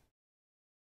 computer.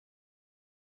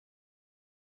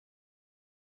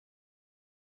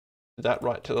 Did that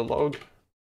write to the log?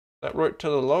 That wrote to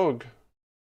the log.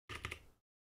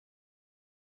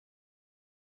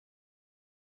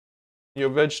 Your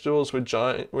vegetables were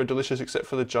delicious except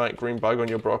for the giant green bug on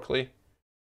your broccoli.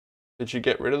 Did you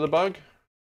get rid of the bug?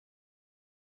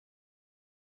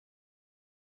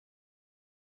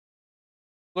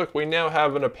 Look, we now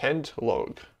have an append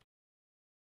log.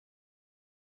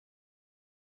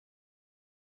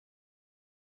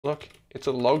 Look, it's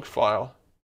a log file.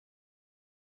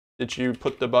 Did you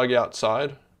put the bug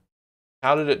outside?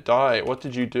 How did it die? What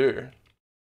did you do?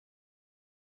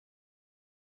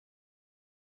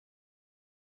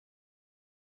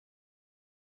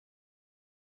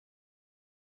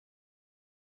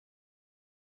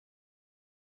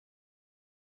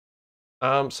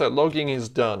 So logging is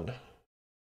done.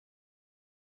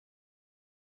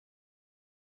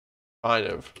 Kind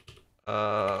of.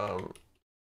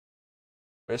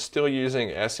 We're still using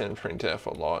snprintf a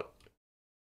lot.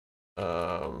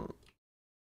 Um,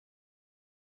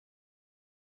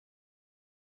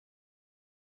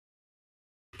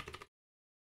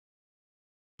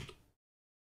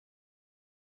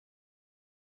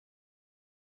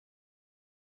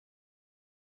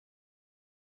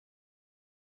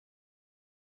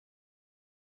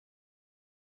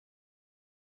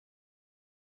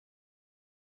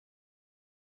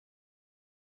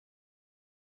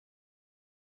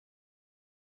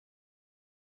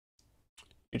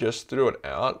 you just threw it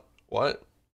out? What?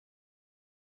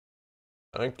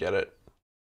 I don't get it.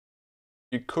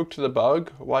 You cooked the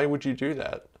bug? Why would you do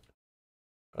that?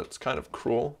 That's kind of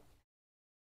cruel.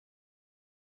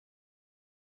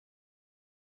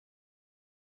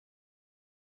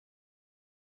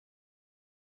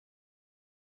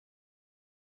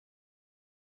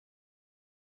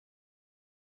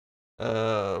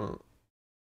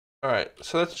 Alright,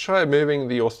 so let's try moving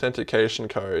the authentication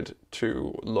code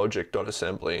to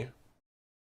logic.assembly.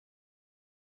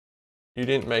 You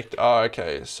didn't make, oh,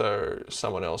 okay, so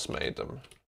someone else made them.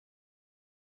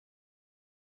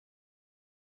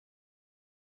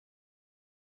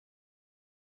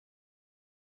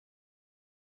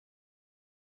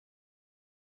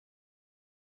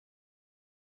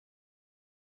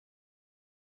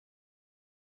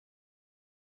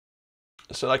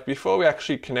 So like before we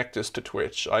actually connect this to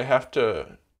Twitch, I have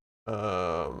to,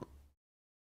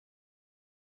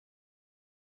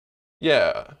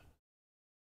 yeah.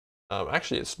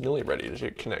 Actually, it's nearly ready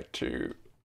to connect to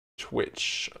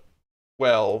Twitch.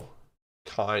 Well,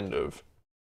 kind of.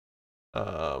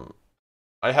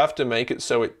 I have to make it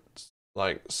so it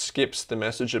like skips the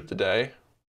message of the day.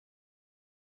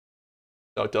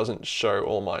 So it doesn't show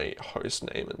all my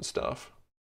host name and stuff.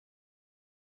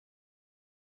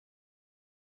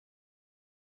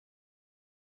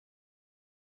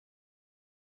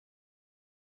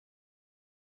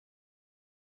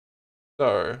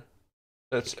 So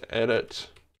let's edit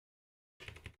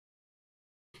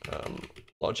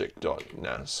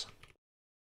logic.nas.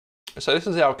 So this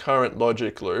is our current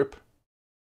logic loop.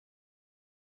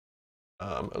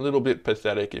 A little bit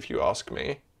pathetic if you ask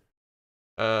me.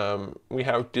 We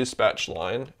have dispatch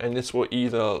line, and this will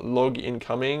either log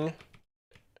incoming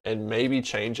and maybe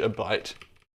change a byte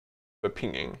for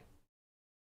pinging.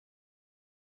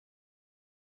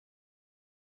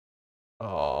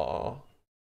 Oh,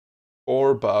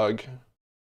 or bug.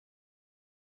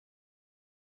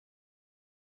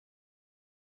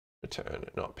 Return,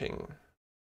 not ping.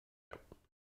 Yep.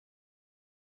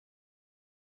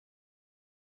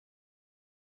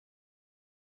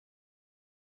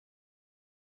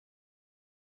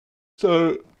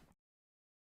 So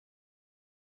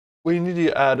we need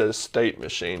to add a state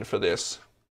machine for this.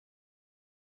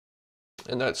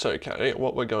 And that's okay.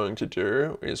 What we're going to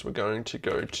do is we're going to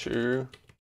go to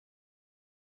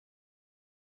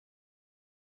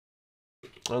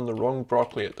on the wrong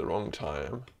broccoli at the wrong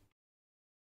time.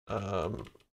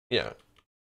 Yeah.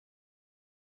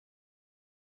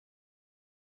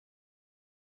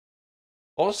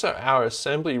 Also, our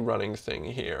assembly running thing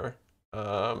here.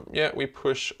 Yeah, we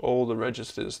push all the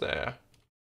registers there.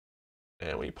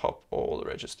 And we pop all the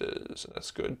registers, and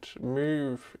that's good.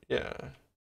 Move, yeah.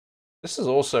 This is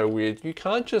also weird. You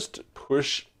can't just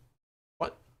push.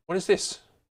 What? What is this?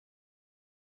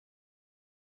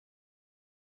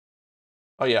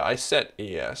 Oh yeah, I set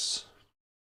ES.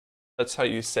 That's how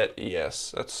you set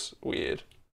ES. That's weird.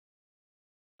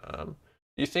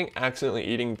 You think accidentally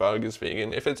eating bug is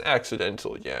vegan? If it's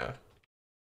accidental, yeah.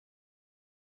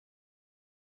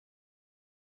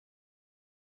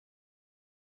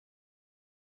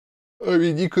 I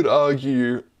mean, you could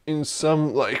argue in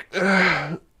some like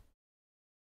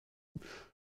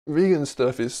vegan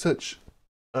stuff is such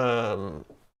not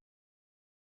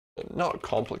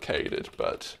complicated,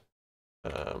 but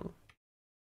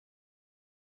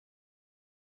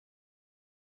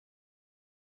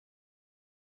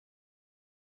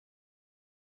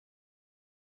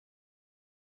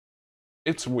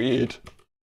it's weird.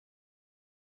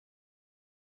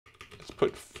 Let's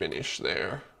put finish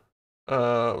there.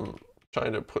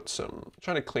 Trying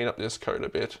to clean up this code a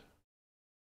bit.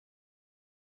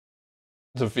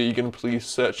 The vegan, please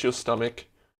search your stomach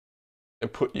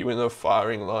and put you in the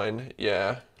firing line.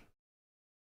 Yeah.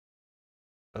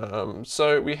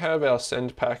 So we have our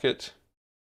send packet.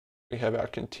 We have our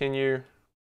continue.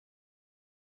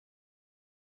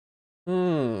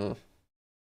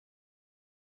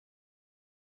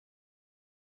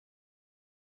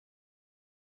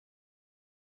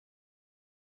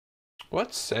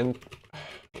 What's send?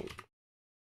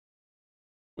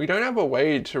 We don't have a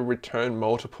way to return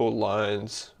multiple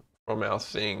lines from our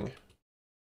thing.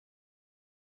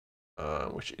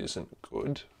 which isn't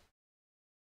good.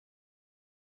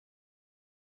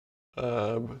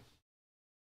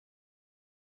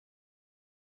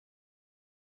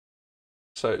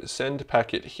 So send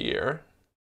packet here.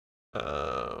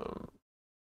 Well,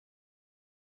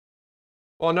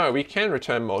 no, we can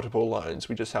return multiple lines.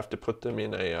 We just have to put them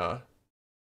in a,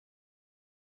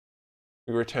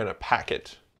 we return a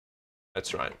packet.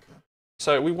 That's right.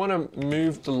 So we want to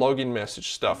move the login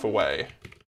message stuff away.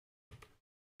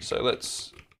 So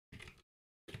let's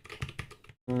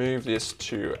move this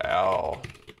to our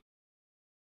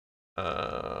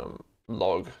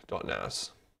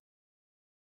log.nas.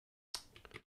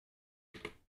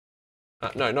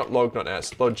 No, not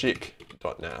log.nas,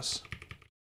 logic.nas.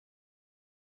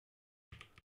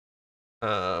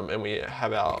 And we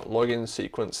have our login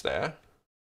sequence there.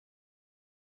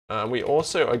 We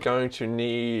also are going to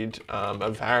need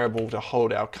a variable to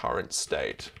hold our current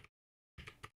state,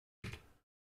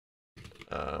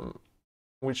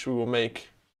 which we will make.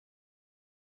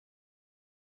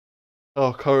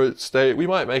 Oh, current state. We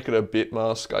might make it a bit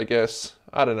mask, I guess.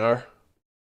 I don't know.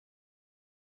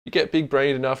 You get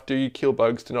big-brained enough, do you kill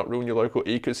bugs to not ruin your local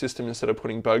ecosystem instead of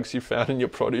putting bugs you found in your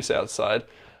produce outside?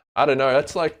 I don't know.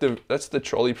 That's like that's the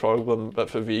trolley problem, but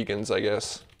for vegans, I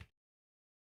guess.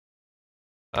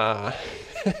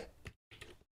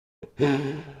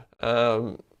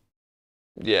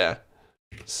 Yeah.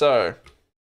 So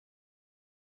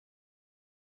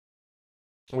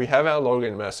we have our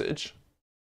login message.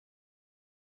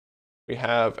 We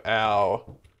have our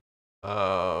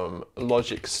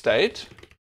logic state.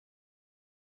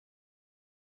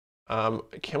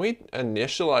 Can we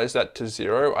initialize that to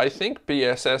 0? I think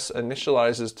BSS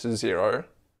initializes to 0.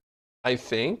 I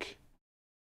think.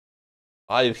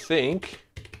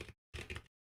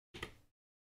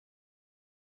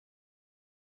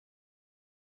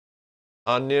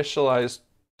 Initialize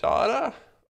data?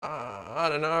 I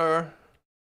don't know.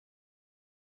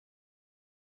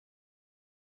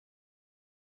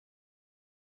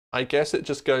 I guess it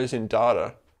just goes in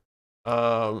data.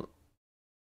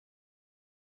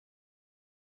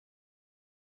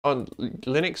 On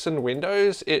Linux and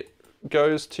Windows, it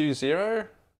goes to 0.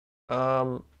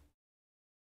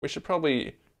 We should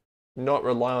probably not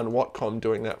rely on Whatcom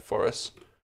doing that for us.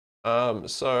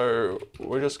 So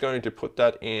we're just going to put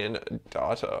that in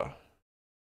data,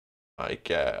 I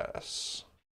guess.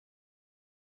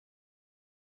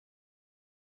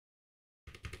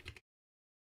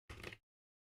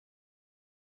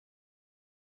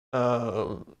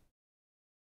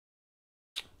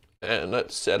 And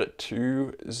let's set it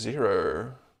to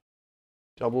 0.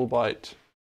 Double byte,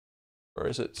 or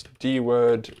is it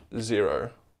dword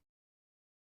 0?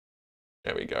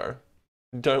 There we go.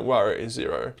 Don't worry,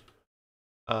 0.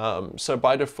 So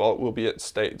by default, we'll be at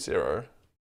state 0.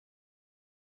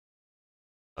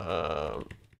 And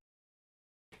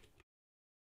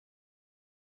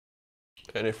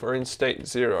if we're in state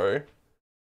 0,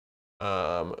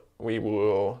 we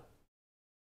will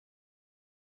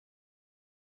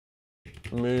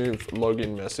move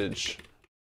login message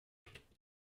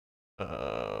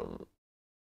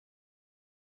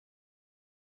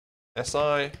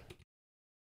si,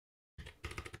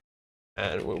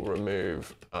 and we'll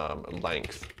remove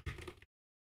length.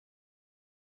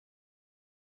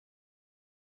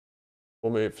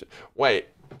 We'll move, wait,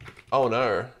 oh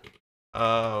no.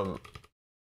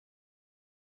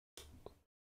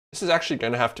 This is actually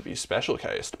going to have to be special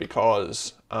cased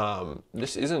because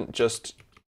this isn't just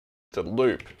the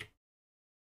loop.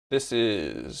 This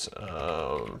is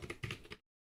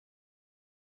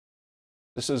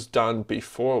done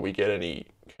before we get any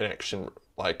connection,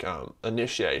 like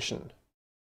initiation.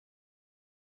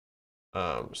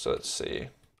 So let's see.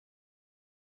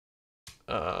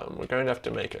 We're going to have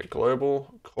to make a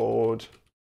global called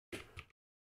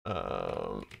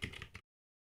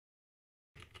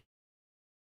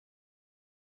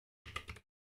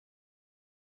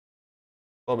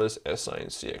Bobbers si and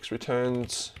cx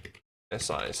returns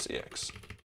si cx.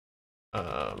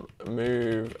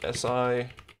 Move si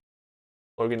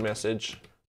login message,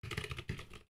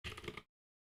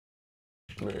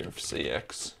 move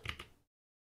cx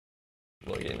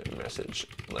login message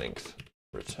length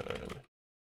return.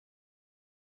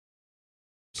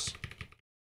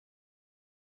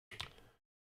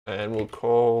 And we'll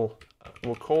call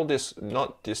this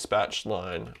not dispatch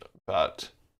line,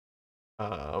 but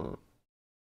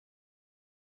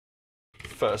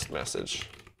first message,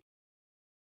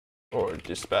 or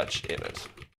dispatch init.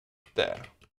 There.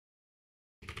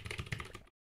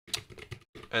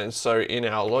 And so in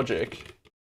our logic,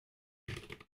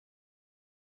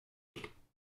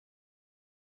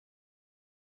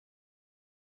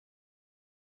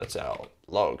 That's our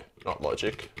log, not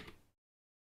logic.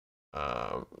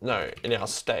 No, in our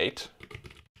state,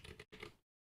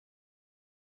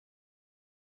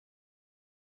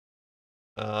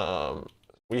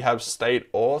 we have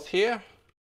state auth here.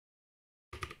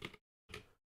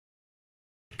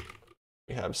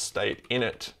 We have state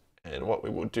init, and what we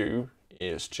will do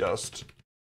is just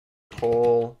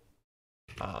call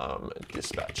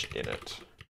dispatch init,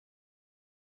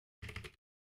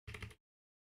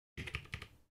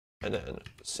 and then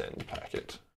send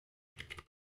packet.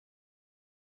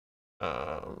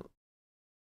 Do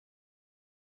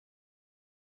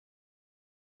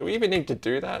we even need to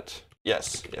do that?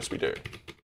 Yes, we do.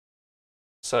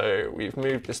 So we've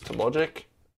moved this to logic.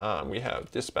 We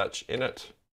have dispatch init,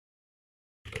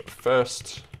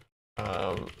 first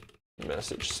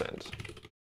message sent.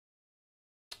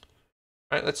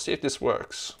 All right, let's see if this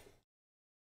works.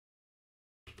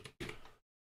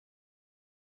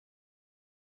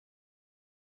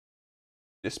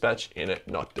 Dispatch init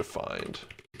not defined.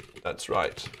 That's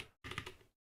right.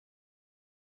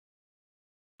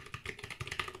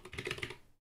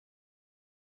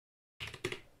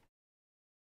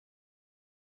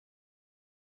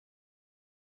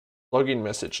 Login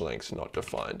message length not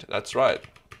defined. That's right.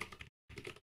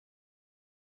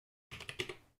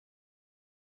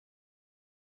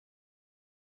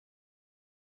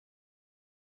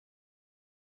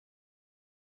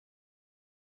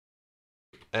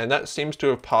 And that seems to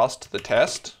have passed the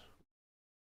test.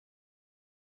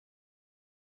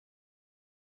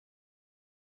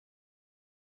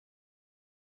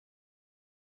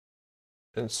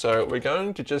 And so we're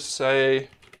going to just say,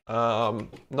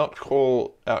 not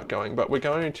call outgoing, but we're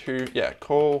going to,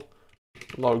 call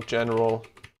log general,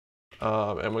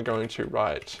 and we're going to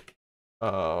write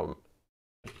init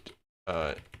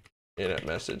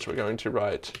message. We're going to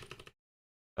write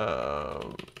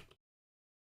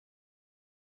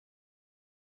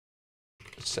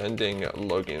sending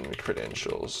login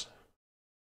credentials.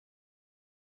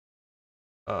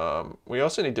 We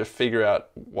also need to figure out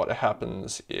what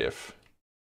happens if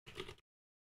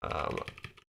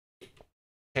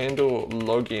handle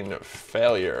login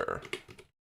failure,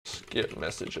 skip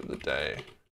message of the day.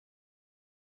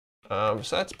 So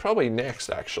that's probably next,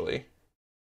 actually.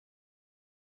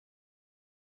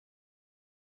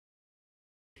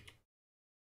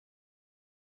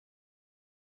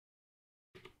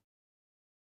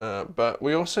 But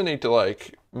we also need to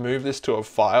like move this to a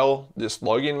file, this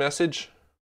login message.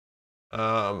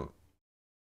 So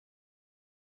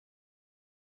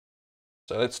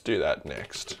let's do that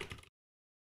next.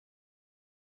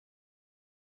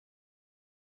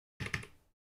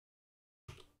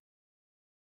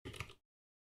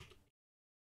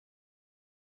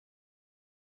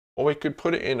 Or we could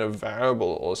put it in a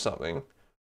variable or something.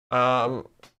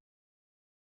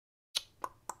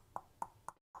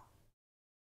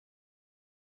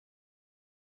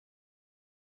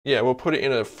 Yeah, we'll put it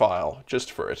in a file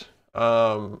just for it.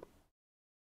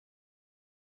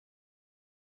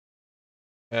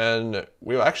 And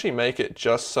we'll actually make it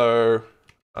just so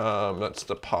that's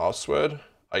the password,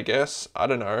 I guess. I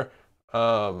don't know.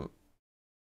 A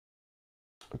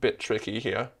bit tricky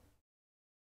here.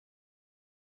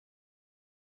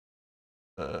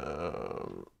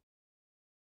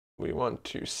 We want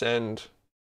to send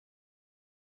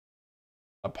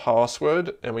a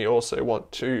password, and we also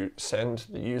want to send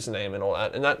the username and all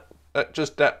that, and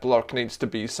that block needs to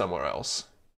be somewhere else.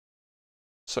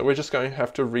 So we're just going to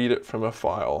have to read it from a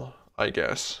file, I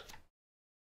guess.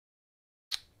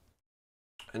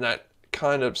 And that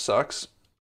kind of sucks,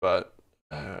 but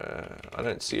I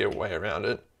don't see a way around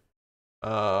it.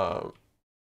 And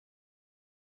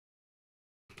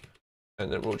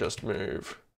then we'll just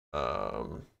move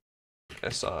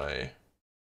si.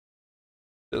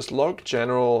 There's log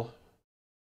general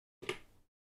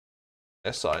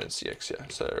si and cx, yeah.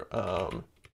 So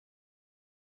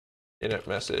init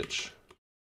message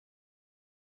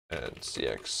and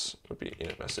cx would be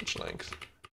init message length.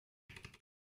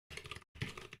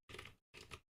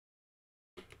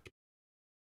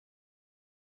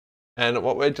 And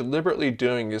what we're deliberately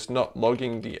doing is not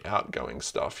logging the outgoing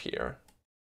stuff here.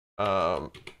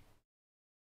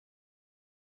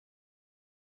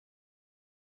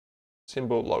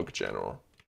 Symbol log general.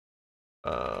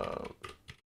 Let's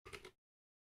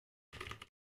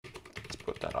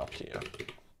put that up here.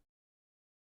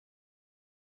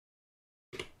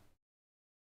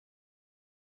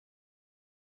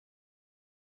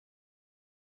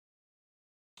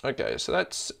 Okay, so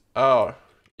that's, oh,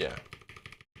 yeah.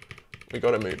 We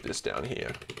got to move this down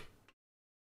here.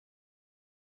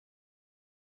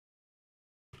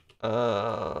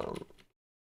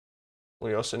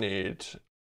 we also need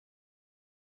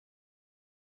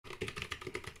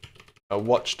a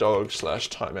watchdog /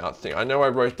 timeout thing. I know I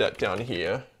wrote that down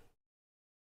here.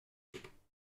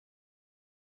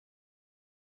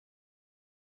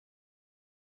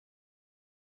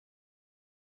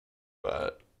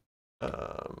 But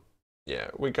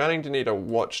yeah, we're going to need a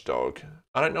watchdog.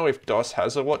 I don't know if DOS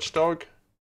has a watchdog.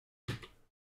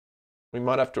 We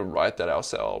might have to write that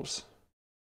ourselves.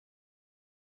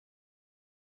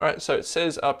 All right, so it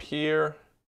says up here,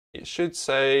 it should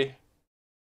say,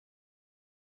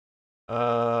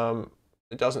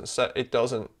 it doesn't say, it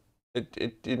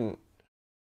didn't,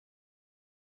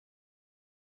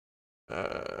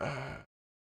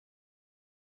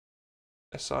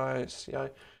 SICI,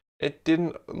 it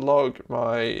didn't log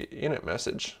my init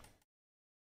message.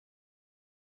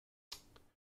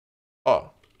 Oh,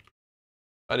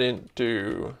 I didn't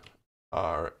do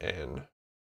RN.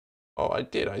 Oh, I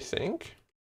did, I think.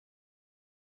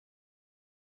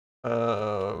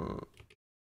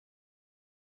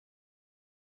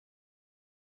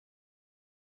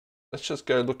 Let's just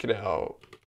go look at our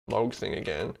log thing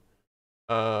again.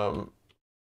 How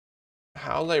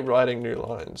are they writing new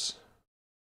lines?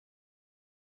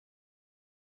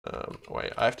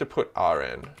 Wait, I have to put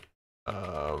RN.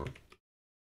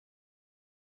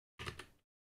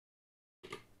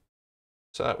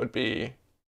 So that would be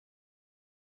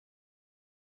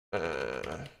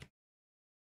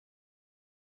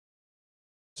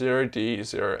 0D,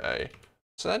 0A.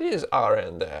 So that is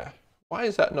RN there. Why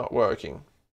is that not working?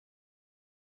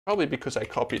 Probably because I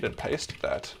copied and pasted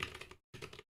that.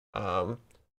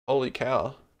 Holy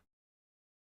cow.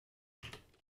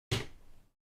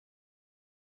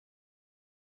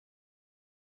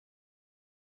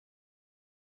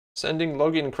 Sending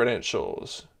login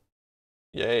credentials.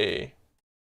 Yay.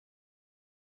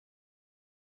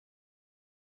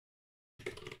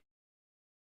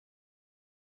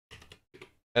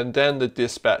 And then the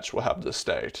dispatch will have the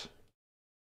state.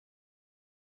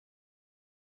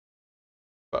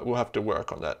 But we'll have to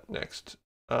work on that next.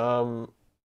 Our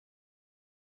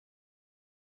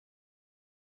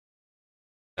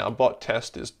bot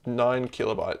test is 9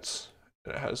 kilobytes,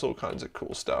 and it has all kinds of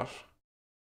cool stuff.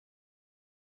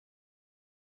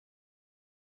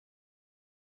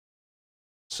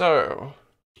 So,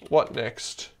 what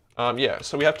next? Yeah,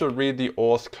 so we have to read the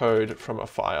auth code from a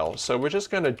file. So we're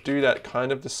just going to do that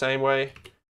kind of the same way.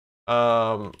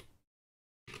 We're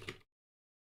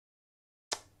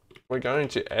going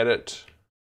to edit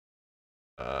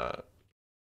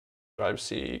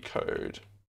drive-c code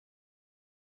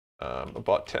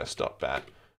bot test.bat.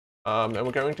 And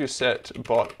we're going to set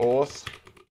bot auth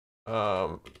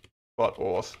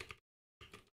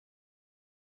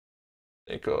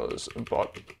equals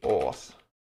bot auth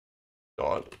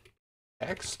dot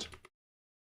text.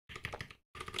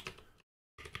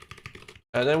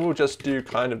 And then we'll just do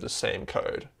kind of the same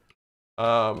code.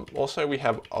 Also, we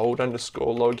have old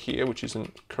underscore log here, which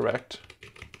isn't correct.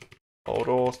 Old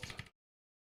auth.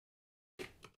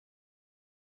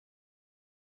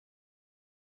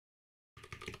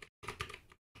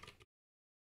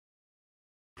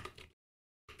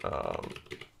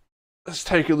 Let's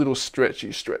take a little stretch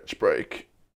break.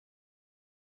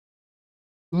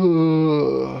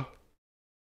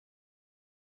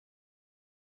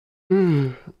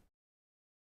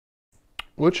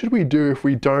 What should we do if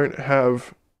we don't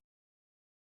have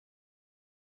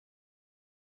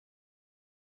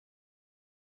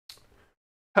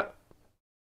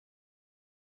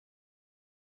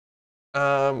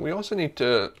we also need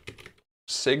to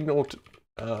signal to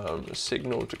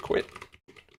quit.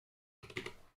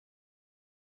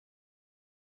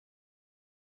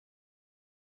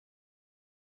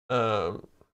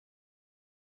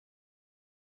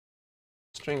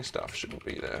 String stuff shouldn't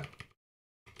be there.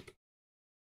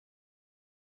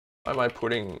 Why am I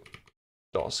putting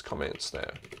DOS comments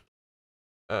there?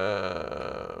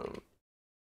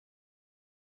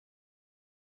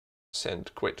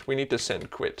 Send quit. We need to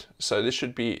send quit. So this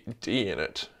should be D in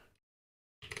it.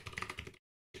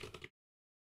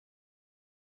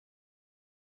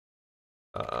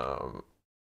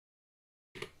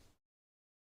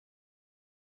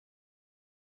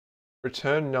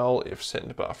 Return null if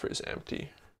send buffer is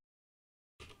empty.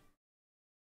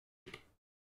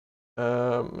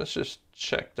 Let's just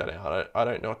check that out. I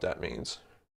don't know what that means.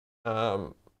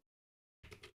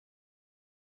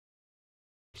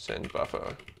 Send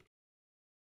buffer.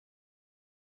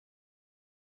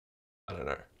 I don't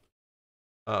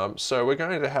know. So we're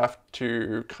going to have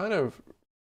to kind of,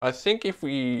 I think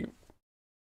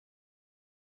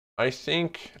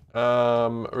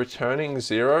returning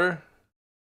 0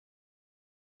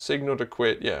 Signal to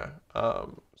quit, yeah.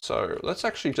 So let's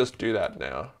actually just do that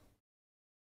now.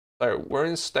 So we're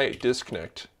in state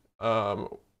disconnect. And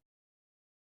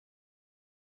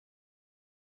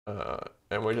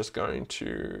we're just going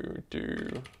to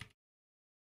do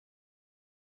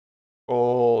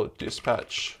call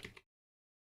dispatch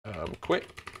quit,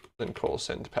 then call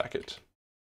send packet.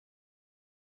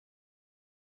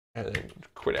 And then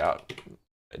quit out.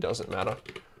 It doesn't matter.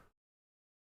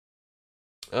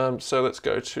 So let's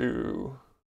go to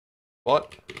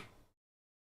bot.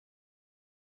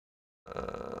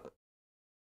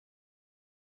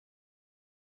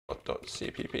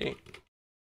 Bot.cpp.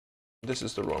 This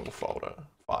is the wrong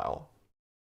file.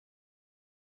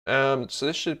 So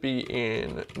this should be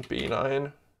in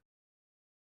B9.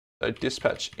 So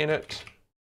dispatch init.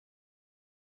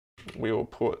 We will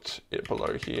put it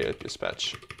below here,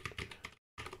 dispatch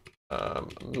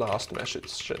last message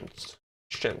sent.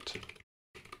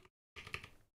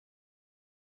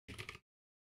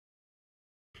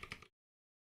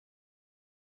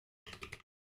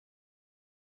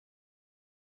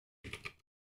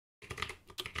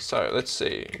 So let's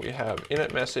see, we have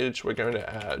init message, we're going to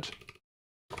add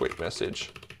quit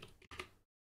message.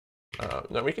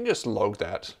 No, we can just log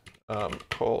that,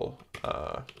 call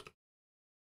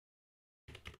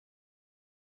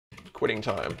quitting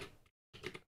time,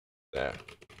 there.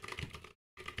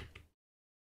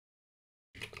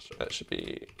 So that should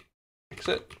be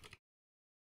exit.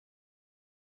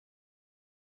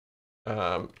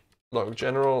 Log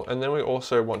general, and then we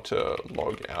also want to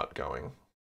log outgoing.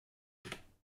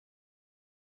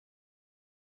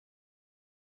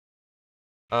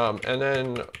 And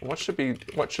then what should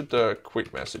the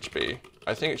quit message be?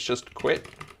 I think it's just quit.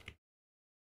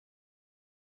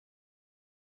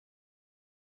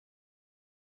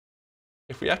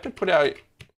 If we have to put out,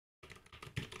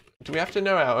 do we have to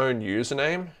know our own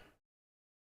username?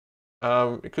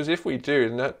 Because if we do,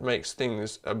 then that makes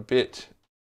things a bit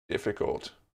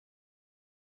difficult.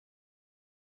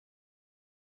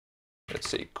 Let's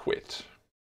see, quit.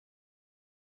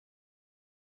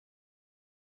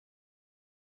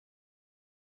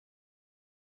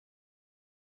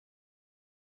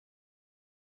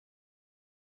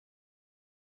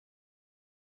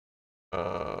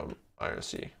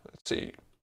 IRC, let's see.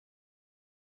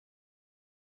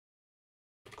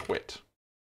 Quit.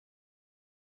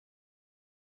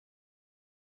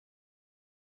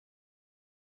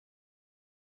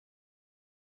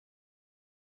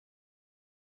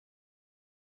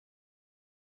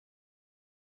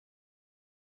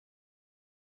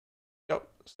 Yep,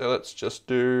 so let's just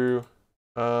do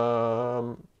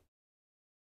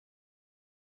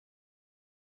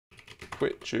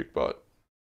quit Jookia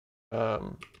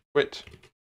quit.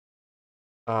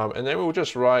 And then we'll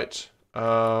just write,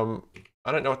 I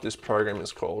don't know what this program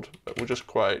is called, but we'll just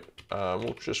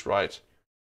write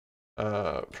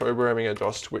programming a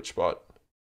DOS Twitch bot.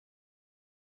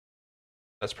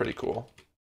 That's pretty cool.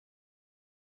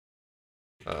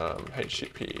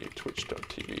 HTTP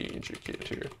twitch.tv Jookia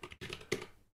 2.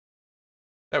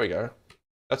 There we go.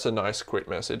 That's a nice quit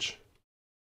message.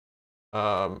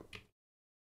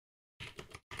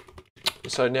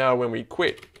 So now when we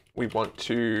quit, we want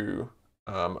to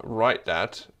write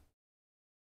that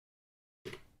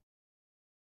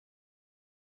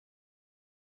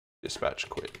dispatch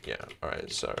quit. Yeah, all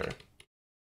right, so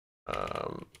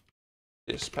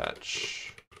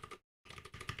dispatch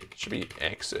should be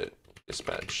exit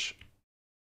dispatch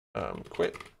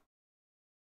quit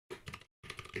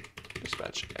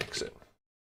dispatch exit.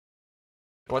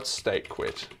 What's state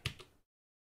quit?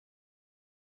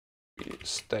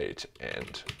 State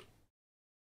end.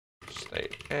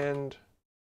 State end.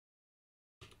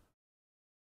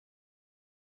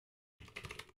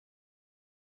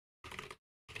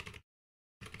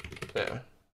 There.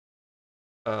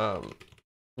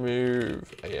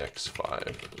 Move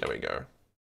AX5. There we go.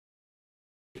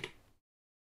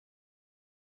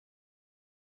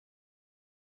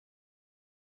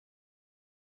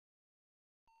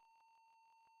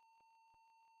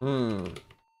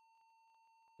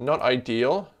 Not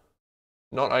ideal.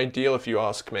 Not ideal if you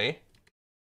ask me.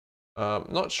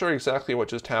 Not sure exactly what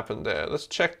just happened there. Let's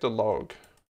check the log.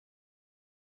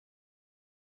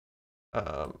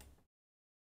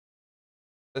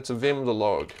 Let's vim the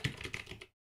log.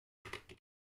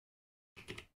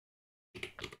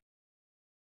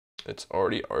 It's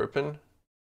already open.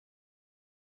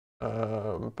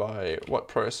 By what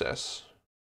process?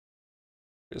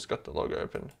 Who's got the log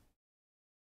open?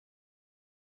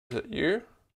 Is it you?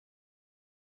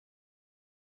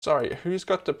 Sorry, who's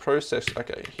got the process?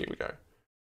 Okay, here we go.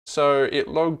 So it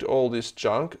logged all this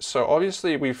junk. So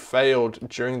obviously we failed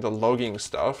during the logging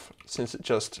stuff since it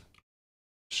just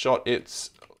shot its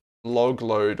log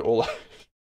load all.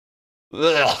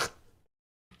 Ugh.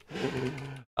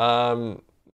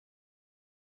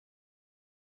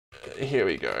 Here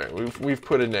we go. We've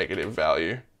put a negative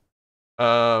value.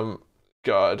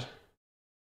 God.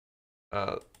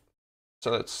 So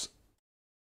that's.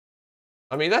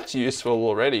 I mean, that's useful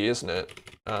already, isn't it?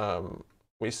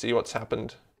 We see what's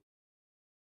happened.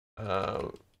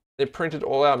 It printed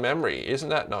all our memory. Isn't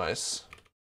that nice?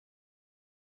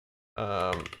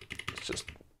 Let's just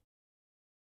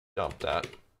dump that.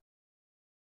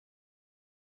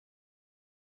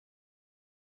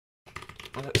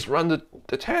 Let's run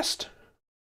the test.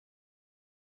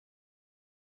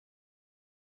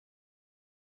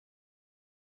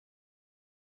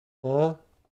 Huh?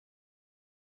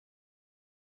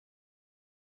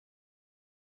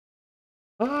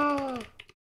 Ah,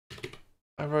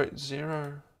 I wrote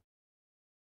 0.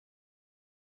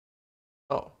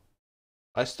 Oh,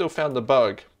 I still found the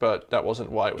bug, but that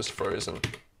wasn't why it was frozen.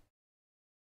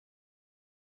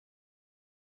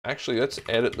 Actually, let's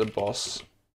edit the boss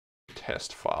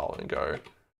test file and go.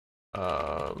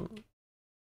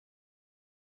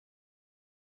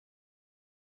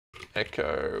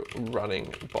 Echo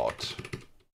running bot.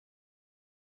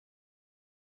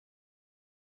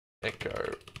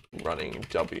 Echo running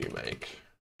wmake.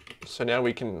 So now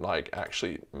we can like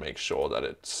actually make sure that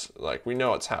it's like we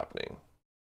know it's happening.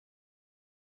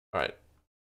 All right.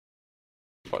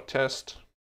 Bot test,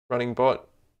 running bot.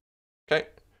 Okay.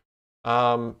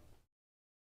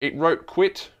 It wrote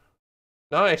quit.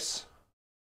 Nice.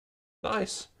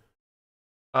 Nice.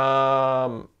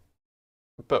 But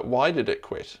why did it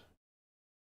quit?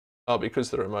 Oh, because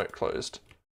the remote closed.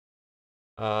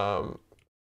 So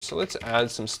let's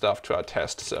add some stuff to our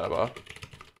test server.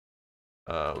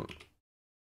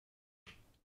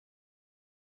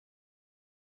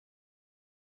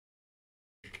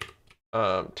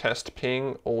 Test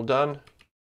ping, all done.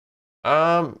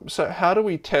 So how do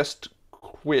we test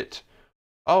quit?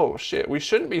 Oh shit, we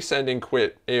shouldn't be sending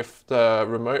quit if the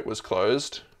remote was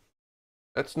closed.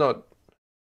 That's not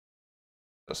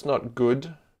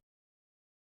good.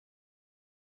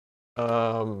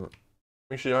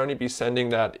 We should only be sending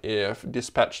that if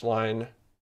dispatch line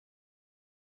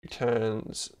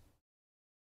returns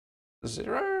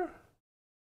 0.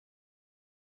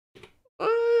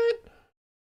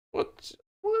 What?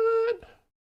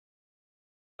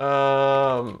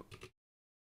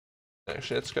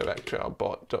 Actually, let's go back to our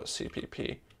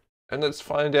bot.cpp and let's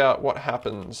find out what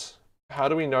happens. How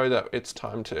do we know that it's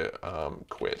time to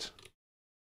quit?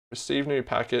 Receive new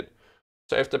packet.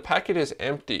 So if the packet is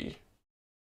empty,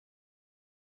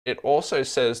 it also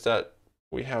says that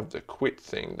we have the quit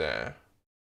thing there.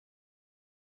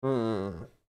 So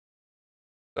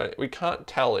we can't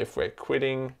tell if we're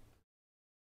quitting.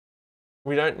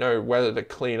 We don't know whether to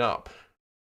clean up.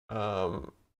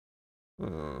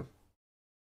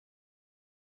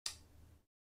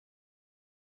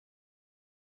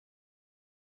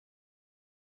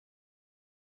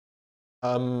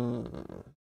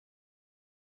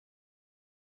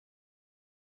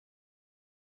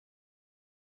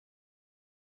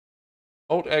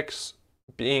 Alt X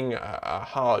being a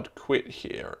hard quit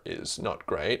here is not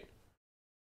great.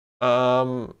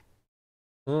 I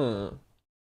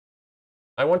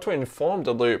want to inform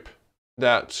the loop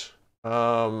that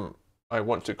I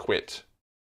want to quit.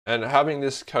 And having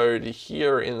this code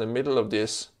here in the middle of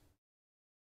this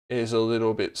is a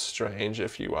little bit strange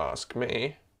if you ask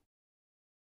me.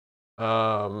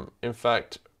 In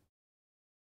fact,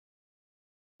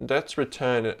 let's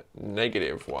return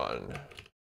 -1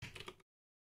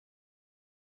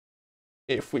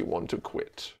 if we want to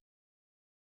quit,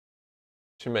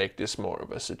 to make this more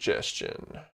of a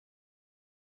suggestion.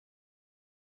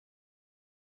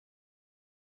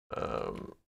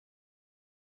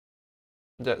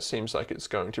 That seems like it's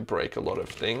going to break a lot of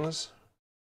things,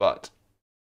 but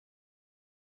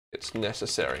it's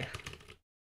necessary.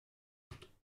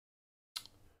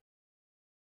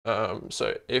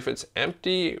 So if it's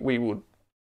empty, we would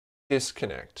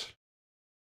disconnect.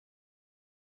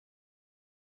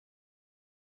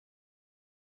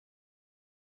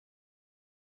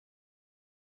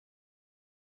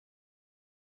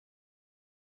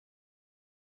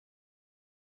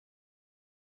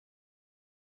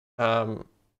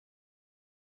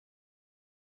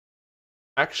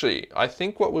 Actually, I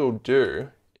think what we'll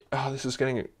do, oh, this is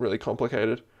getting really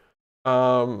complicated.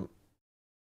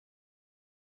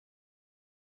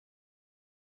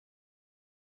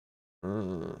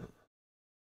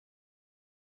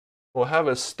 We'll have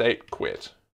a state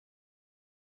quit.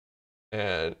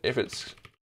 And if it's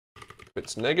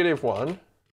 -1,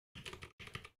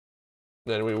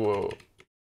 then we will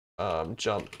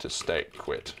jump to state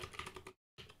quit.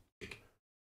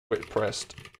 Quit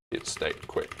pressed, hit state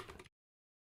quit.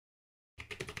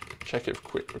 Check if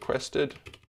quit requested.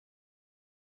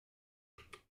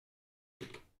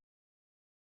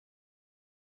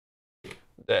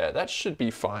 There, that should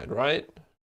be fine, right?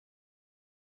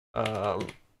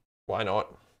 Why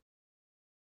not?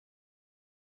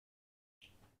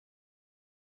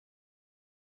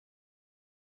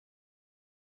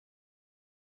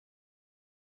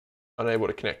 Unable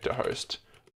to connect to host.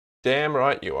 Damn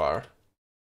right you are.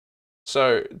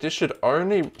 So this should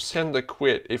only send the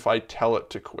quit if I tell it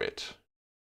to quit.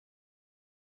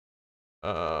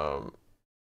 So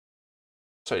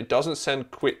it doesn't send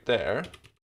quit there,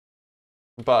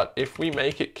 but if we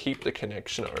make it keep the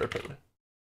connection open,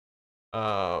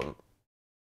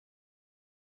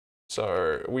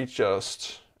 so we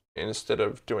just, instead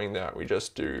of doing that, we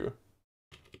just do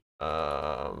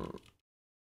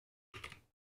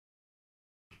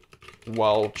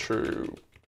while true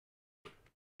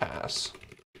pass.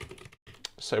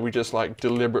 So we just like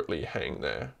deliberately hang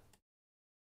there.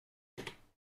 And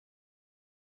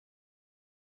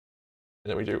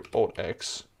then we do Alt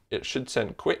X. It should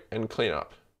send quit and clean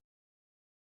up.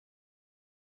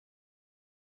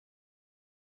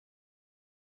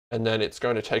 And then it's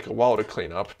going to take a while to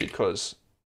clean up because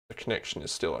the connection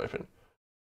is still open.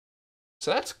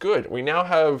 So that's good. We now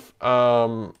have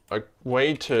a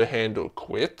way to handle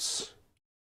quits,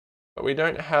 but we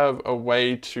don't have a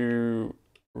way to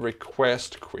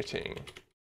request quitting.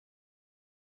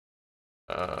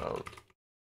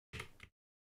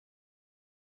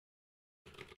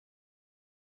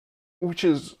 Which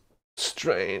is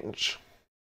strange.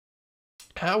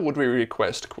 How would we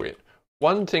request quit?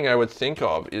 One thing I would think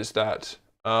of is that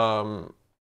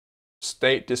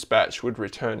state dispatch would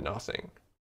return nothing.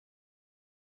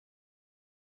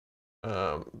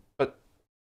 But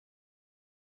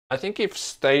I think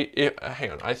if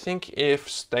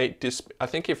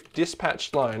if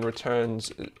dispatch line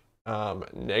returns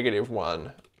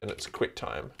 -1, then it's quit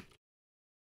time.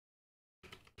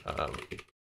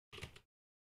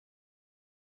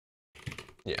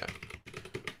 Yeah.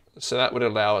 So that would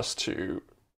allow us to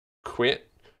quit.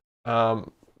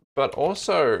 But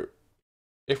also,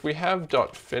 if we have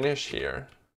 .finish here,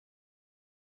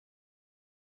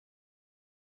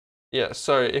 yeah,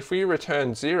 so if we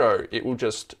return 0, it will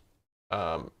just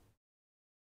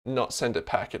not send a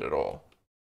packet at all.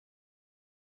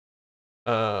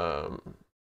 And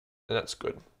that's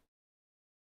good.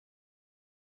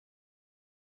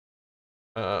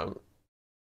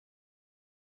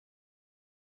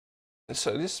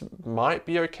 So this might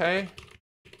be okay.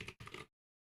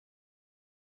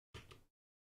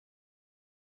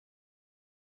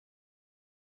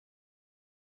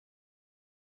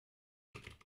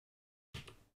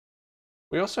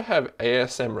 We also have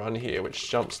ASM run here, which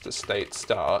jumps to state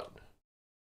start.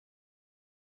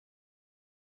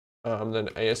 Then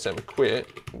ASM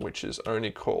quit, which is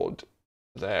only called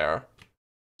there.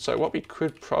 So what we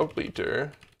could probably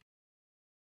do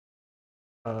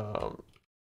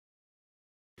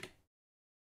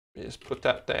is put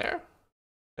that there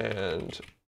and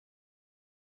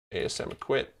ASM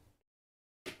quit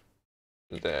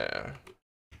there.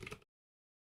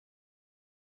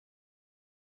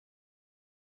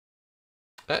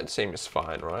 That seems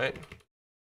fine, right?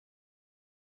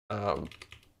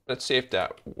 Let's see if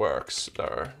that works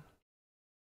though.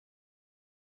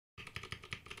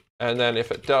 And then if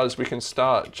it does, we can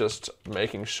start just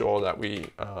making sure that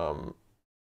we,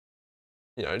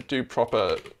 you know, do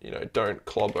proper, you know, don't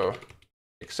clobber,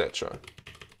 etc.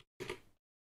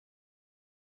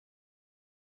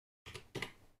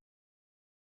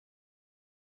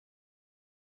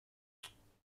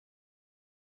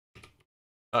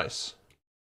 Nice.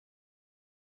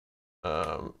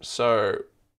 So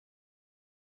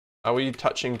are we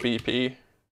touching BP?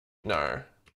 No.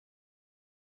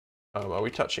 Are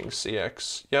we touching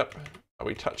CX? Yep. Are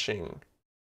we touching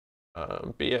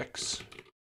BX?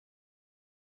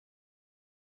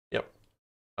 Yep.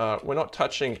 We're not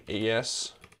touching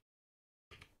ES.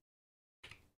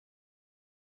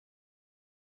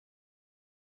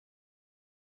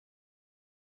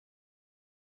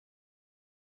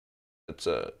 It's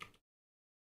a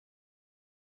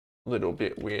little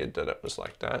bit weird that it was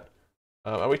like that.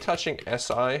 Are we touching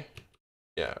SI?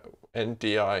 Yeah, and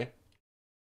DI,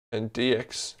 and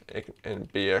DX,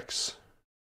 and BX.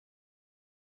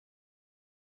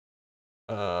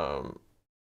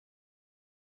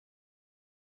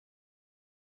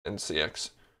 And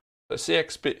CX. So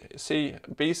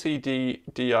BCD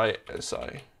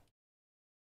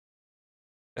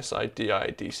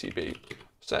SIDI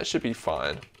So that should be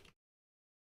fine.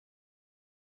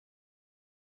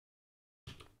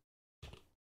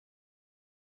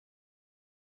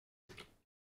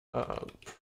 I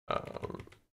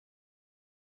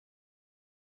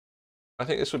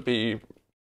think this would be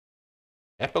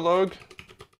epilogue.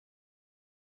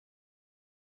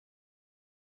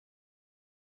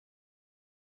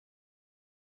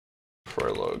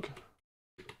 Prologue.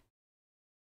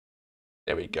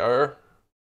 There we go.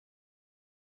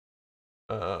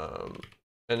 And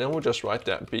then we'll just write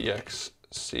that bx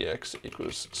cx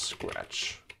equals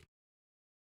scratch.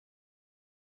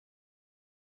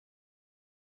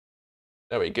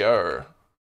 There we go.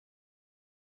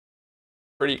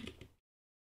 Pretty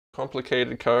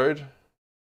complicated code,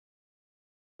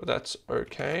 but that's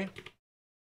okay.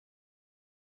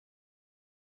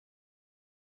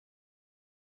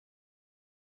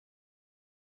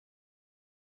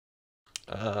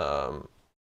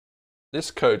 This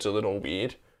code's a little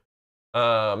weird.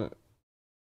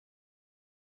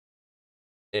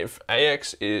 If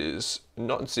AX is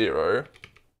not 0,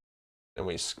 then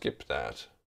we skip that.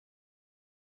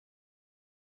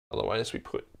 Otherwise, we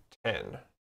put 10.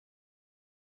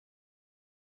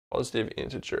 Positive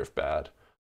integer if bad.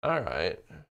 All right.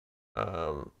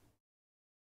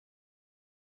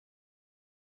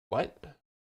 What?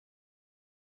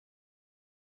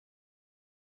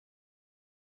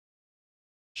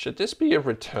 Should this be a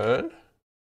return?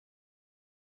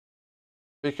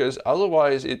 Because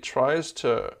otherwise it tries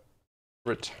to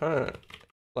return.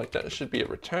 Like that should be a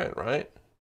return, right?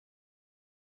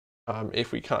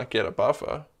 If we can't get a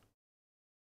buffer.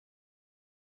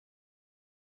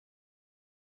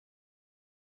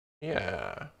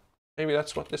 Yeah, maybe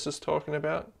that's what this is talking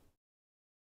about.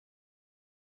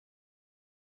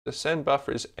 The send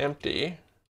buffer is empty.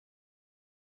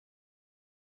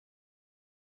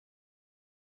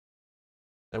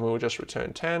 And we'll just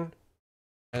return 10.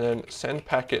 And then send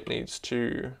packet needs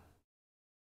to,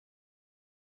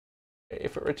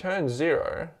 if it returns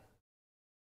 0,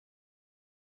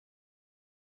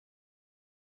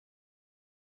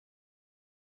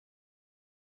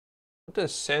 what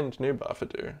does send new buffer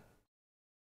do?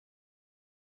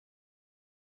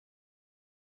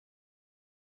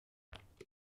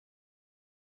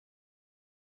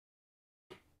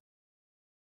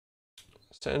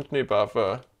 Send new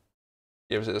buffer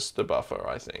gives us the buffer,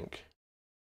 I think.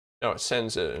 No, it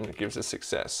sends it and it gives us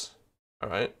success. All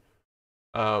right.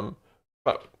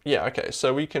 But yeah, okay.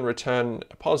 So we can return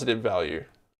a positive value.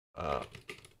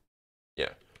 Yeah.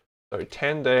 So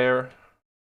 10 there.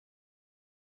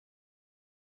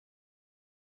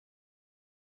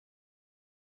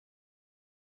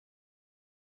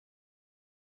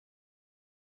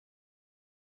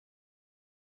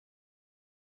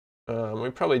 We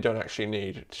probably don't actually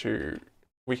need to,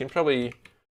 we can probably,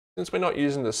 since we're not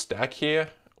using the stack here,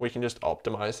 we can just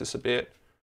optimize this a bit.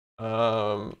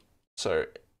 So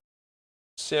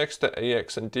cx to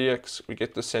ax and dx, we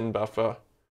get the send buffer.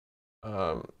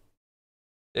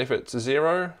 If it's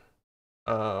 0,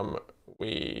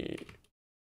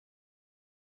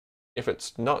 if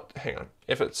it's not, hang on,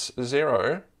 if it's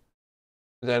 0,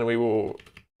 then we will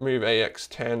move ax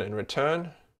 10 and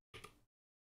return.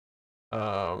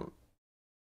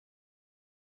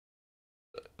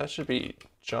 That should be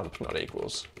jump, not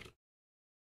equals.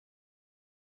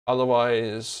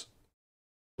 Otherwise,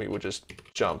 we will just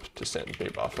jump to send new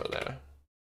buffer there.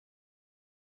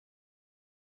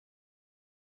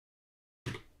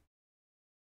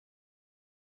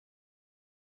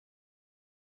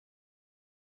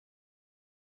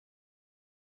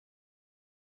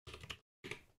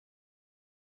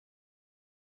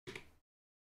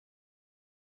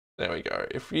 There we go.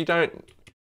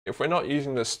 If we're not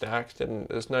using the stack, then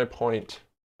there's no point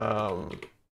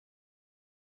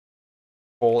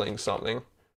calling something.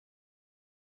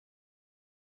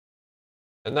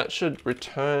 And that should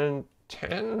return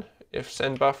 10 if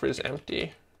send buffer is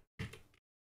empty.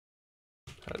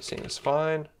 That seems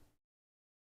fine.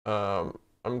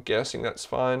 I'm guessing that's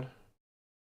fine.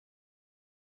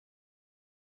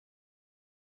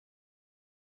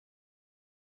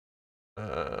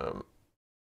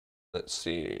 Let's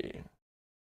see.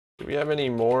 Do we have any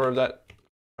more of that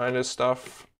kind of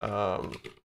stuff where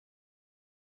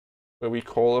we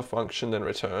call a function then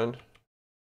return?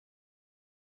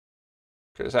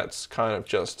 Because that's kind of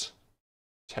just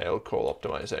tail call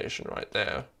optimization right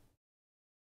there.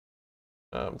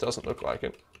 Doesn't look like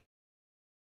it.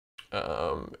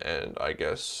 And I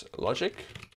guess logic.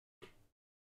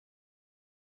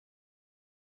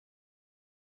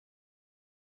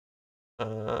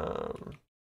 No,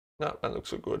 that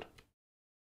looks good.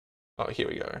 Oh, here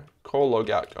we go. Call log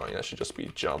outgoing. That should just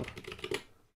be jump.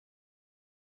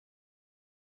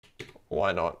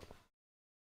 Why not?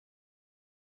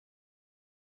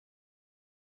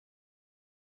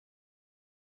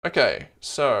 Okay,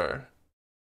 so.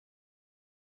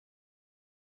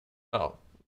 Oh,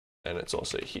 and it's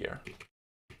also here.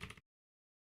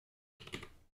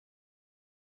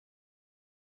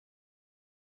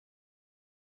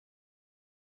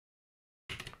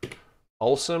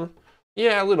 Wholesome?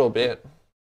 Yeah, a little bit.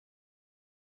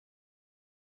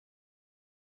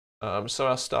 So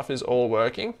our stuff is all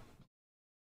working.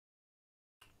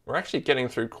 We're actually getting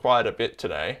through quite a bit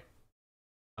today.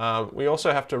 We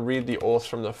also have to read the auth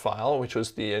from the file, which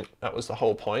was that was the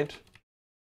whole point.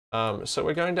 So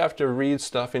we're going to have to read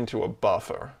stuff into a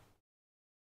buffer,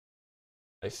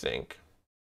 I think.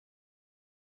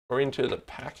 Or into the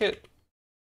packet?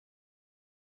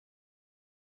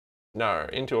 No,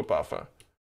 into a buffer.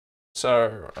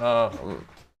 So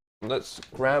let's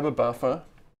grab a buffer.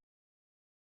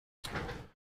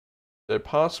 The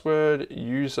password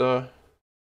user.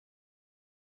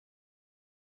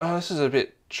 Oh, this is a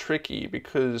bit tricky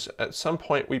because at some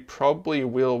point we probably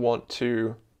will want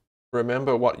to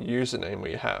remember what username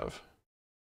we have.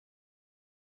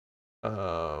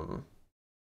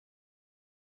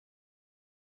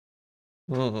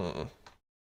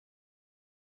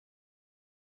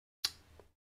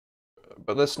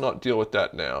 But let's not deal with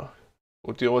that now.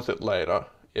 We'll deal with it later,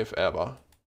 if ever.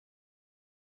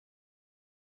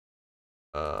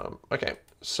 Okay,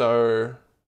 so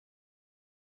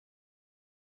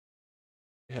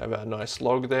we have our nice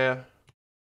log there.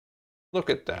 Look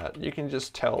at that. You can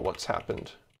just tell what's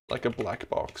happened, like a black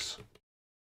box.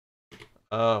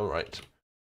 Right.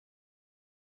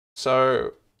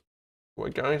 So we're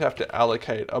going to have to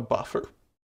allocate a buffer.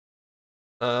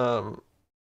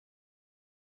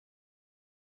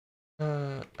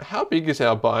 How big is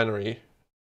our binary?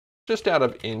 Just out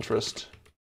of interest.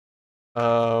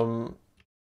 Let's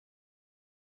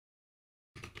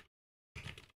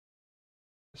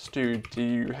do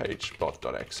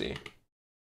duh.bot.exe.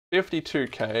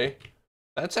 52K.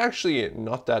 That's actually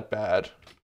not that bad.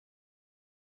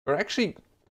 We're actually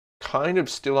kind of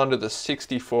still under the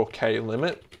 64K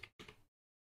limit.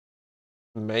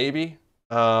 Maybe.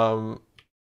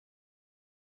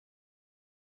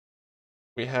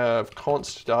 We have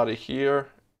const data here,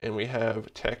 and we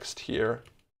have text here.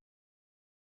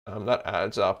 That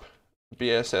adds up.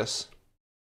 BSS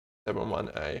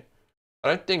 71A. I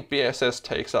don't think BSS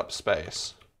takes up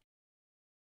space.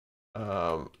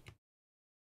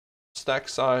 Stack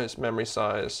size, memory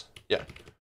size, yeah.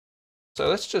 So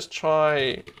let's just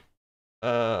try,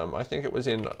 I think it was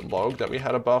in log that we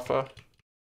had a buffer.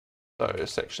 So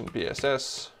section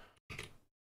BSS.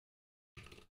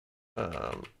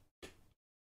 I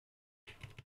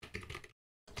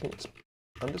think it's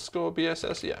underscore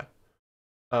BSS, yeah.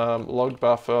 Log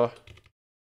buffer,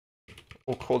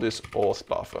 we'll call this auth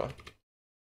buffer.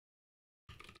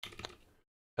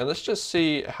 And let's just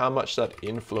see how much that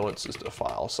influences the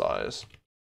file size.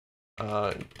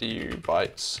 Du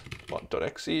bytes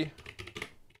bot.exe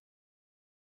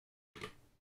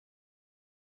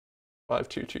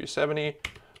 52270.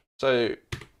 So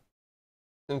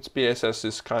since BSS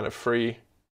is kind of free,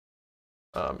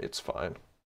 it's fine.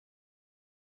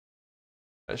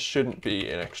 It shouldn't be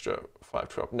an extra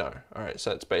 512. No. All right,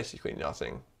 so it's basically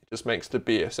nothing. It just makes the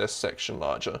BSS section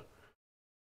larger.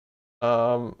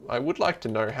 I would like to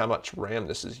know how much RAM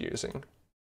this is using.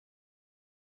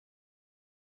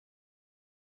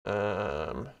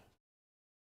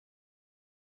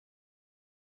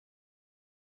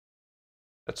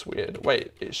 That's weird.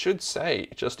 Wait, it should say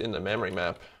just in the memory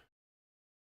map.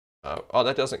 Oh,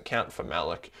 that doesn't count for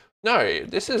malloc. No,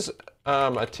 this is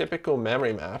a typical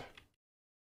memory map.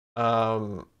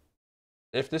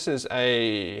 If this is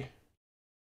a...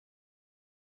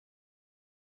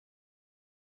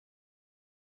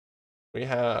 We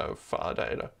have file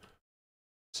data.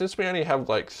 Since we only have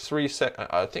like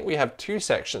I think we have 2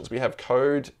 sections. We have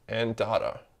code and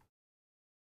data.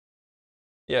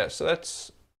 Yeah, so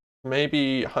that's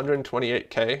maybe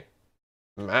 128K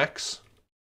max.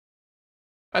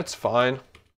 That's fine.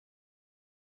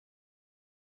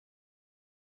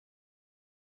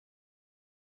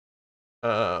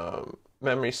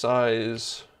 Memory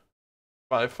size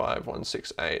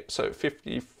 55168, so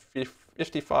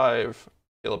 55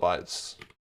 kilobytes,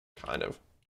 kind of.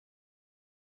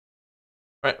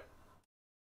 Right.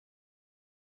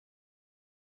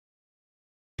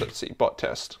 Let's see, bot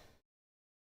test.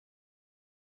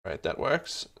 Right, that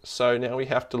works. So now we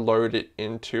have to load it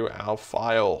into our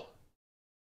file.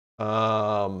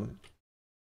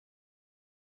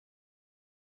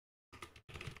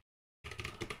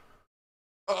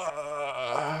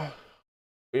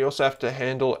 We also have to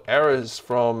handle errors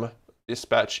from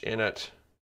dispatch init.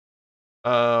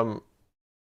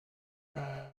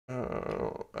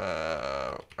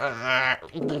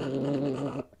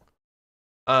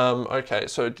 Okay,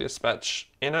 so dispatch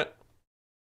init.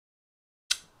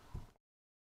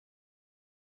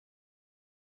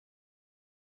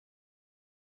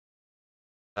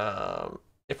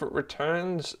 If it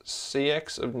returns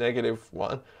cx of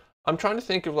 -1, I'm trying to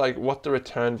think of like what the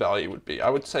return value would be. I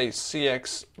would say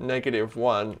cx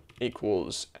 -1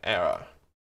 equals error.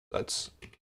 That's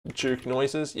juke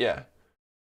noises, yeah.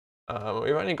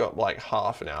 We've only got like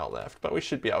half an hour left, but we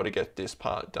should be able to get this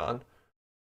part done.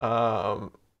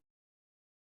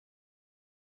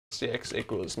 Cx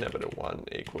equals -1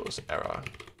 equals error.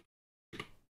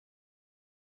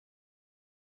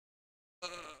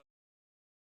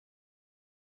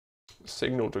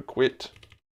 Signal to quit.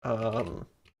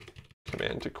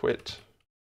 Command to quit.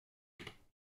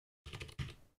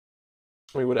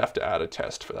 We would have to add a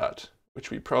test for that, which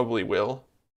we probably will.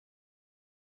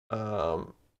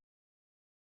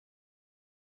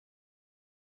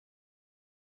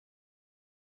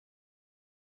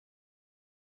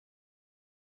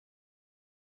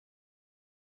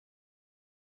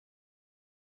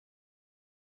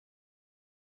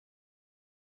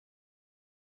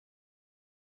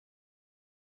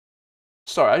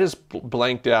 Sorry, I just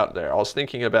blanked out there. I was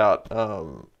thinking about,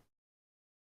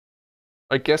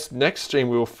 I guess next stream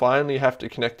we will finally have to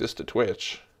connect this to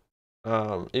Twitch.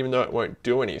 Even though it won't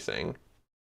do anything.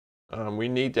 We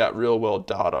need that real world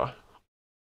data.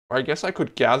 Or I guess I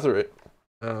could gather it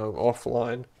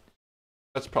offline.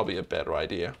 That's probably a better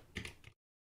idea.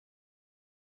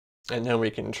 And then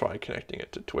we can try connecting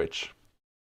it to Twitch.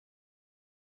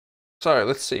 So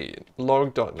let's see,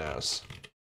 log.nas.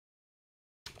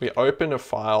 We open a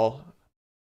file,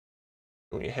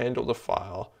 we handle the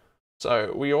file.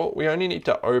 So we only need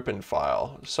to open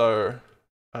file. So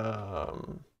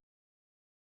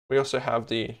we also have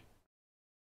the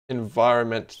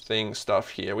environment thing stuff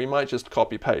here. We might just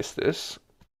copy paste this.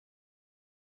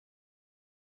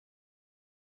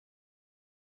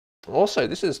 Also,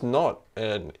 this is not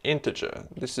an integer.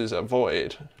 This is a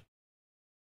void.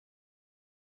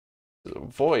 It's a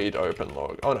void open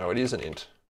log. Oh no, it is an int.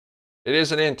 It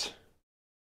is an int.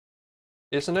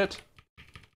 Isn't it?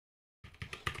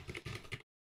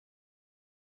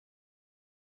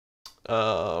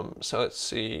 So let's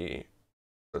see.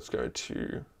 Let's go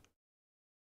to.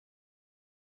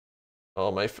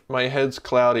 Oh, my head's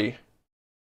cloudy.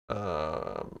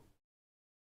 And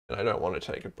I don't want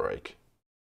to take a break.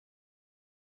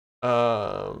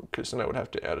 Because then I would have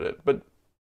to edit it. But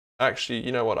actually,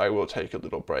 you know what? I will take a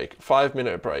little break.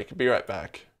 5-minute break. Be right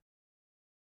back.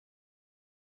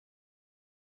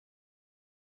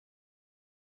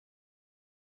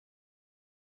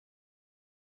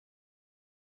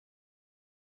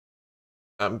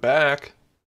 I'm back.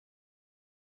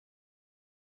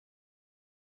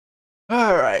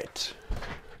 All right.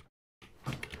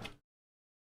 So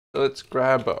let's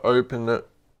grab open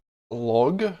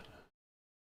log.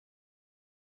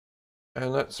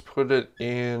 And let's put it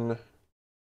in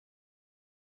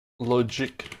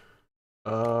logic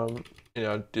in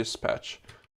our dispatch.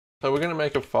 So we're going to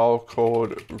make a file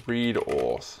called read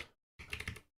auth.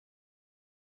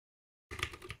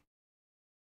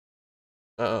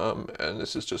 And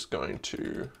this is just going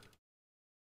to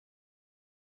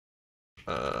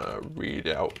read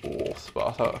out auth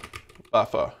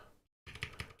buffer.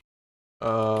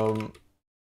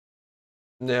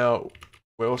 Now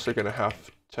we're also going to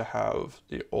have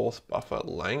the auth buffer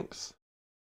length.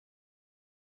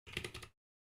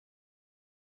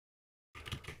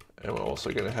 And we're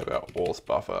also going to have our auth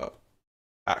buffer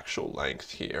actual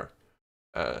length here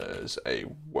as a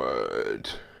word,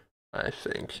 I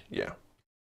think. Yeah.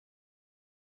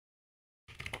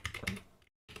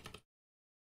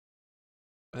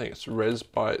 I think it's res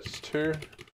bytes 2 for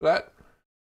that.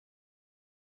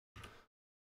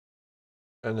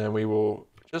 And then we will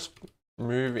just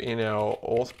move in our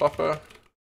auth buffer.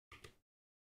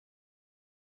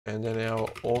 And then our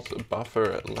auth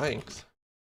buffer length.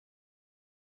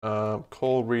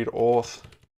 Call read auth.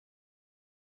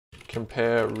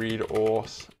 Compare read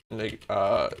auth.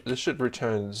 This should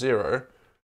return 0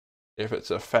 if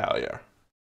it's a failure.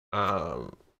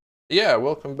 Yeah,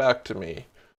 welcome back to me.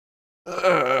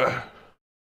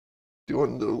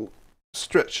 Doing little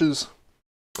stretches.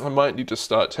 I might need to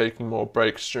start taking more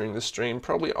breaks during the stream,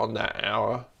 probably on that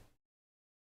hour.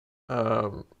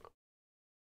 You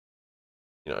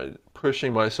you know,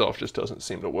 pushing myself just doesn't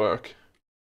seem to work.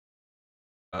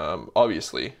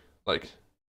 Obviously, like,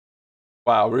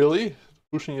 wow, really?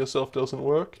 Pushing yourself doesn't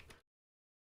work?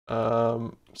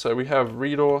 So we have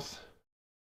read auth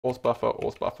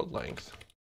buffer length.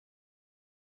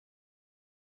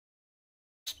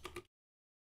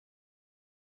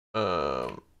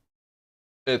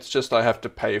 It's just I have to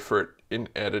pay for it in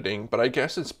editing, but I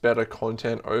guess it's better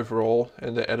content overall,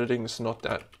 and the editing's not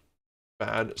that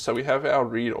bad. So we have our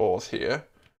read auth here.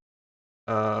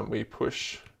 We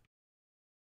push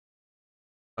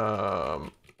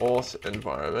auth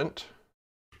environment.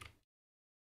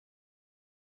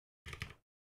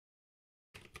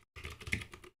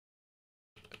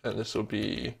 And this will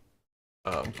be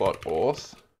bot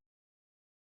auth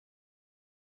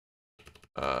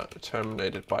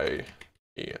terminated by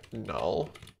a null.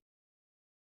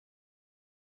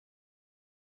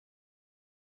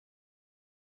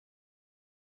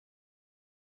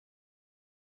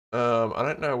 I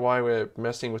don't know why we're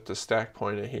messing with the stack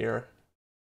pointer here.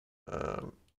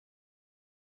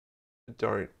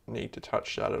 Don't need to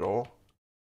touch that at all.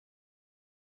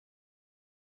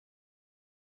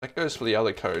 That goes for the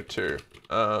other code too.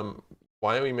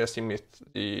 Why are we messing with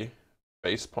the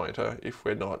base pointer if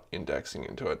we're not indexing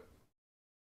into it?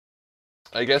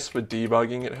 I guess for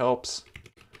debugging it helps.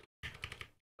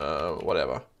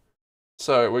 Whatever.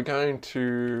 So we're going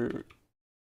to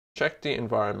check the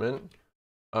environment.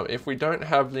 If we don't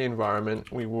have the environment,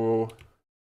 we will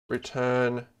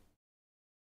return,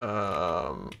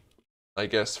 I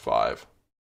guess 5.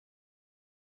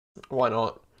 Why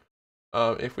not?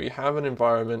 If we have an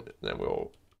environment, then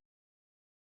we'll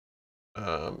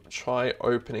try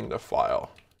opening the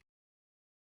file.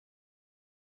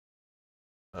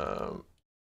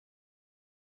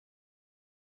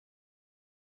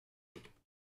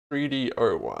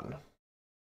 3D01.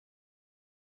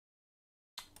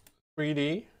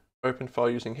 3D, open file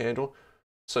using handle.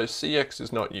 So CX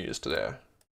is not used there.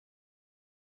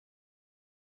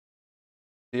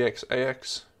 CX,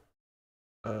 AX.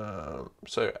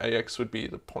 So AX would be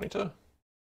the pointer.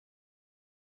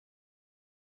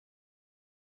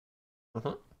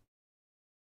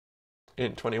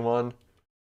 Int 21.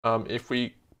 If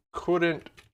we couldn't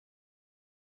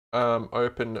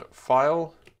open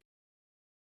file,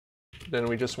 then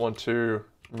we just want to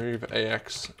move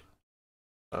AX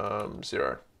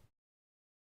 0.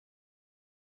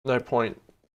 No point,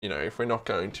 you know, if we're not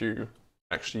going to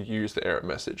actually use the error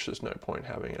message, there's no point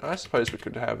having it. I suppose we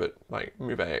could have it like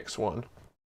move AX1.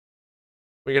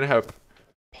 We're going to have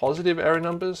positive error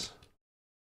numbers.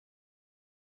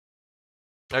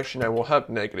 Actually, no, we'll have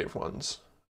negative ones.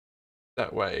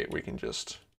 That way we can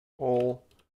just all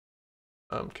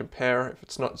compare. If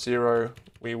it's not 0,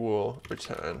 we will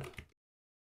return.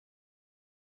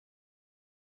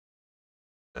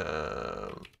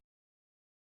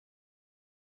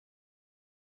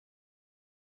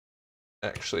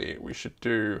 Actually, we should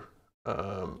do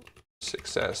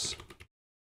success,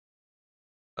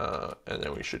 and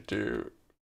then we should do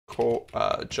call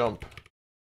jump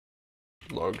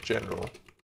log general.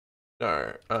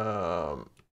 No,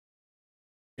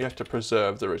 we have to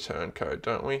preserve the return code,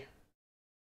 don't we?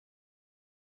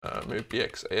 Move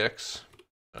bx ax,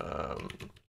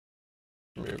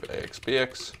 move ax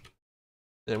bx.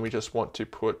 Then we just want to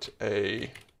put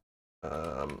a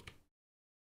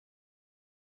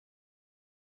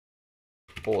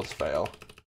auth fail.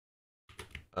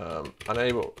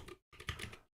 Unable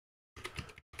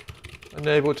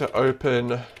to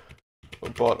open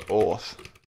bot auth.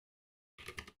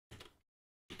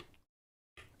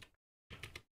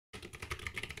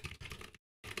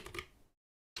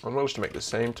 I'm going to make the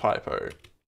same typo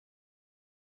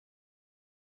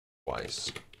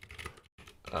twice.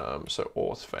 So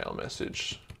auth fail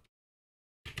message.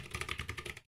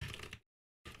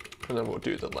 And then we'll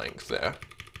do the length there.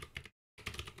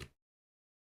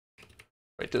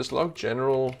 Wait, does log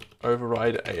general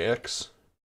override AX?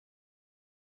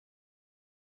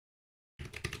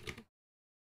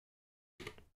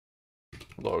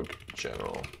 Log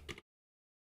general.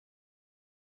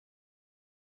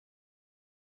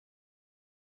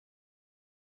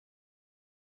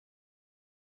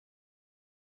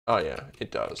 Oh yeah,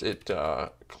 it does. It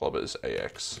clobbers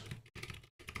AX.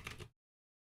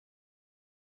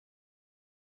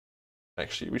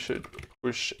 Actually, we should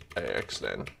push AX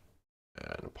then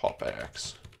and pop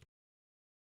AX.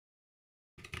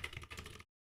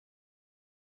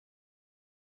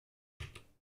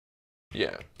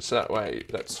 Yeah, so that way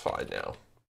that's fine now.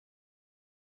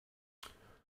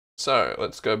 So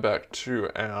let's go back to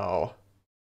our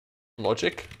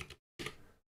logic.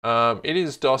 It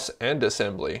is DOS and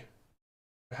assembly.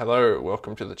 Hello,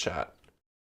 welcome to the chat.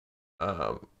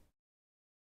 Just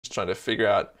trying to figure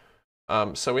out.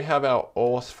 So we have our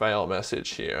auth fail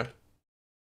message here.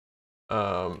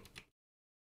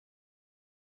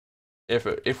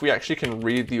 If we actually can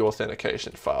read the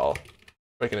authentication file,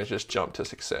 we're going to just jump to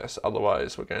success.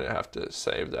 Otherwise, we're going to have to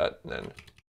save that, and then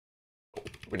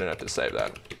we don't have to save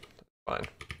that. Fine.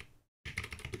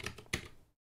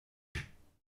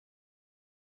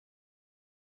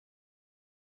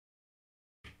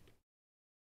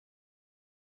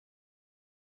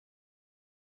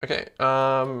 Okay,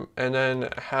 and then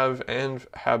have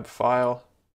file.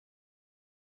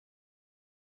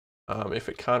 If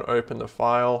it can't open the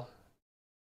file,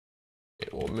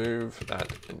 it will move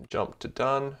that and jump to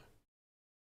done.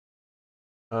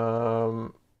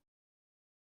 Then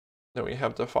we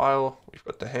have the file, we've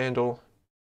got the handle.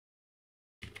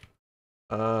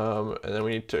 And then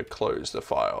we need to close the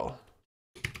file.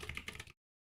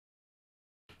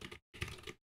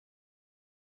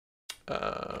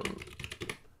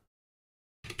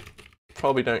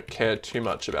 Probably don't care too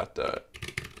much about the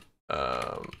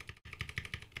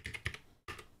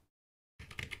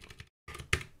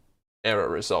error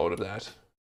result of that.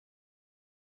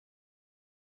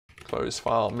 Close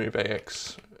file, move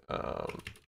AX,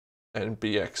 and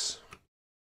BX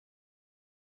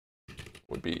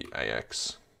would be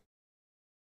AX.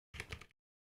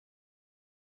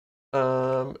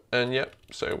 And yep,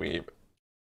 so we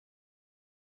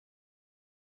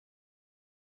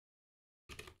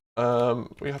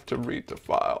have to read the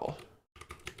file.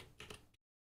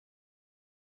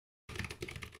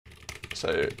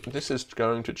 So this is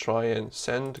going to try and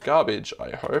send garbage,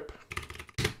 I hope.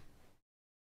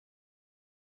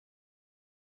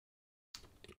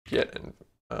 Get and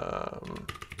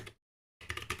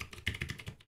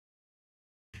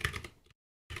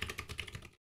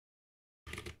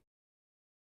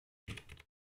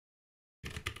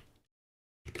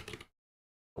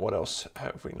what else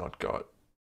have we not got?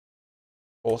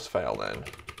 Auth fail then.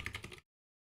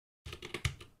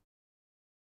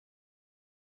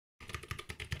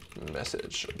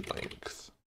 Message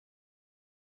length.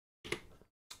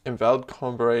 Invalid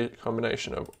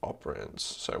combination of operands.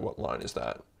 So what line is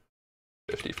that?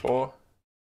 54.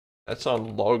 That's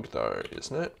on log though,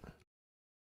 isn't it?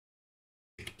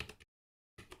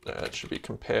 No, that should be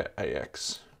compare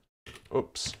AX.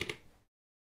 Oops.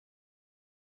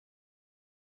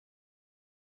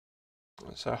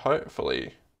 So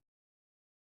hopefully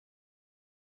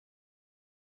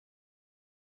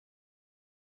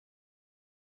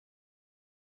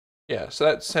yeah, so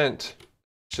that sent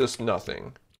just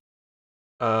nothing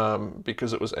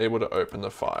because it was able to open the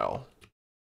file.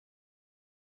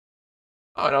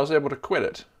 Oh, and I was able to quit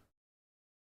it.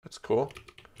 That's cool.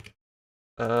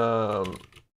 Now,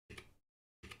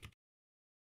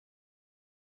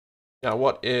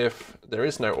 what if there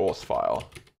is no auth file?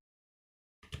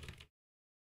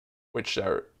 Which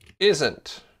there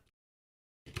isn't.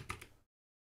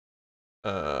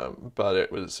 But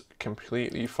it was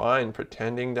completely fine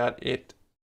pretending that it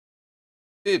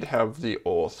did have the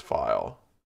auth file.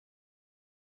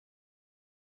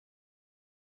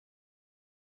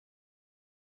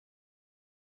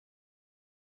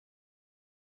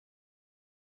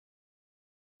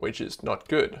 Which is not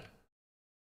good.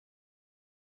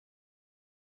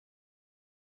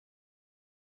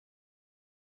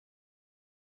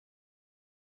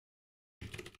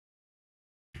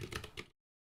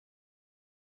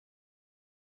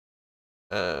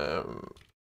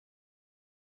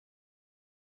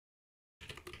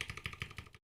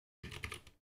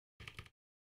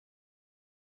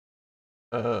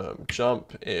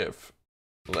 Jump if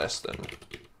less than.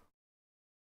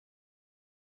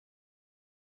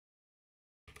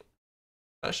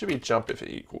 That should be jump if it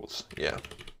equals, yeah.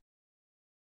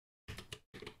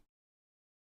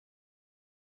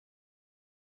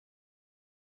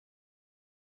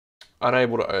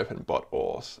 Unable to open bot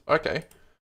auth. Okay,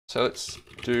 so let's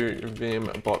do vim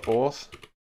bot auth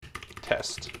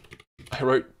test. I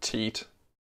wrote teat.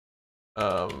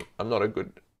 I'm not a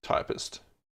good typist.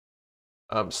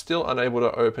 Still unable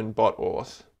to open bot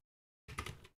auth.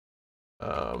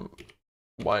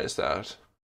 Why is that?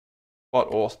 Bot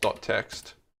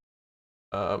auth.text.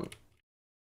 Bot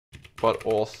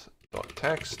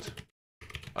auth.text.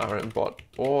 rm bot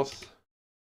auth.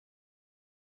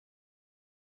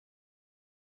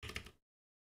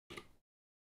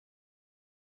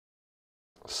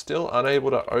 Still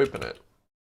unable to open it.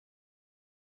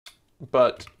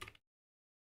 But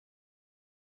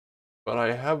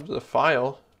I have the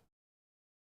file.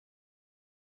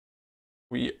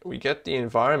 We get the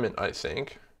environment, I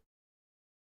think.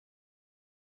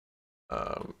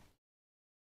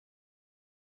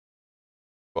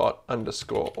 bot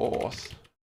underscore auth.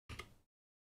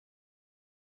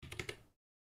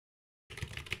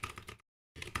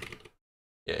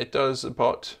 Yeah, it does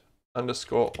bot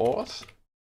underscore auth,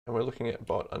 and we're looking at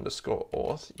bot underscore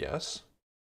auth, yes.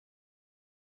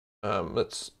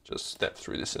 Let's just step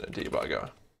through this in a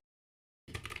debugger.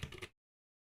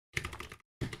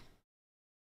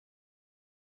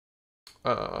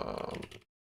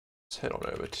 Let's head on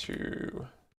over to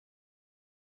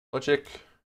logic.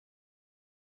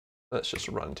 Let's just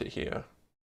run to here.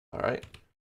 All right.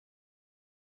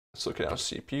 Let's look at our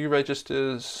CPU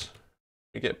registers.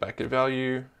 We get back a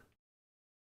value.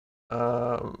 We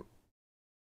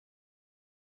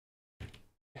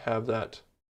have that.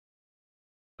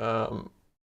 Let's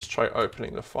try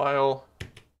opening the file.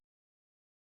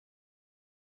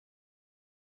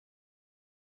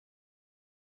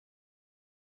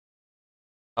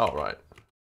 All right.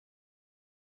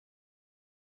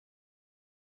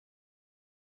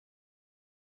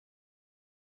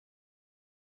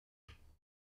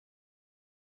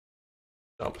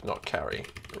 Dump not carry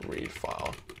read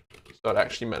file. So it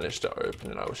actually managed to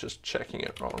open it. I was just checking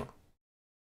it wrong.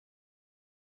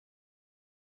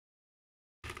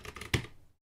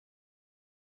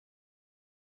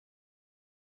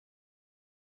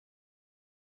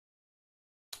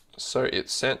 So it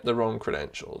sent the wrong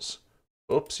credentials.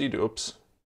 Oopsie doops.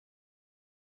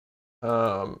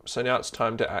 So now it's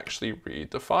time to actually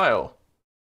read the file.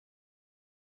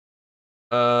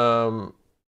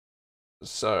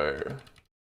 So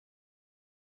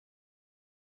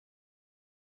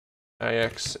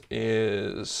AX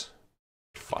is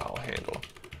file handle.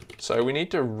 So we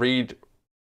need to read.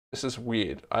 This is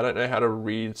weird. I don't know how to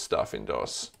read stuff in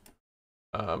DOS.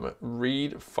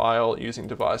 Read file using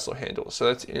device or handle. So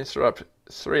let's interrupt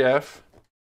 3F,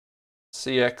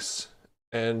 CX,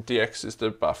 and DX is the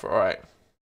buffer. All right.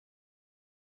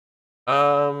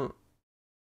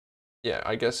 Yeah,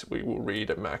 I guess we will read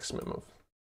a maximum of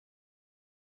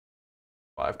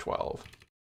 512.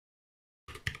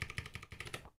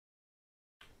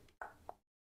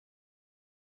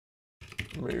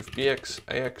 Move BX,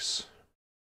 AX,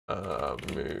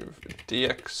 move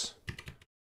DX,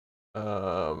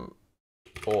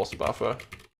 auth buffer,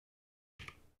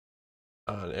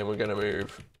 and we're going to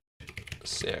move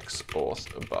CX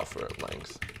auth buffer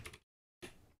length.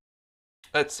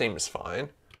 That seems fine.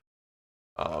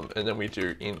 And then we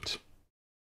do int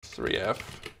 3F.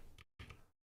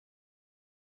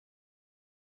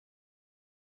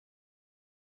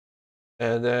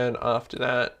 And then after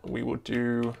that, we will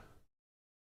do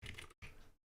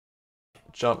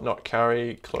jump not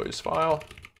carry close file.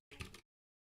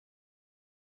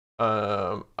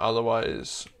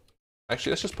 Otherwise,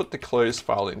 actually, let's just put the close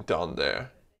file in done there.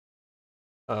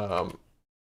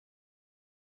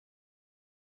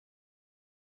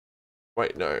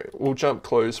 Wait, no, we'll jump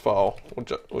close file.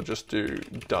 We'll just do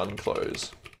done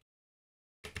close.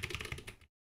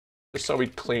 Just so we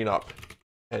clean up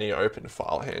any open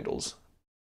file handles.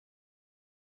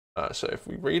 So if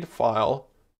we read a file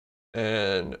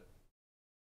and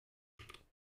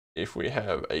if we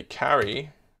have a carry,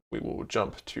 we will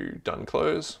jump to done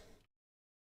close.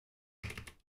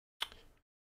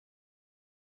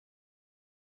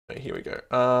 Here we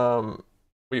go.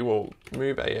 We will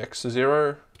move AX to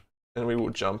 0 and we will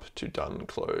jump to done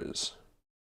close.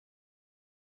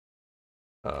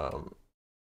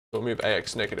 We'll move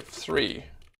AX -3.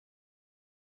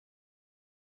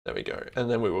 There we go. And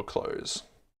then we will close.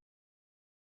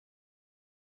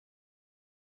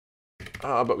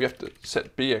 But we have to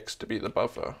set BX to be the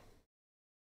buffer.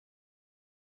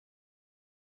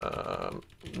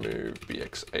 Move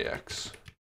BX AX.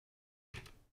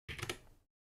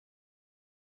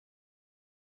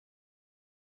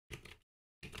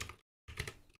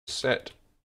 Set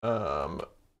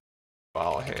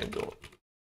file handle.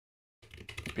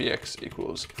 BX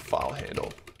equals file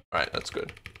handle. All right, that's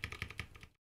good.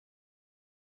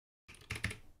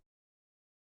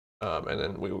 And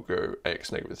then we will go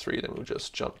AX -3, then we'll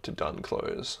just jump to done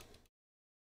close.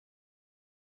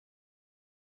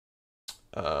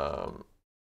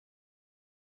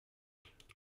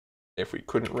 If we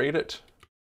couldn't read it,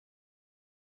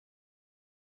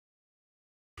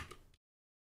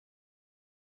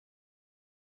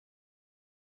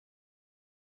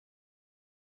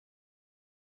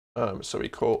 so we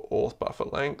call auth buffer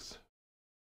length.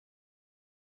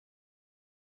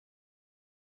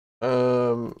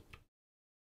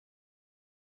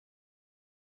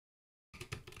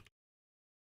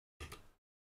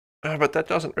 But that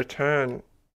doesn't return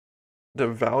the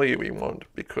value we want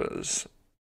because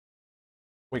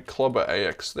we clobber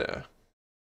AX there.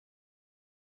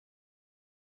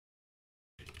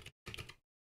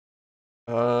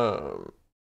 I'll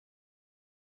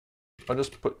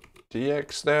just put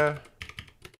DX there.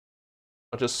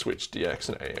 I'll just switch DX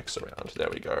and AX around. There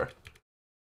we go.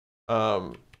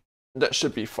 That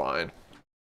should be fine.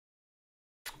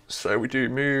 So we do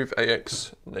move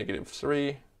AX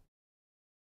 -3.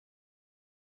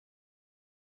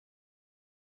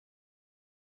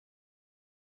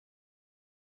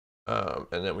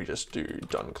 And then we just do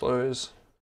done close.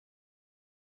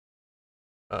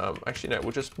 Actually, no,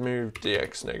 we'll just move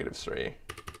DX -3.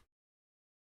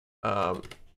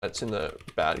 That's in the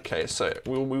bad case. So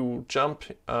we'll jump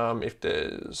if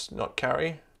there's not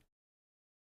carry.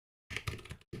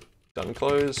 Done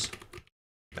close.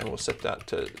 And we'll set that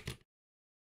to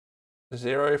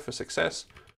 0 for success.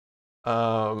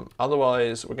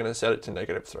 Otherwise, we're going to set it to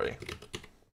 -3.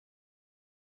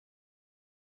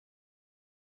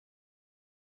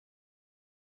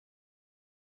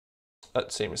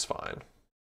 That seems fine.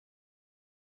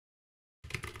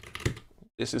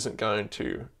 This isn't going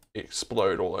to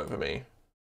explode all over me.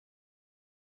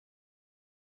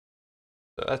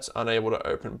 So that's unable to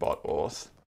open bot auth.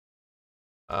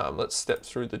 Let's step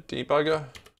through the debugger.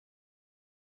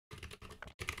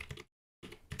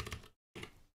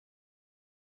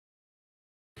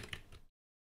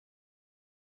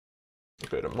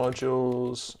 Go to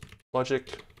modules,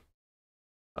 logic,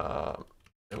 and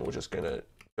we're just going to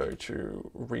go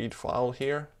to read file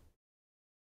here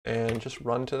and just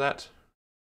run to that.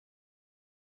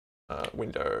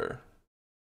 Window,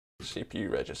 CPU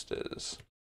registers.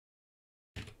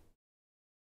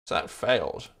 So that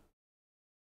failed.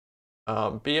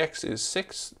 BX is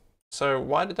 6. So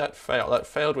why did that fail? That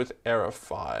failed with error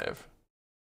 5.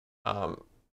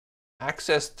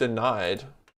 Access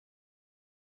denied.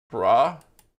 Bruh.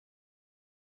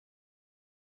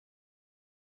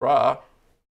 What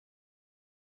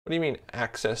do you mean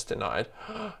access denied?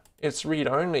 It's read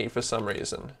only for some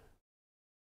reason,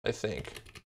 I think.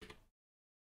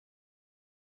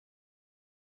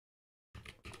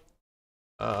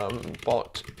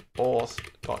 Bot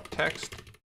auth.text.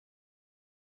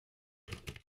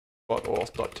 Bot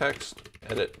auth.text.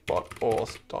 Edit bot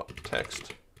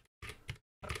auth.text.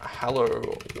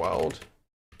 Hello world.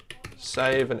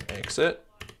 Save and exit.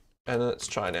 And let's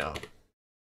try now.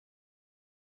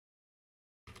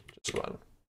 Just run.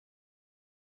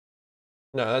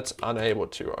 No, that's unable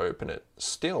to open it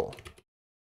still.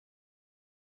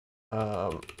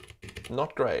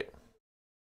 Not great.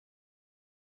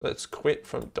 Let's quit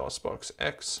from DOSBox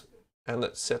X and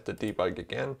let's set the debug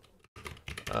again.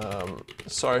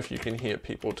 Sorry if you can hear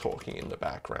people talking in the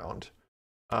background.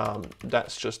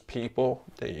 That's just people,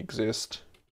 they exist.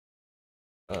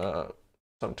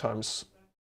 Sometimes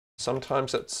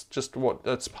that's just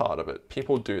that's part of it.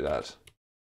 People do that.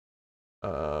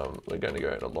 We're going to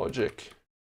go to logic.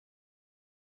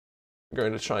 I'm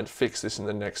going to try and fix this in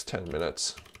the next 10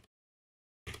 minutes.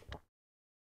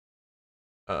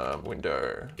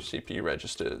 Window, CPU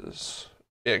registers,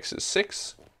 X is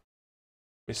 6.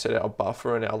 We set our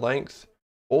buffer and our length.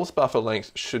 Auth buffer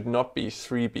length should not be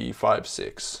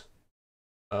 3B56.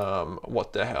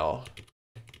 What the hell?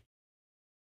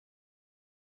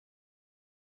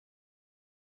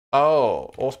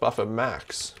 Oh, auth buffer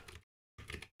max.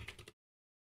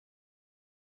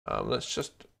 Let's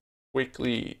just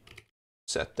quickly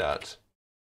set that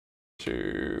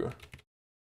to,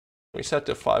 we set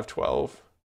to 512.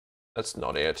 That's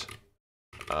not it.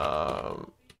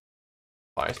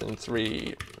 Python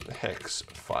 3 hex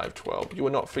 512. You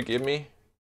will not forgive me.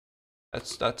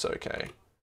 That's okay.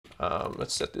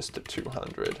 Let's set this to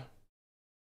 200.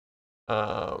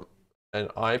 And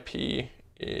IP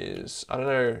is, I don't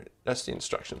know, that's the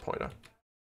instruction pointer.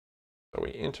 So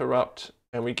we interrupt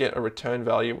and we get a return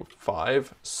value of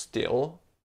 5 still,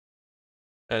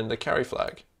 and the carry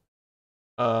flag.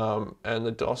 And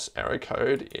the DOS error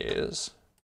code is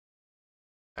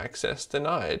access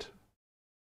denied.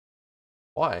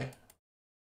 Why?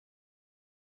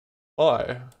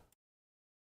 Why?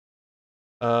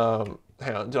 Hang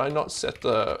on, did I not set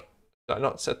the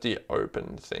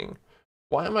open thing?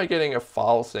 Why am I getting a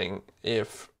file thing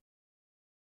if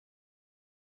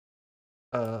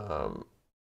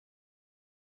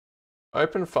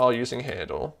open file using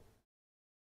handle,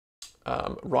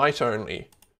 write only.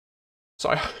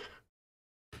 So I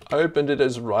opened it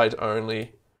as write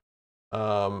only.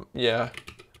 Yeah,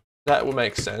 that will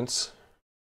make sense.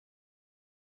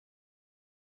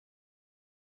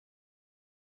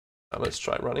 Let's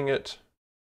try running it.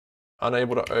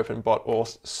 Unable to open bot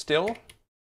auth still.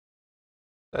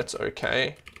 That's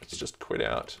okay. Let's just quit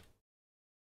out.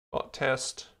 Bot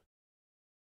test.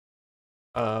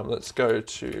 Let's go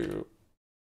to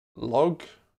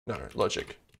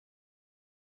logic.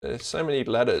 There's so many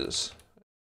letters.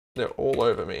 They're all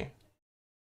over me.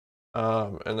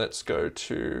 And let's go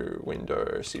to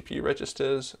window CPU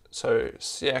registers. So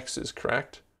CX is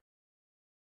correct.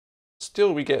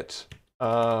 Still we get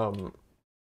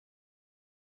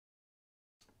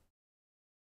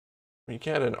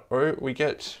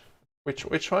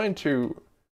we're trying to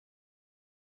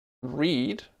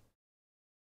read,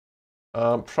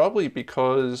 probably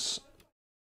because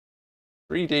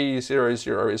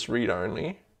 3D00 is read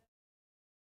only.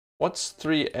 What's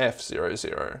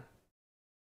 3F00?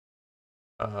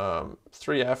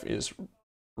 3F is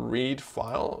read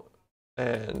file,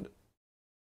 and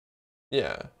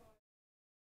yeah.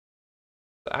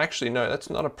 Actually, no, that's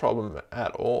not a problem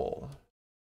at all.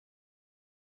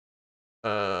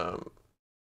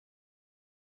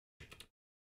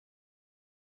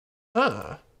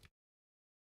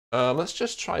 Let's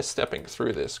just try stepping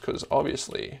through this, because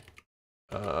obviously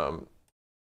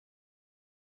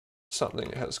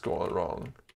something has gone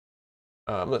wrong.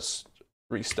 Let's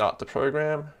restart the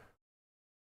program.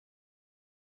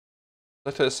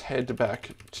 Let us head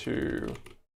back to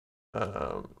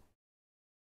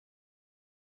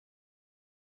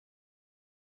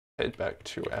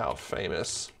our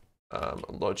famous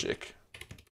logic.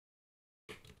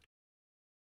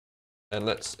 And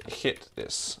let's hit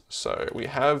this. So we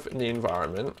have in the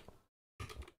environment,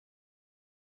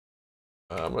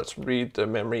 let's read the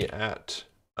memory at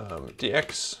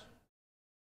dx.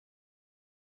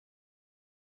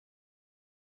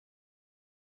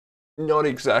 Not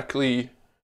exactly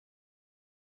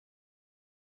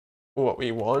what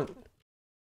we want.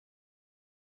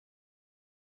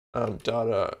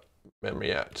 Data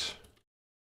memory at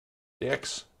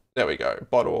dx. There we go,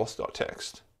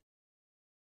 bot.auth.text.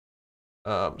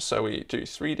 So we do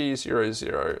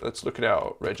 3D00. Let's look at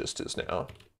our registers now.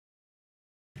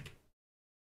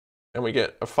 And we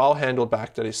get a file handle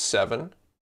back that is 7.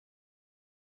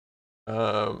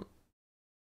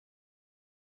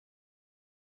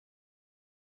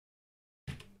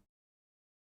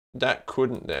 That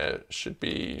couldn't there, should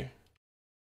be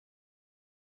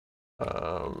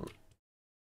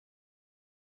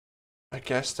I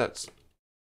guess that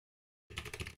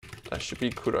should be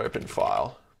could open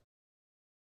file.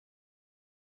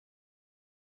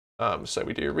 So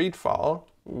we do read file,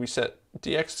 we set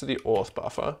dx to the auth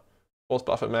buffer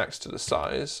max to the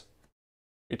size.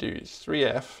 We do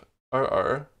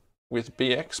 3F00 with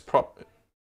bx prop.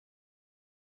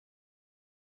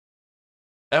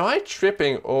 Am I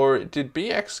tripping, or did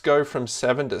bx go from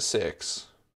 7 to 6?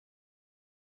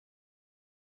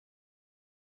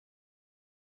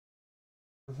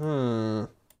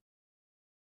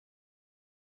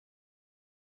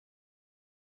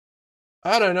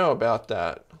 I don't know about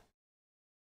that.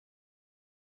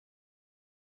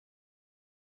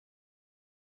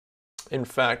 In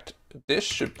fact, this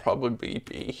should probably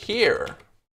be here.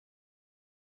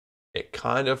 It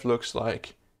kind of looks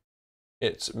like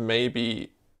it's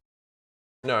maybe,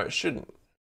 no, it shouldn't.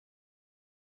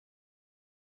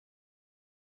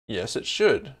 Yes, it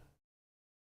should.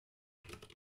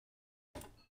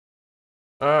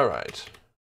 All right.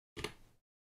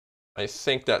 I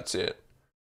think that's it.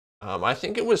 I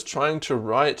think it was trying to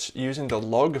write using the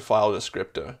log file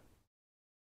descriptor,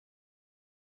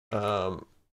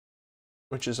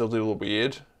 which is a little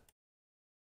weird.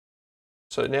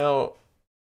 So now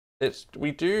we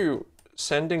do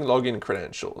sending login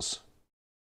credentials,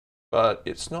 but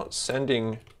it's not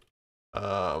sending.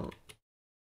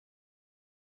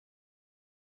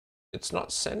 It's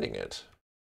not sending it.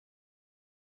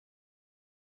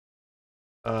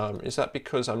 Is that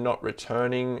because I'm not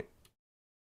returning?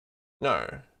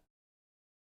 No.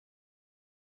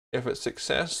 If it's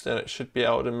success, then it should be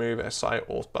able to move SI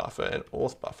auth buffer and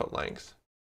auth buffer length.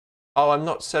 Oh, I'm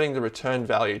not setting the return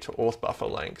value to auth buffer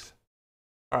length.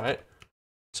 All right,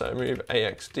 so move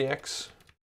AX DX.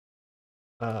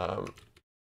 And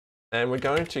we're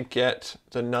going to get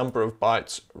the number of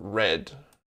bytes read.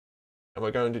 And we're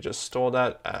going to just store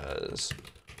that as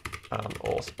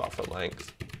auth buffer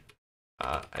length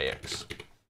AX.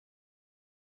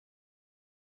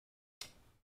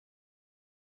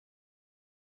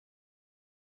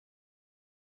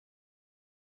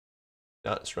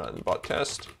 Now let's run bot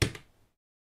test.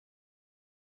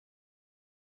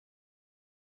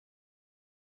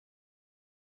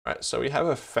 All right, so we have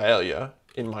a failure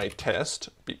in my test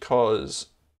because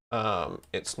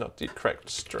it's not the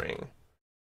correct string.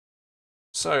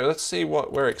 So let's see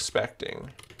what we're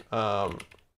expecting.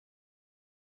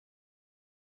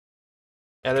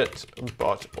 Edit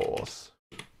bot auth.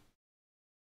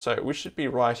 So we should be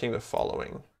writing the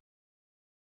following.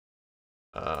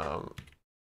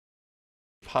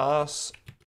 Pass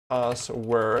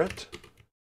password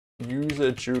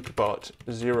user jukebot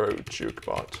 0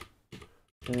 jukebot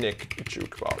nick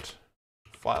jukebot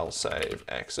file save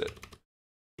exit.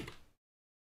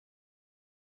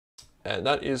 And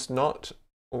that is not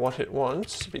what it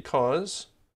wants because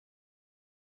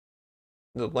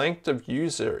the length of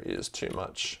user is too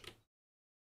much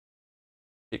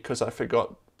because I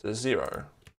forgot the 0.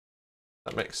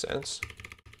 That makes sense.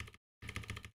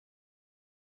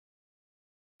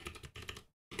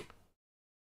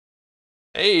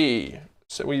 Hey,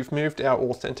 so we've moved our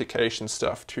authentication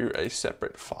stuff to a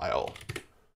separate file.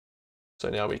 So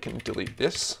now we can delete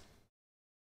this.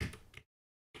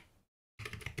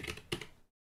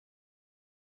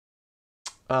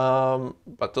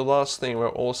 But the last thing we're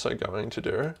also going to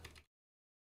do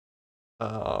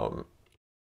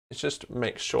is just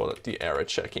make sure that the error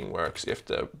checking works if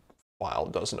the file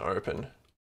doesn't open.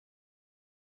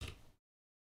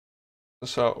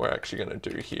 So what we're actually going to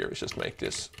do here is just make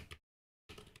this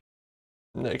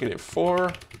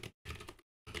 -4,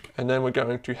 and then we're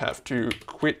going to have to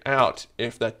quit out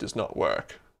if that does not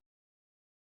work.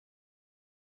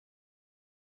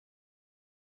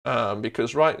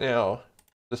 Because right now,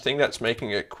 the thing that's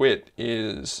making it quit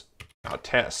is our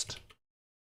test,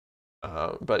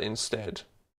 but instead,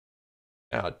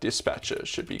 our dispatcher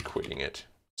should be quitting it.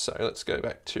 So let's go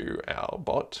back to our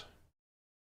bot.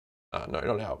 No,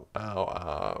 not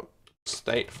our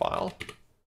state file.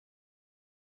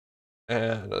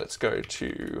 And let's go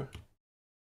to,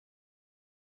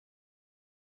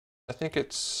 I think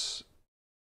it's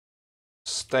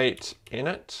state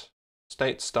init,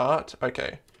 state start.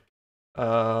 Okay.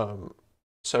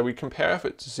 So we compare if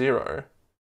it's 0,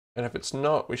 and if it's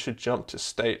not, we should jump to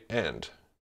state end.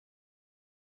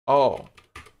 Oh,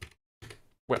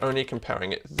 we're only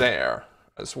comparing it there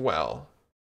as well.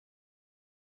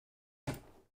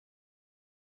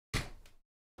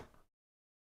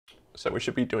 So we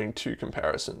should be doing 2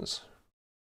 comparisons.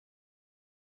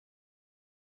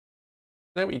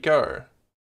 There we go.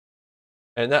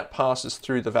 And that passes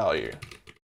through the value.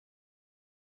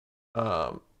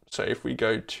 So if we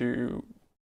go to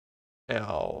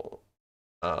our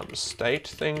state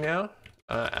thing now,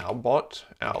 our bot,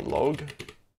 our log,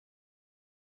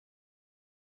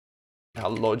 our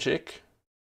logic,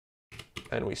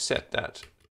 and we set that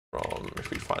from,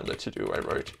 if we find the to-do I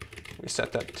wrote, we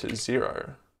set that to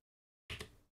 0.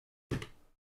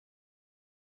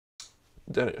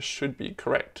 Then it should be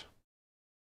correct.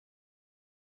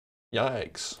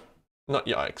 Yikes. Not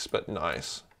yikes, but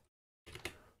nice.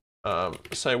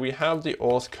 So we have the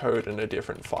auth code in a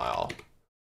different file.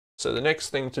 So the next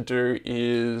thing to do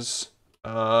is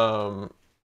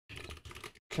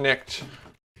connect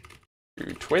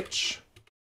to Twitch,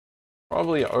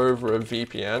 probably over a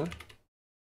VPN.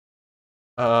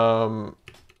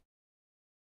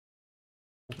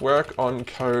 Work on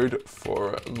code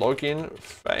for login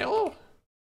fail.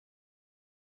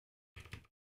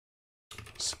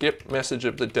 Skip message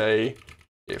of the day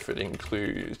if it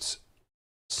includes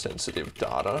sensitive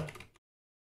data.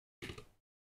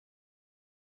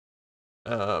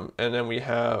 And then we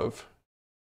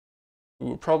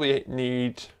will probably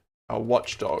need a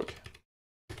watchdog.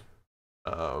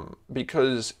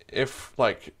 Because if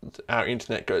like our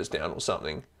internet goes down or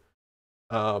something,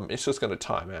 it's just going to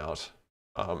time out.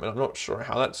 And I'm not sure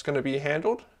how that's going to be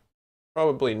handled.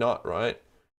 Probably not, right?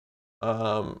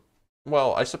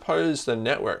 Well, I suppose the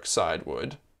network side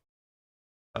would.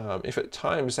 If it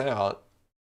times out,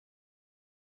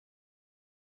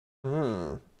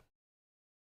 we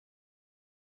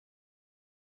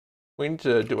need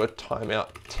to do a timeout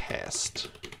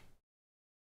test.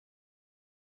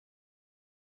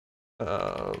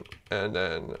 And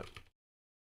then,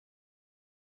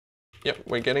 yep,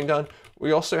 we're getting done.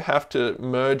 We also have to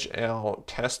merge our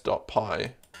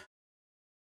test.py.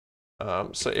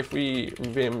 So if we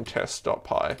vim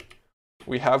test.py,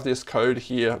 we have this code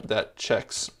here that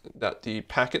checks that the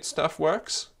packet stuff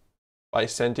works by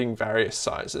sending various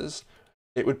sizes.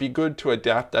 It would be good to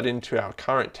adapt that into our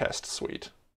current test suite.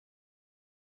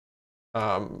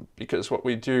 Because what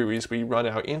we do is we run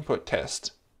our input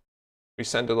test, we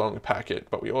send along a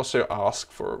packet, but we also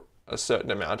ask for a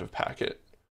certain amount of packet.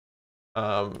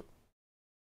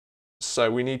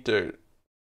 So we need to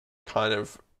kind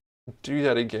of do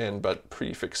that again, but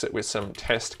prefix it with some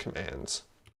test commands.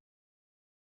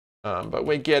 But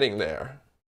we're getting there.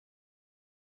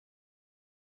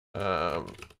 So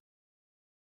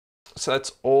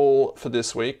that's all for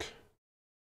this week.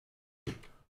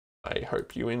 I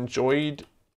hope you enjoyed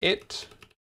it.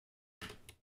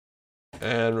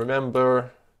 And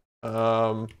remember,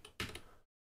 DOS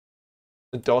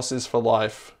is for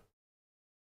life.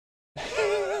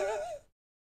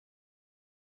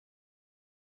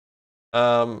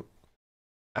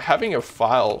 Having a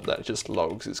file that just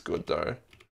logs is good though.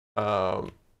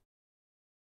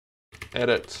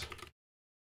 Edit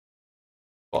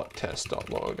bot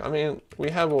test.log. I mean, we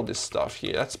have all this stuff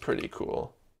here. That's pretty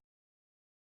cool.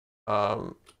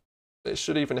 It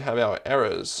should even have our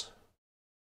errors.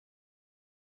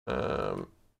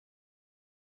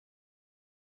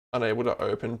 Unable to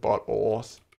open bot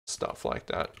auth, stuff like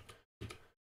that.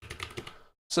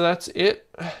 So that's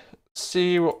it.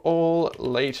 See you all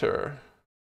later.